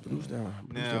crazy. Yeah, I produced that.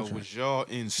 Now, was y'all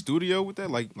in studio with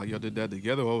that? Like y'all did that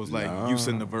together, or was like you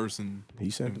sent the verse and he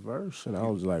sent the verse, and I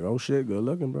was like, "Oh shit, good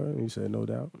looking, bro." And he said, "No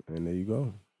doubt," and there you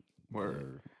go.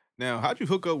 Word. Now, how'd you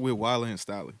hook up with Wale and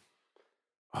Stalley?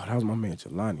 Oh, that was my man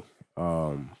Jelani.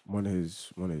 One of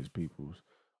his peoples.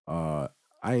 I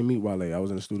didn't meet Wale. I was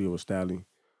in the studio with Stalley.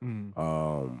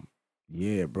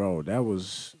 Yeah, bro, that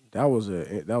was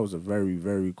a very,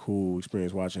 very cool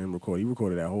experience watching him record. He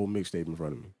recorded that whole mixtape in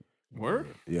front of me. Word?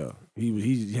 Yeah,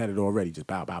 he had it already, just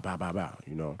bow, bow, bow, bow, bow.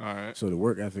 You know. All right. So the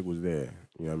work ethic was there.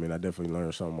 You know what I mean? I definitely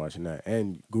learned something watching that.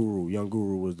 And Young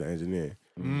Guru was the engineer.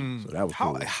 So that was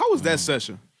cool. How was that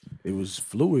session? It was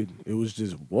fluid. It was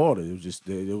just water. It was just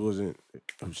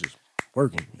just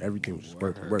working. Everything was just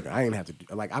working. I didn't have to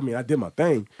I did my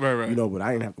thing, right. You know, but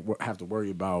I didn't have to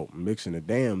worry about mixing a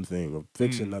damn thing or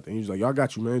fixing nothing. He was like, "Y'all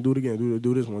got you, man. Do it again.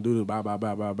 Do this one. Do this. Bye, bye,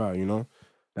 bye, bye, bye." You know,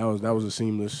 that was a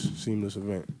seamless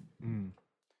event.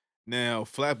 Now,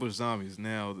 Flatbush Zombies.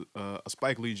 Now, a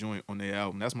Spike Lee joint on their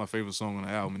album. That's my favorite song on the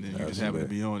album, and then you just happen to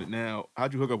be on it. Now,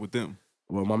 how'd you hook up with them?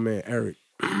 Well, my man Eric,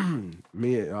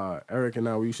 Eric and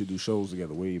I, we used to do shows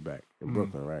together way back in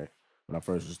Brooklyn, right? When I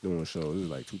first was doing shows, it was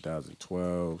like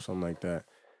 2012, something like that,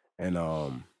 and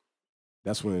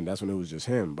that's when it was just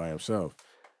him by himself,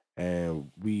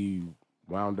 and we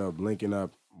wound up linking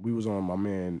up. We was on my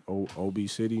man OB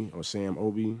City or Sam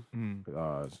OB,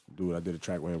 dude. I did a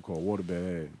track with him called Waterbed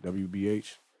Head,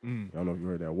 WBH. I don't know if you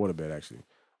heard that, Waterbed actually.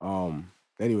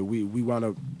 Anyway, we wound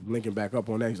up linking back up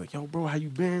on that. He's like, "Yo, bro, how you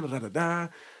been?" Da da da.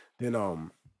 Then,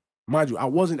 mind you, I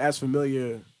wasn't as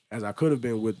familiar as I could have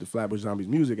been with the Flatbush Zombies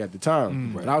music at the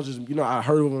time. But I was just, I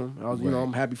heard of him. I was,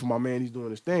 I'm happy for my man. He's doing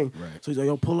his thing. Right. So he's like,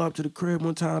 "Yo, pull up to the crib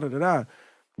one time." Da da da.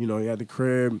 He had the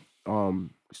crib.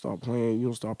 Start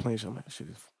playing. Start playing. I'm like, "Shit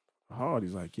is hard."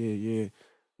 He's like, "Yeah.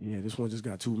 This one just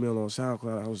got 2 mil on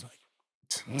SoundCloud." I was like,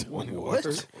 "What?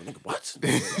 What?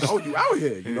 Oh, you out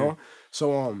here? You know?"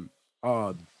 So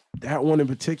that one in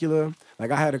particular,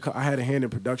 like I had a hand in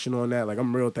production on that. Like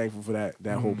I'm real thankful for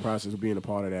that whole process of being a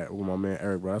part of that with my man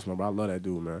Eric, bro. I love that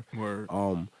dude, man. Word.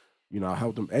 I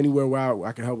helped him anywhere where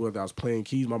I could help with. I was playing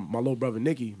keys. My little brother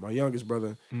Nicky, my youngest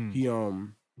brother, he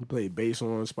played bass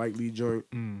on Spike Lee joint.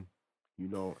 And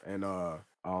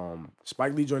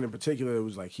Spike Lee joint in particular, it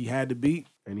was like he had the beat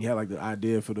and he had like the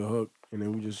idea for the hook, and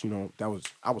then we just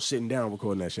I was sitting down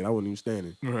recording that shit. I wasn't even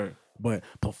standing. Right. But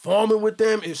performing with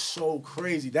them is so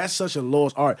crazy. That's such a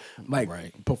lost art. Like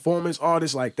performance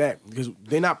artists like that, because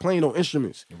they're not playing no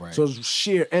instruments. Right. So it's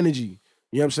sheer energy.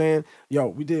 You know what I'm saying? Yo,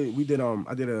 we did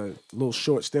I did a little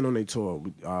short stint on their tour.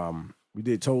 We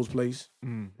did Toe's Place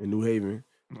in New Haven.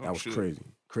 That was crazy.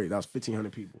 Crazy. That was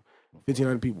 1,500 people.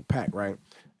 1,500 people packed, right?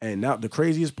 And now the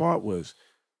craziest part was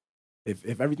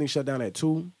if everything shut down at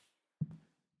 2,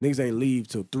 niggas ain't leave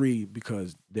till 3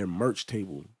 because their merch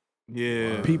table.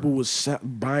 Yeah. People was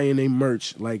buying their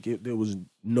merch like there was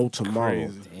no tomorrow.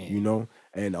 Crazy. You know?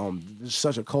 And there's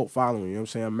such a cult following, you know what I'm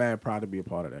saying? I'm mad proud to be a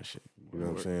part of that shit. You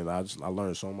know what I'm saying? I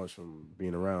learned so much from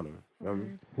being around them. You know what I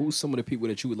mean? Who's some of the people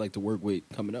that you would like to work with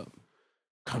coming up?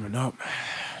 Coming up,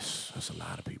 that's a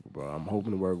lot of people, bro. I'm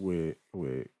hoping to work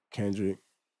with Kendrick.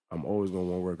 I'm always gonna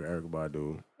want to work with Erykah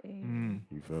Badu.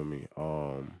 You feel me?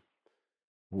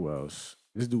 Who else?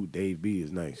 This dude Dave B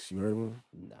is nice. You heard of him?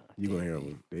 Nah. You gonna hear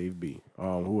him? Dave B.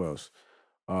 Who else?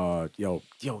 Yo,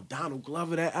 Donald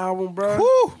Glover, that album, bro.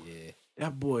 Woo! Yeah.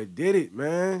 That boy did it,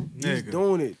 man. He's Nigga.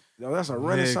 doing it. Yo, that's a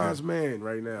renaissance man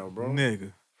right now, bro.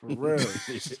 Nigga. For real.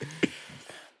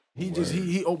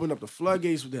 He opened up the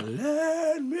floodgates with that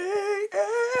 "Let me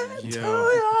into your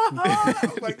heart." I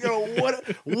was like, yo,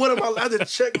 what am I allowed to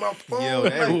check my phone? Yo,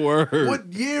 that Like, word.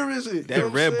 what year is it? That You know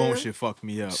what I'm Redbone saying? shit fucked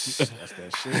me up. That's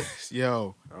that shit.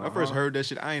 Yo, when I first Uh-huh. heard that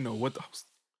shit, I ain't know what the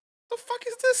fuck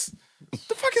is this?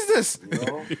 The fuck is this? You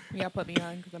know? Y'all put me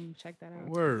on because I'm gonna check that out.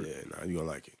 Word. Yeah, nah, you gonna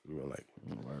like it. You gonna like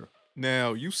it. Word.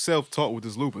 Now you self-taught with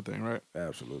this Looper thing, right?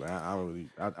 Absolutely. I don't really.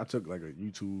 I took like a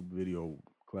YouTube video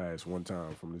class one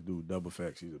time from this dude Double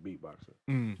Facts. He's a beatboxer.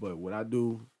 Mm. But what I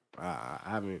do, I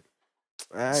haven't.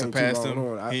 I ain't Surpassed too him.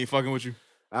 long on. He ain't fucking with you.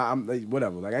 I'm like,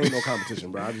 whatever. Like I ain't no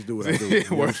competition, bro. I just do what I do. You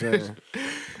know what I'm saying?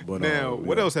 But Now,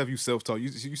 what yeah. else have you self-taught? You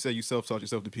said you self-taught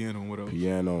yourself the piano and what else?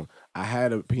 Piano. I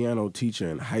had a piano teacher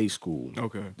in high school.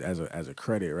 Okay. As a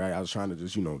credit, right? I was trying to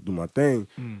just do my thing.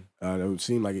 It would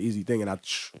seem like an easy thing, and I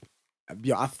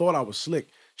thought I was slick.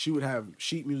 She would have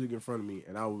sheet music in front of me,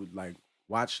 and I would like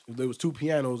watch. There was 2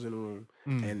 pianos in the room,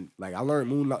 and like I learned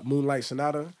Moonlight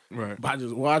Sonata by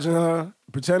just watching her,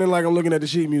 pretending like I'm looking at the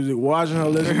sheet music, watching her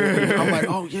listen. I'm like,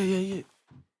 oh yeah.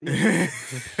 You know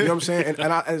what I'm saying?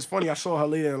 And it's funny. I saw her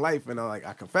later in life, and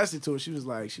I confessed it to her. She was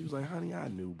like, honey, I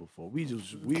knew before. We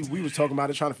was talking about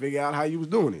it, trying to figure out how you was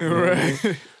doing it. You know what I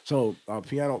mean? So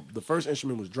piano. The first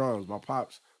instrument was drums. My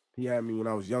pops, he had me when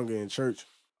I was younger in church.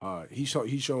 He showed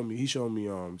me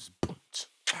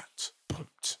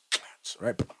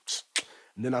right.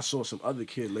 And then I saw some other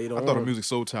kid later on. I thought the music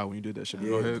so tight when you did that shit.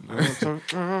 Go ahead.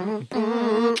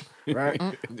 Right.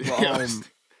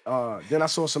 But, then I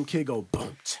saw some kid go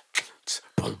boom,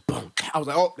 boom, boom. I was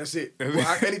like, oh, that's it.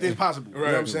 Well, anything's possible. You know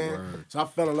what I'm saying? So I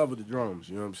fell in love with the drums.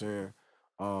 You know what I'm saying?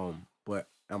 But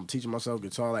I'm teaching myself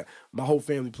guitar. Like my whole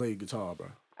family played guitar, bro.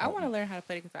 I want to learn how to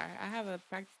play the guitar. I have a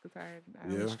practice guitar. I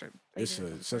don't Yeah, play it's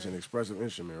it. such an expressive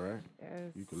instrument, right?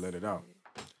 Yes. You can let it out.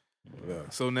 Yeah.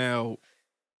 So now,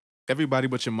 everybody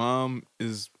but your mom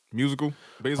is musical,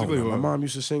 basically. Oh, my or- mom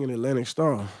used to sing in Atlantic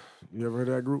Star. You ever heard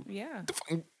of that group? Yeah.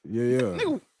 Yeah.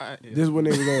 Nigga, This is when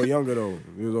they was all younger though.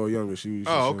 They was all younger. She used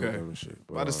to Oh, sing with okay. them and shit.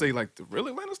 About to say like the real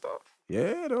Atlanta stuff.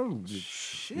 Yeah, them.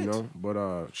 Shit. You know,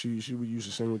 but she used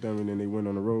to sing with them, and then they went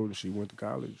on the road, and she went to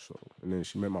college. So, and then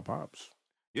she met my pops.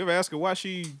 You ever ask her why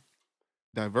she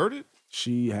diverted?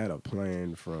 She had a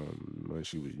plan from when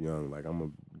she was young. Like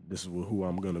this is who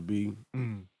I'm gonna be.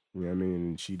 Mm. You know what I mean?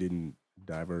 And she didn't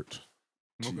divert.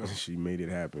 Okay. She made it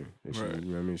happen. And she, Right.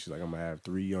 You know what I mean? She's like, I'm gonna have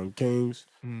 3 young kings.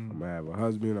 Mm. I'm gonna have a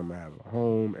husband. I'm gonna have a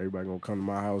home. Everybody gonna come to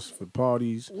my house for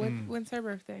parties. When's her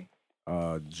birthday?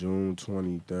 June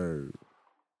 23rd.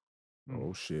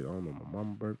 Oh shit! I don't know my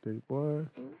mama's birthday, boy.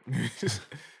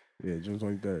 Yeah, June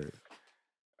 23rd.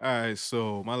 All right,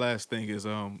 so my last thing is,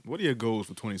 what are your goals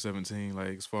for 2017?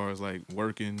 Like as far as like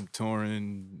working,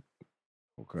 touring,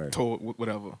 Okay.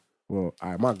 whatever. Well,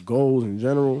 my goals in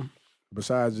general,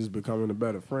 besides just becoming a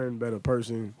better friend, better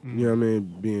person, you know what I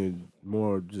mean, being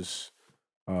more just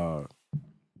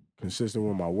consistent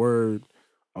with my word.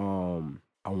 I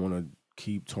want to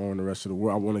keep touring the rest of the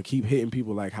world. I want to keep hitting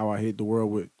people like how I hit the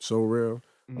world with So Real.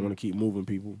 I want to keep moving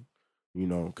people, you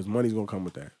know, because money's gonna come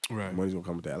with that. Right. Money's gonna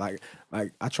come with that. Like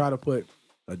I try to put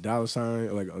a dollar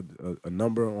sign, like a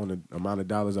number on the amount of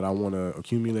dollars that I want to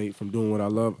accumulate from doing what I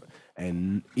love,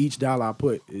 and each dollar I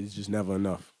put is just never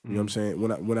enough. You know what I'm saying?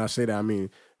 When I say that, I mean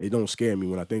it don't scare me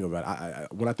when I think about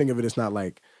it. When I think of it, it's not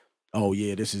like, oh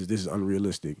yeah, this is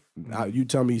unrealistic. You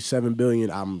tell me $7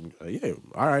 billion, I'm yeah,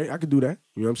 all right, I could do that.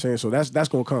 You know what I'm saying? So that's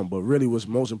gonna come. But really, what's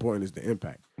most important is the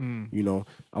impact. You know,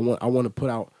 I want to put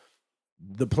out.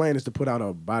 The plan is to put out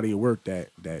a body of work that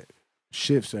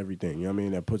shifts everything. You know what I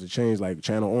mean? That puts a change. Like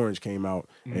Channel Orange came out,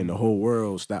 and the whole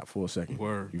world stopped for a second.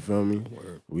 Word. You feel me?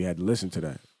 Word. We had to listen to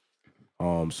that.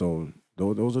 So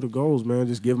those are the goals, man.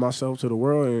 Just give myself to the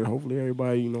world, and hopefully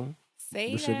everybody, you know.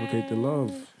 Say reciprocate the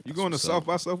love. You going to South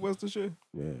by Southwest this year?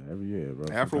 Yeah, every year,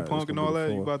 bro. Afro Punk and all that.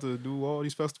 You 4th. about to do all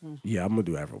these festivals? Yeah, I'm gonna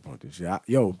do Afro Punk this year.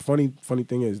 Funny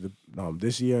thing is,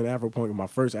 this year in Afro Punk, my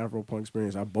first Afro Punk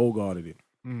experience, I bogarted it.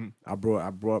 I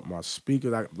brought my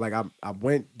speakers. I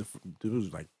went. It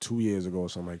was like 2 years ago or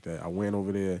something like that. I went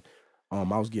over there. I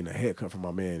was getting a haircut from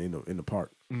my man in the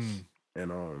park, and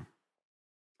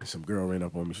some girl ran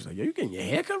up on me. She's like, "Yo, you getting your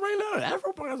haircut right now?"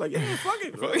 Afro Punk. I was like, "Yeah, fuck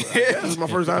it. Yeah, this is my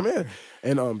first time here."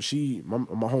 And my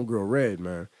homegirl Red,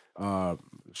 man.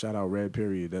 Shout out Red.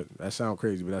 Period. That sound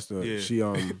crazy, but that's the she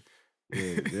honestly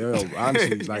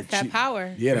like that's that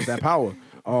power. Yeah, that's that power.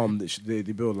 They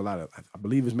build a lot of, I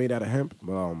believe it's made out of hemp,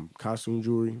 costume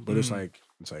jewelry, but it's like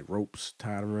ropes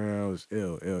tied around. It's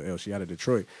ill. She out of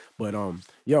Detroit, but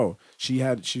she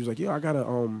was like, I got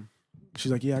a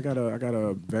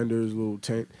vendor's little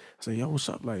tent. I said, yo, what's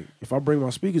up? Like, if I bring my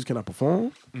speakers, can I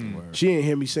perform? She didn't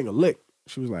hear me sing a lick.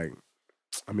 She was like,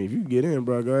 I mean, if you can get in,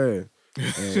 bro, go ahead.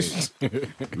 And,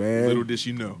 man, little did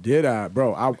she know. Did I,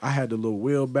 bro? I had the little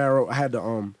wheelbarrow. I had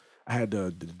the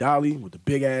dolly with the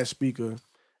big ass speaker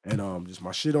and just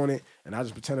my shit on it. And I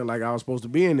just pretended like I was supposed to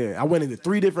be in there. I went into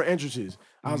 3 different entrances.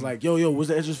 I was like, yo, what's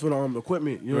the entrance for the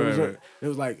equipment? You know what I'm saying? It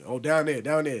was like, oh, down there.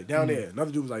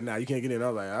 Another dude was like, nah, you can't get in.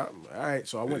 I was like, all right.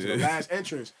 So I went to the last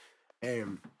entrance,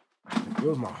 and it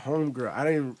was my homegirl. I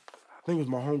think it was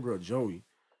my homegirl Joey,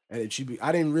 and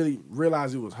I didn't really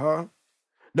realize it was her.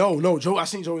 No, Joe. I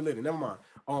seen Joey later. Never mind.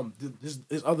 This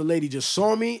other lady just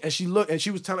saw me, and she looked, and she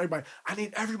was telling everybody, I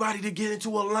need everybody to get into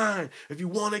a line. If you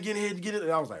want to get in here, get it.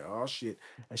 And I was like, oh shit.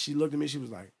 And she looked at me. She was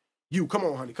like, you, come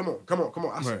on, honey, come on.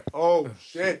 I said, oh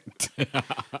shit.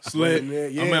 Slit.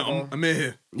 Yeah, I'm in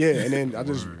here. Yeah, and then I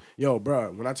just,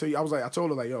 bro, when I tell you, I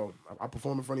told her like, I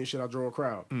perform in front of your shit. I draw a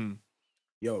crowd.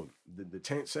 Yo, the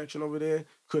tent section over there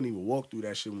couldn't even walk through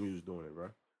that shit when we was doing it, bro.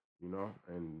 You know,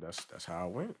 and that's how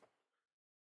it went.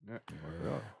 Yeah.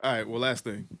 All right, well, last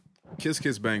thing. Kiss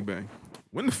Kiss Bang Bang.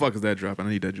 When the fuck is that dropping? I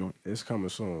need that joint. It's coming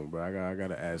soon, bro. I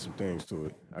gotta add some things to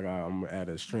it. I'm gonna add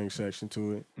a string section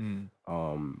to it.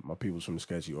 My people's from the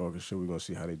Sketchy Orchestra, we're gonna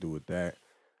see how they do with that,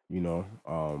 you know,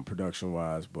 production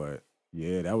wise. But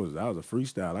yeah, that was a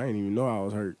freestyle. I didn't even know I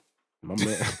was hurt. My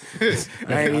man,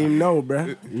 I didn't even know,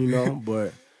 bro. You know,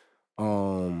 but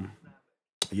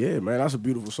yeah, man, that's a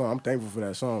beautiful song. I'm thankful for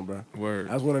that song, bro. Word.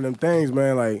 That's one of them things,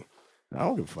 man, like, I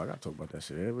don't give a fuck. I talk about that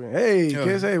shit. Hey,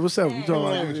 kids, hey, what's up? You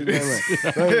talking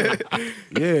about?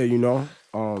 Yeah, you know,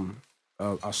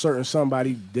 a certain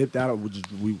somebody dipped out,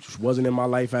 which wasn't in my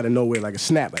life out of nowhere, like a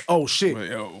snap, like, oh shit,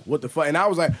 what the fuck? And I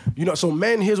was like, you know, so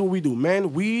men, here's what we do,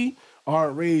 men, we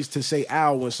aren't raised to say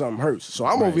ow when something hurts. So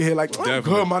I'm over here like, I'm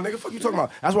good, my nigga. Fuck you talking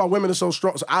about? That's why women are so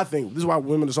strong. So I think this is why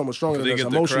women are so much stronger than us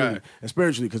emotionally and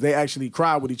spiritually, because they actually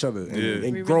cry with each other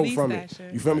and grow from it.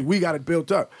 Shit. You feel me? We got it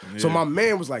built up. Yeah. So my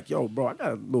man was like, yo, bro, I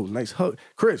got a little nice hook.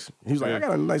 Chris, he was like, I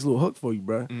got a nice little hook for you,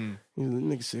 bro. The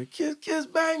nigga said, kiss, kiss,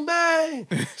 bang, bang.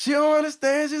 She don't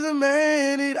understand she's a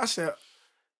man. I said,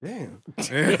 damn.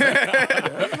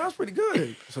 That was pretty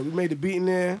good. So we made the beat in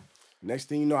there. Next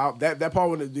thing you know, that part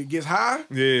when it gets high,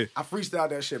 I freestyled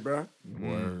that shit, bro.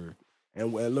 Word.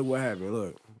 And look what happened.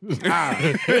 Look.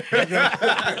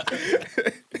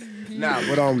 Nah,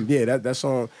 but yeah, that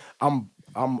song, I'm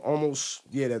almost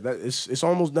it's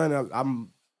almost done. Out of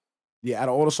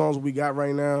all the songs we got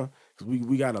right now, because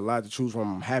we got a lot to choose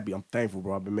from. I'm happy. I'm thankful,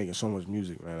 bro. I've been making so much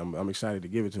music, man. I'm excited to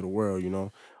give it to the world. You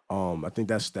know, I think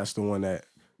that's the one that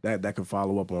could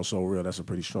follow up on So Real. That's a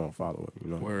pretty strong follow-up,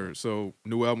 you know? Word. So,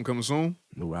 new album coming soon?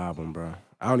 New album, bro.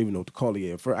 I don't even know what to call it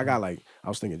yet. First, I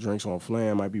was thinking Drinks on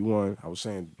Flam might be what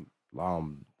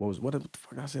the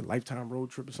fuck I said? Lifetime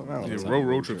Road Trip or something? I don't know.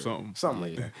 Road Trip, something. Something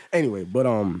like that. Anyway, but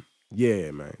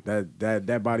yeah, man.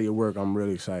 That body of work, I'm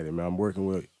really excited, man. I'm working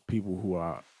with people who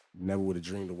I never would have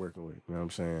dreamed of working with. You know what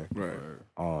I'm saying? Right.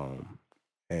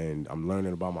 And I'm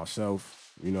learning about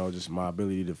myself, you know, just my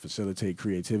ability to facilitate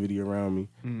creativity around me,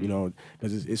 you know,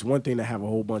 because it's one thing to have a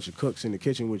whole bunch of cooks in the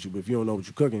kitchen with you, but if you don't know what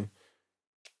you're cooking,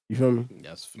 you feel me? You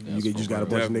just got a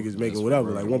bunch of niggas making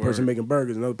whatever. Like one person making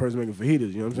burgers, another person making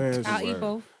fajitas, you know what I'm saying? I'll eat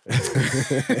both.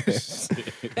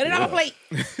 Put it on a plate.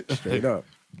 Straight up.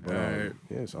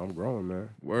 Yeah, so I'm growing, man.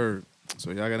 Word.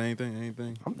 So y'all got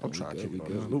anything? I'm trying to keep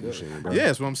this Luba shit, bro. Yeah,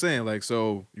 that's what I'm saying. Like,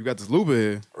 so you got this Luba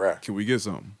here. Right. Can we get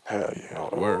something? Hell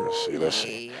yeah. Word. Let's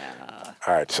see.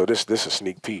 All right, so this is a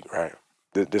sneak peek, right?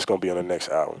 This gonna be on the next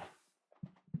album.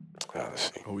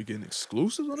 Let's see. Oh, we getting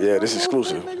exclusives on this? Yeah, this is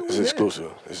exclusive. This is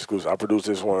exclusive. I produced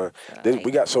this one. I'm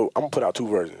gonna put out 2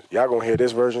 versions. Y'all gonna hear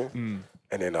this version,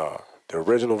 and then the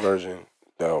original version,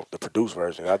 the produced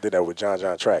version. I did that with John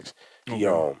Tracks. He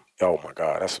oh my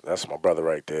God, that's my brother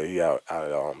right there. He out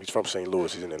he's from St.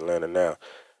 Louis. He's in Atlanta now.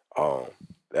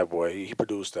 That boy he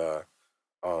produced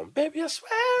Baby I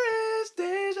Swear It's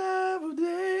Deja Vu,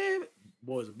 Baby.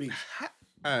 Boy's a beast.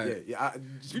 Right. Yeah.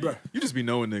 You just be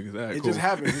knowing niggas. Right, it cool. just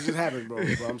happens, bro.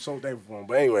 So I'm so thankful for him.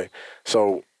 But anyway,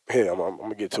 so here I'm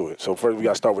gonna get to it. So first we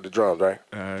gotta start with the drums, right?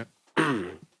 All right.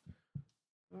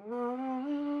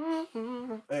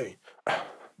 Hey.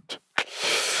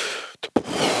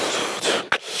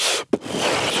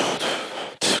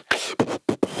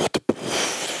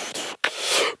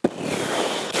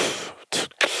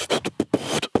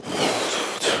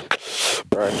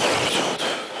 Right.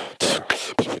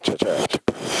 Check.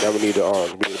 Now we need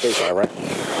the bass line, right?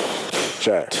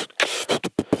 Check.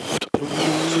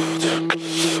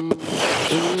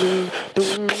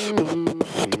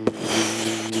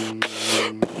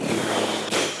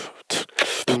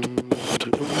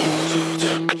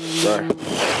 Right.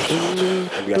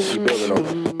 And we got to keep building on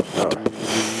it. All right.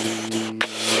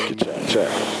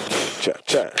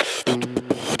 Check.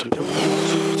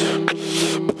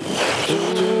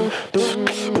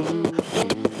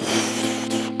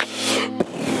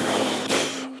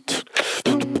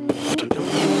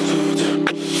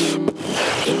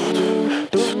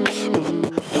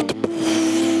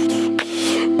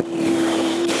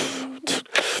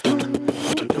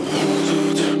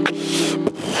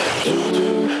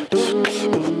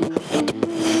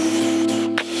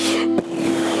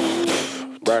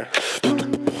 Right. So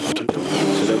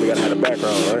then we gotta have the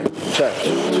background, right? Check.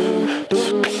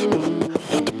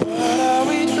 What are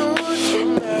we doing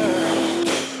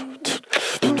tonight?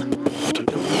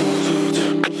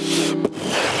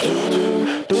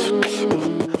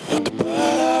 What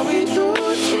are we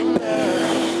doing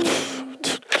tonight?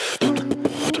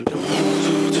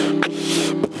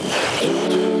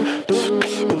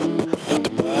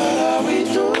 What are we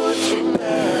doing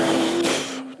tonight?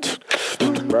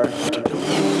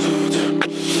 Right.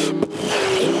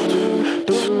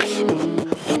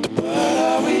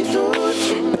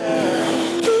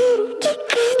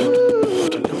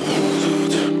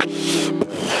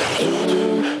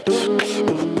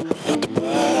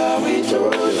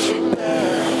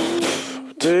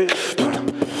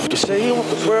 You say you want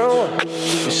the brown one.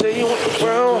 You say you want the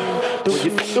brown one. Do you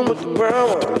fucking with the brown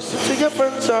one? Listen to your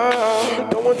friends all.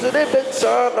 Going to their beds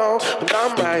all no. But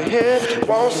I'm right here.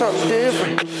 Want something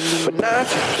different, but not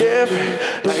too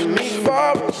different. Like me,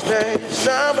 for instance.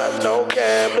 I'm not no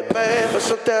gambling man, but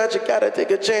sometimes you gotta take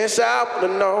a chance. I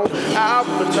wanna know. I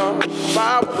wanna know.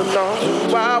 I wanna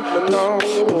know. I wanna know.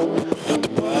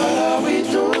 What are we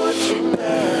doing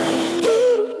tonight?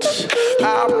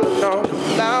 I wanna know,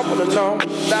 I wanna know,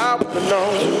 I wanna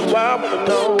know, I wanna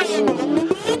know.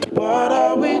 What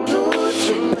are we doing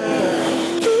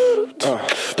tonight?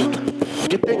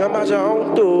 You think I'm out your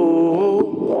own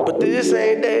door, but this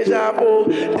ain't deja vu.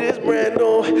 This brand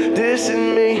new, this is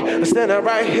me. I'm standing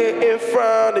right here in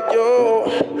front of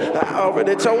you. I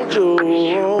already told you.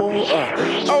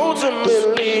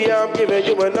 Ultimately, I'm giving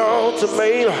you an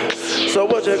ultimatum. So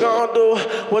what you gonna do?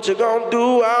 What you gonna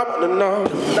do? I wanna know.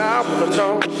 I wanna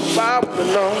know. I wanna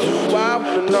know. I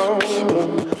wanna know.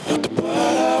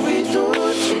 What are we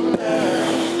doing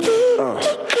tonight?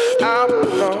 I wanna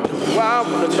know. I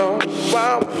wanna know.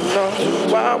 I wanna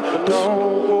know. I wanna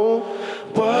know.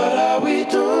 What are we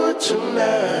doing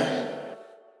tonight?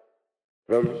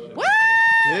 What?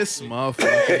 This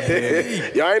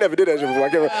motherfucker. Y'all ain't never did that shit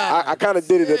before. I kind of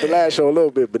did it at the last show a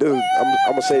little bit, but this is,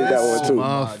 I'm gonna say that one too.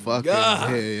 Motherfucker. Yeah,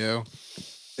 yo.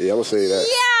 Yeah, I'm gonna say that.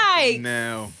 Yikes!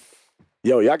 Now.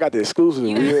 Yo, y'all got the exclusive.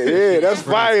 Yeah, that's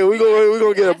fire. We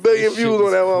gonna get 1 billion views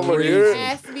on that motherfucker.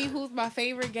 Ask me who's my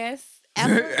favorite guest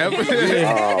ever. Oh,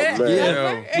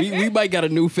 man. Yeah, we might got a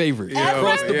new favorite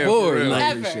across the board.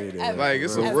 Like, Like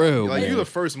it's a real, like man. you the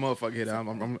first motherfucker hit. I'm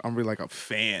really like a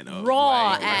fan of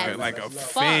Raw like a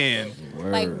fuck. fan.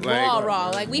 Like raw.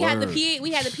 Like we had the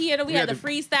piano, we had the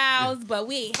freestyles, but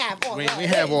we ain't have all We that.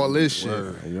 have all this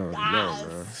shit.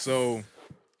 Yes. So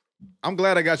I'm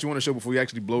glad I got you on the show before you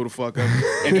actually blow the fuck up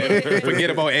and then forget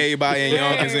about everybody and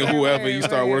Yonkers and whoever you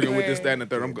start working with this, that, and the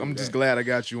third. I'm just glad I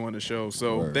got you on the show.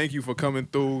 So thank you for coming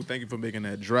through. Thank you for making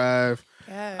that drive.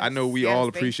 Yes. I know we all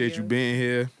appreciate you being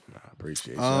here. I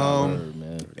appreciate you.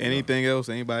 man. Anything else?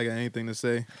 Anybody got anything to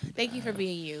say? Thank you for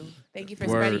being you. Thank you for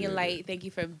Word. spreading your light. Thank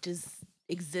you for just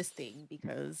existing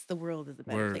because the world is a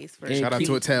better Word. place for And Shout out keep-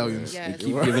 to Italians. Yes.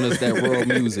 Keep giving us that raw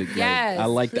music. Like, Yes, I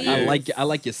like please. I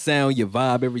like your sound, your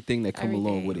vibe, everything that come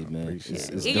along Everything. with it, man. It's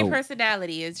And your dope.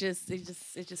 personality is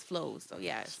it just flows. So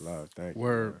yes. Love, thank you.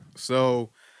 Word.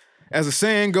 So as the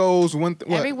saying goes,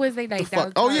 Every Wednesday night.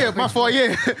 Fuck? Oh yeah, my fault.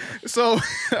 Yeah. So,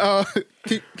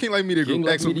 King Light Media Group. King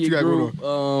Light Excellent. What Media you got Group.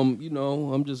 going on? You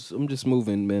know, I'm just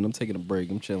moving, man. I'm taking a break.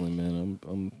 I'm chilling, man.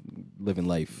 I'm living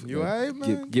life. You alright,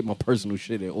 man? Get my personal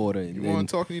shit in order. And You then, want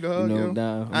to talk? Need a hug? You know, yo?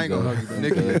 nah, I ain't gonna hug you,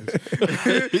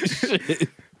 Nikki.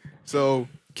 So,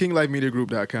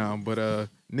 KingLightMediaGroup.com. But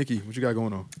Nikki, what you got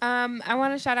going on? I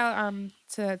want to shout out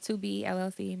to 2B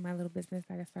LLC, my little business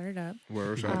that I started up.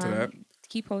 Word, shout out to that.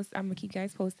 I'm gonna keep you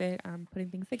guys posted. Putting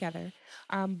things together.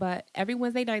 But every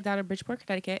Wednesday night down in Bridgeport,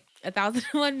 Connecticut,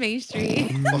 1001 Main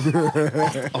Street.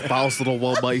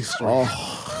 1001 Main Street.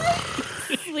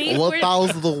 Sleep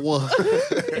 1001.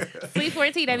 Sleep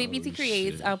 14. WBT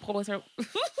creates. Poets Realm.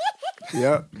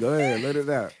 Yep. Go ahead. Let it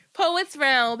out. Poets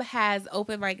Realm has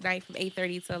open mic night from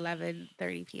 8:30 to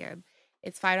 11:30 p.m.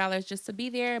 It's $5 just to be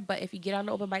there, but if you get on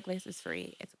the open mic list, it's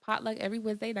free. It's a potluck every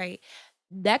Wednesday night.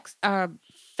 Next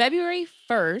February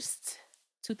 1st,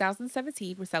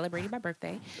 2017, we're celebrating my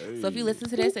birthday. So if you listen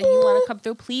to this and you want to come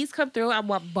through, please come through. I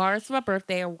want bars for my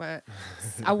birthday. I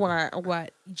want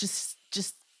just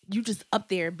you just up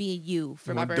there being you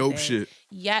for my birthday. Dope shit.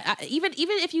 Yeah, even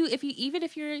if you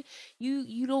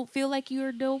don't feel like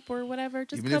you're dope or whatever,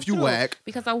 just Even come if you through. whack.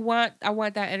 Because I want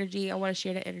that energy. I want to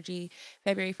share that energy.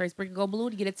 February 1st, bring a Go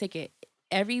Balloon to get a ticket.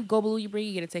 Every Go Balloon you bring,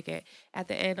 you get a ticket. At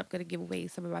the end, I'm gonna give away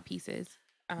some of my pieces.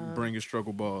 Bring your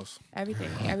struggle balls. Everything.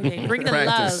 Bring the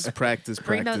practice, love. Practice.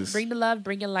 Bring the love.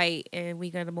 Bring your light, and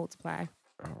we're gonna multiply.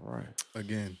 All right.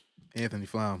 Again, Anthony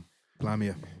Flam.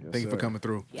 Flamia. Thank you for sir. coming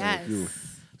through. Yes. Thank you.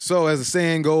 So, as the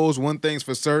saying goes, one thing's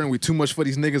for certain: we too much for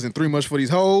these niggas and three much for these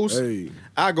hoes. Hey.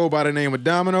 I go by the name of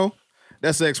Domino.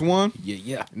 That's X1.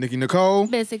 Yeah. Nikki Nicole.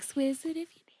 Miss Exquisite, if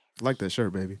you Like that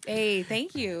shirt, baby. Hey,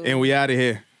 thank you. And we out of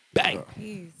here. Bang.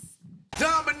 Peace.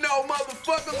 Domino,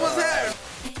 motherfuckers, what's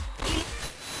happening?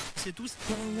 C'est tout.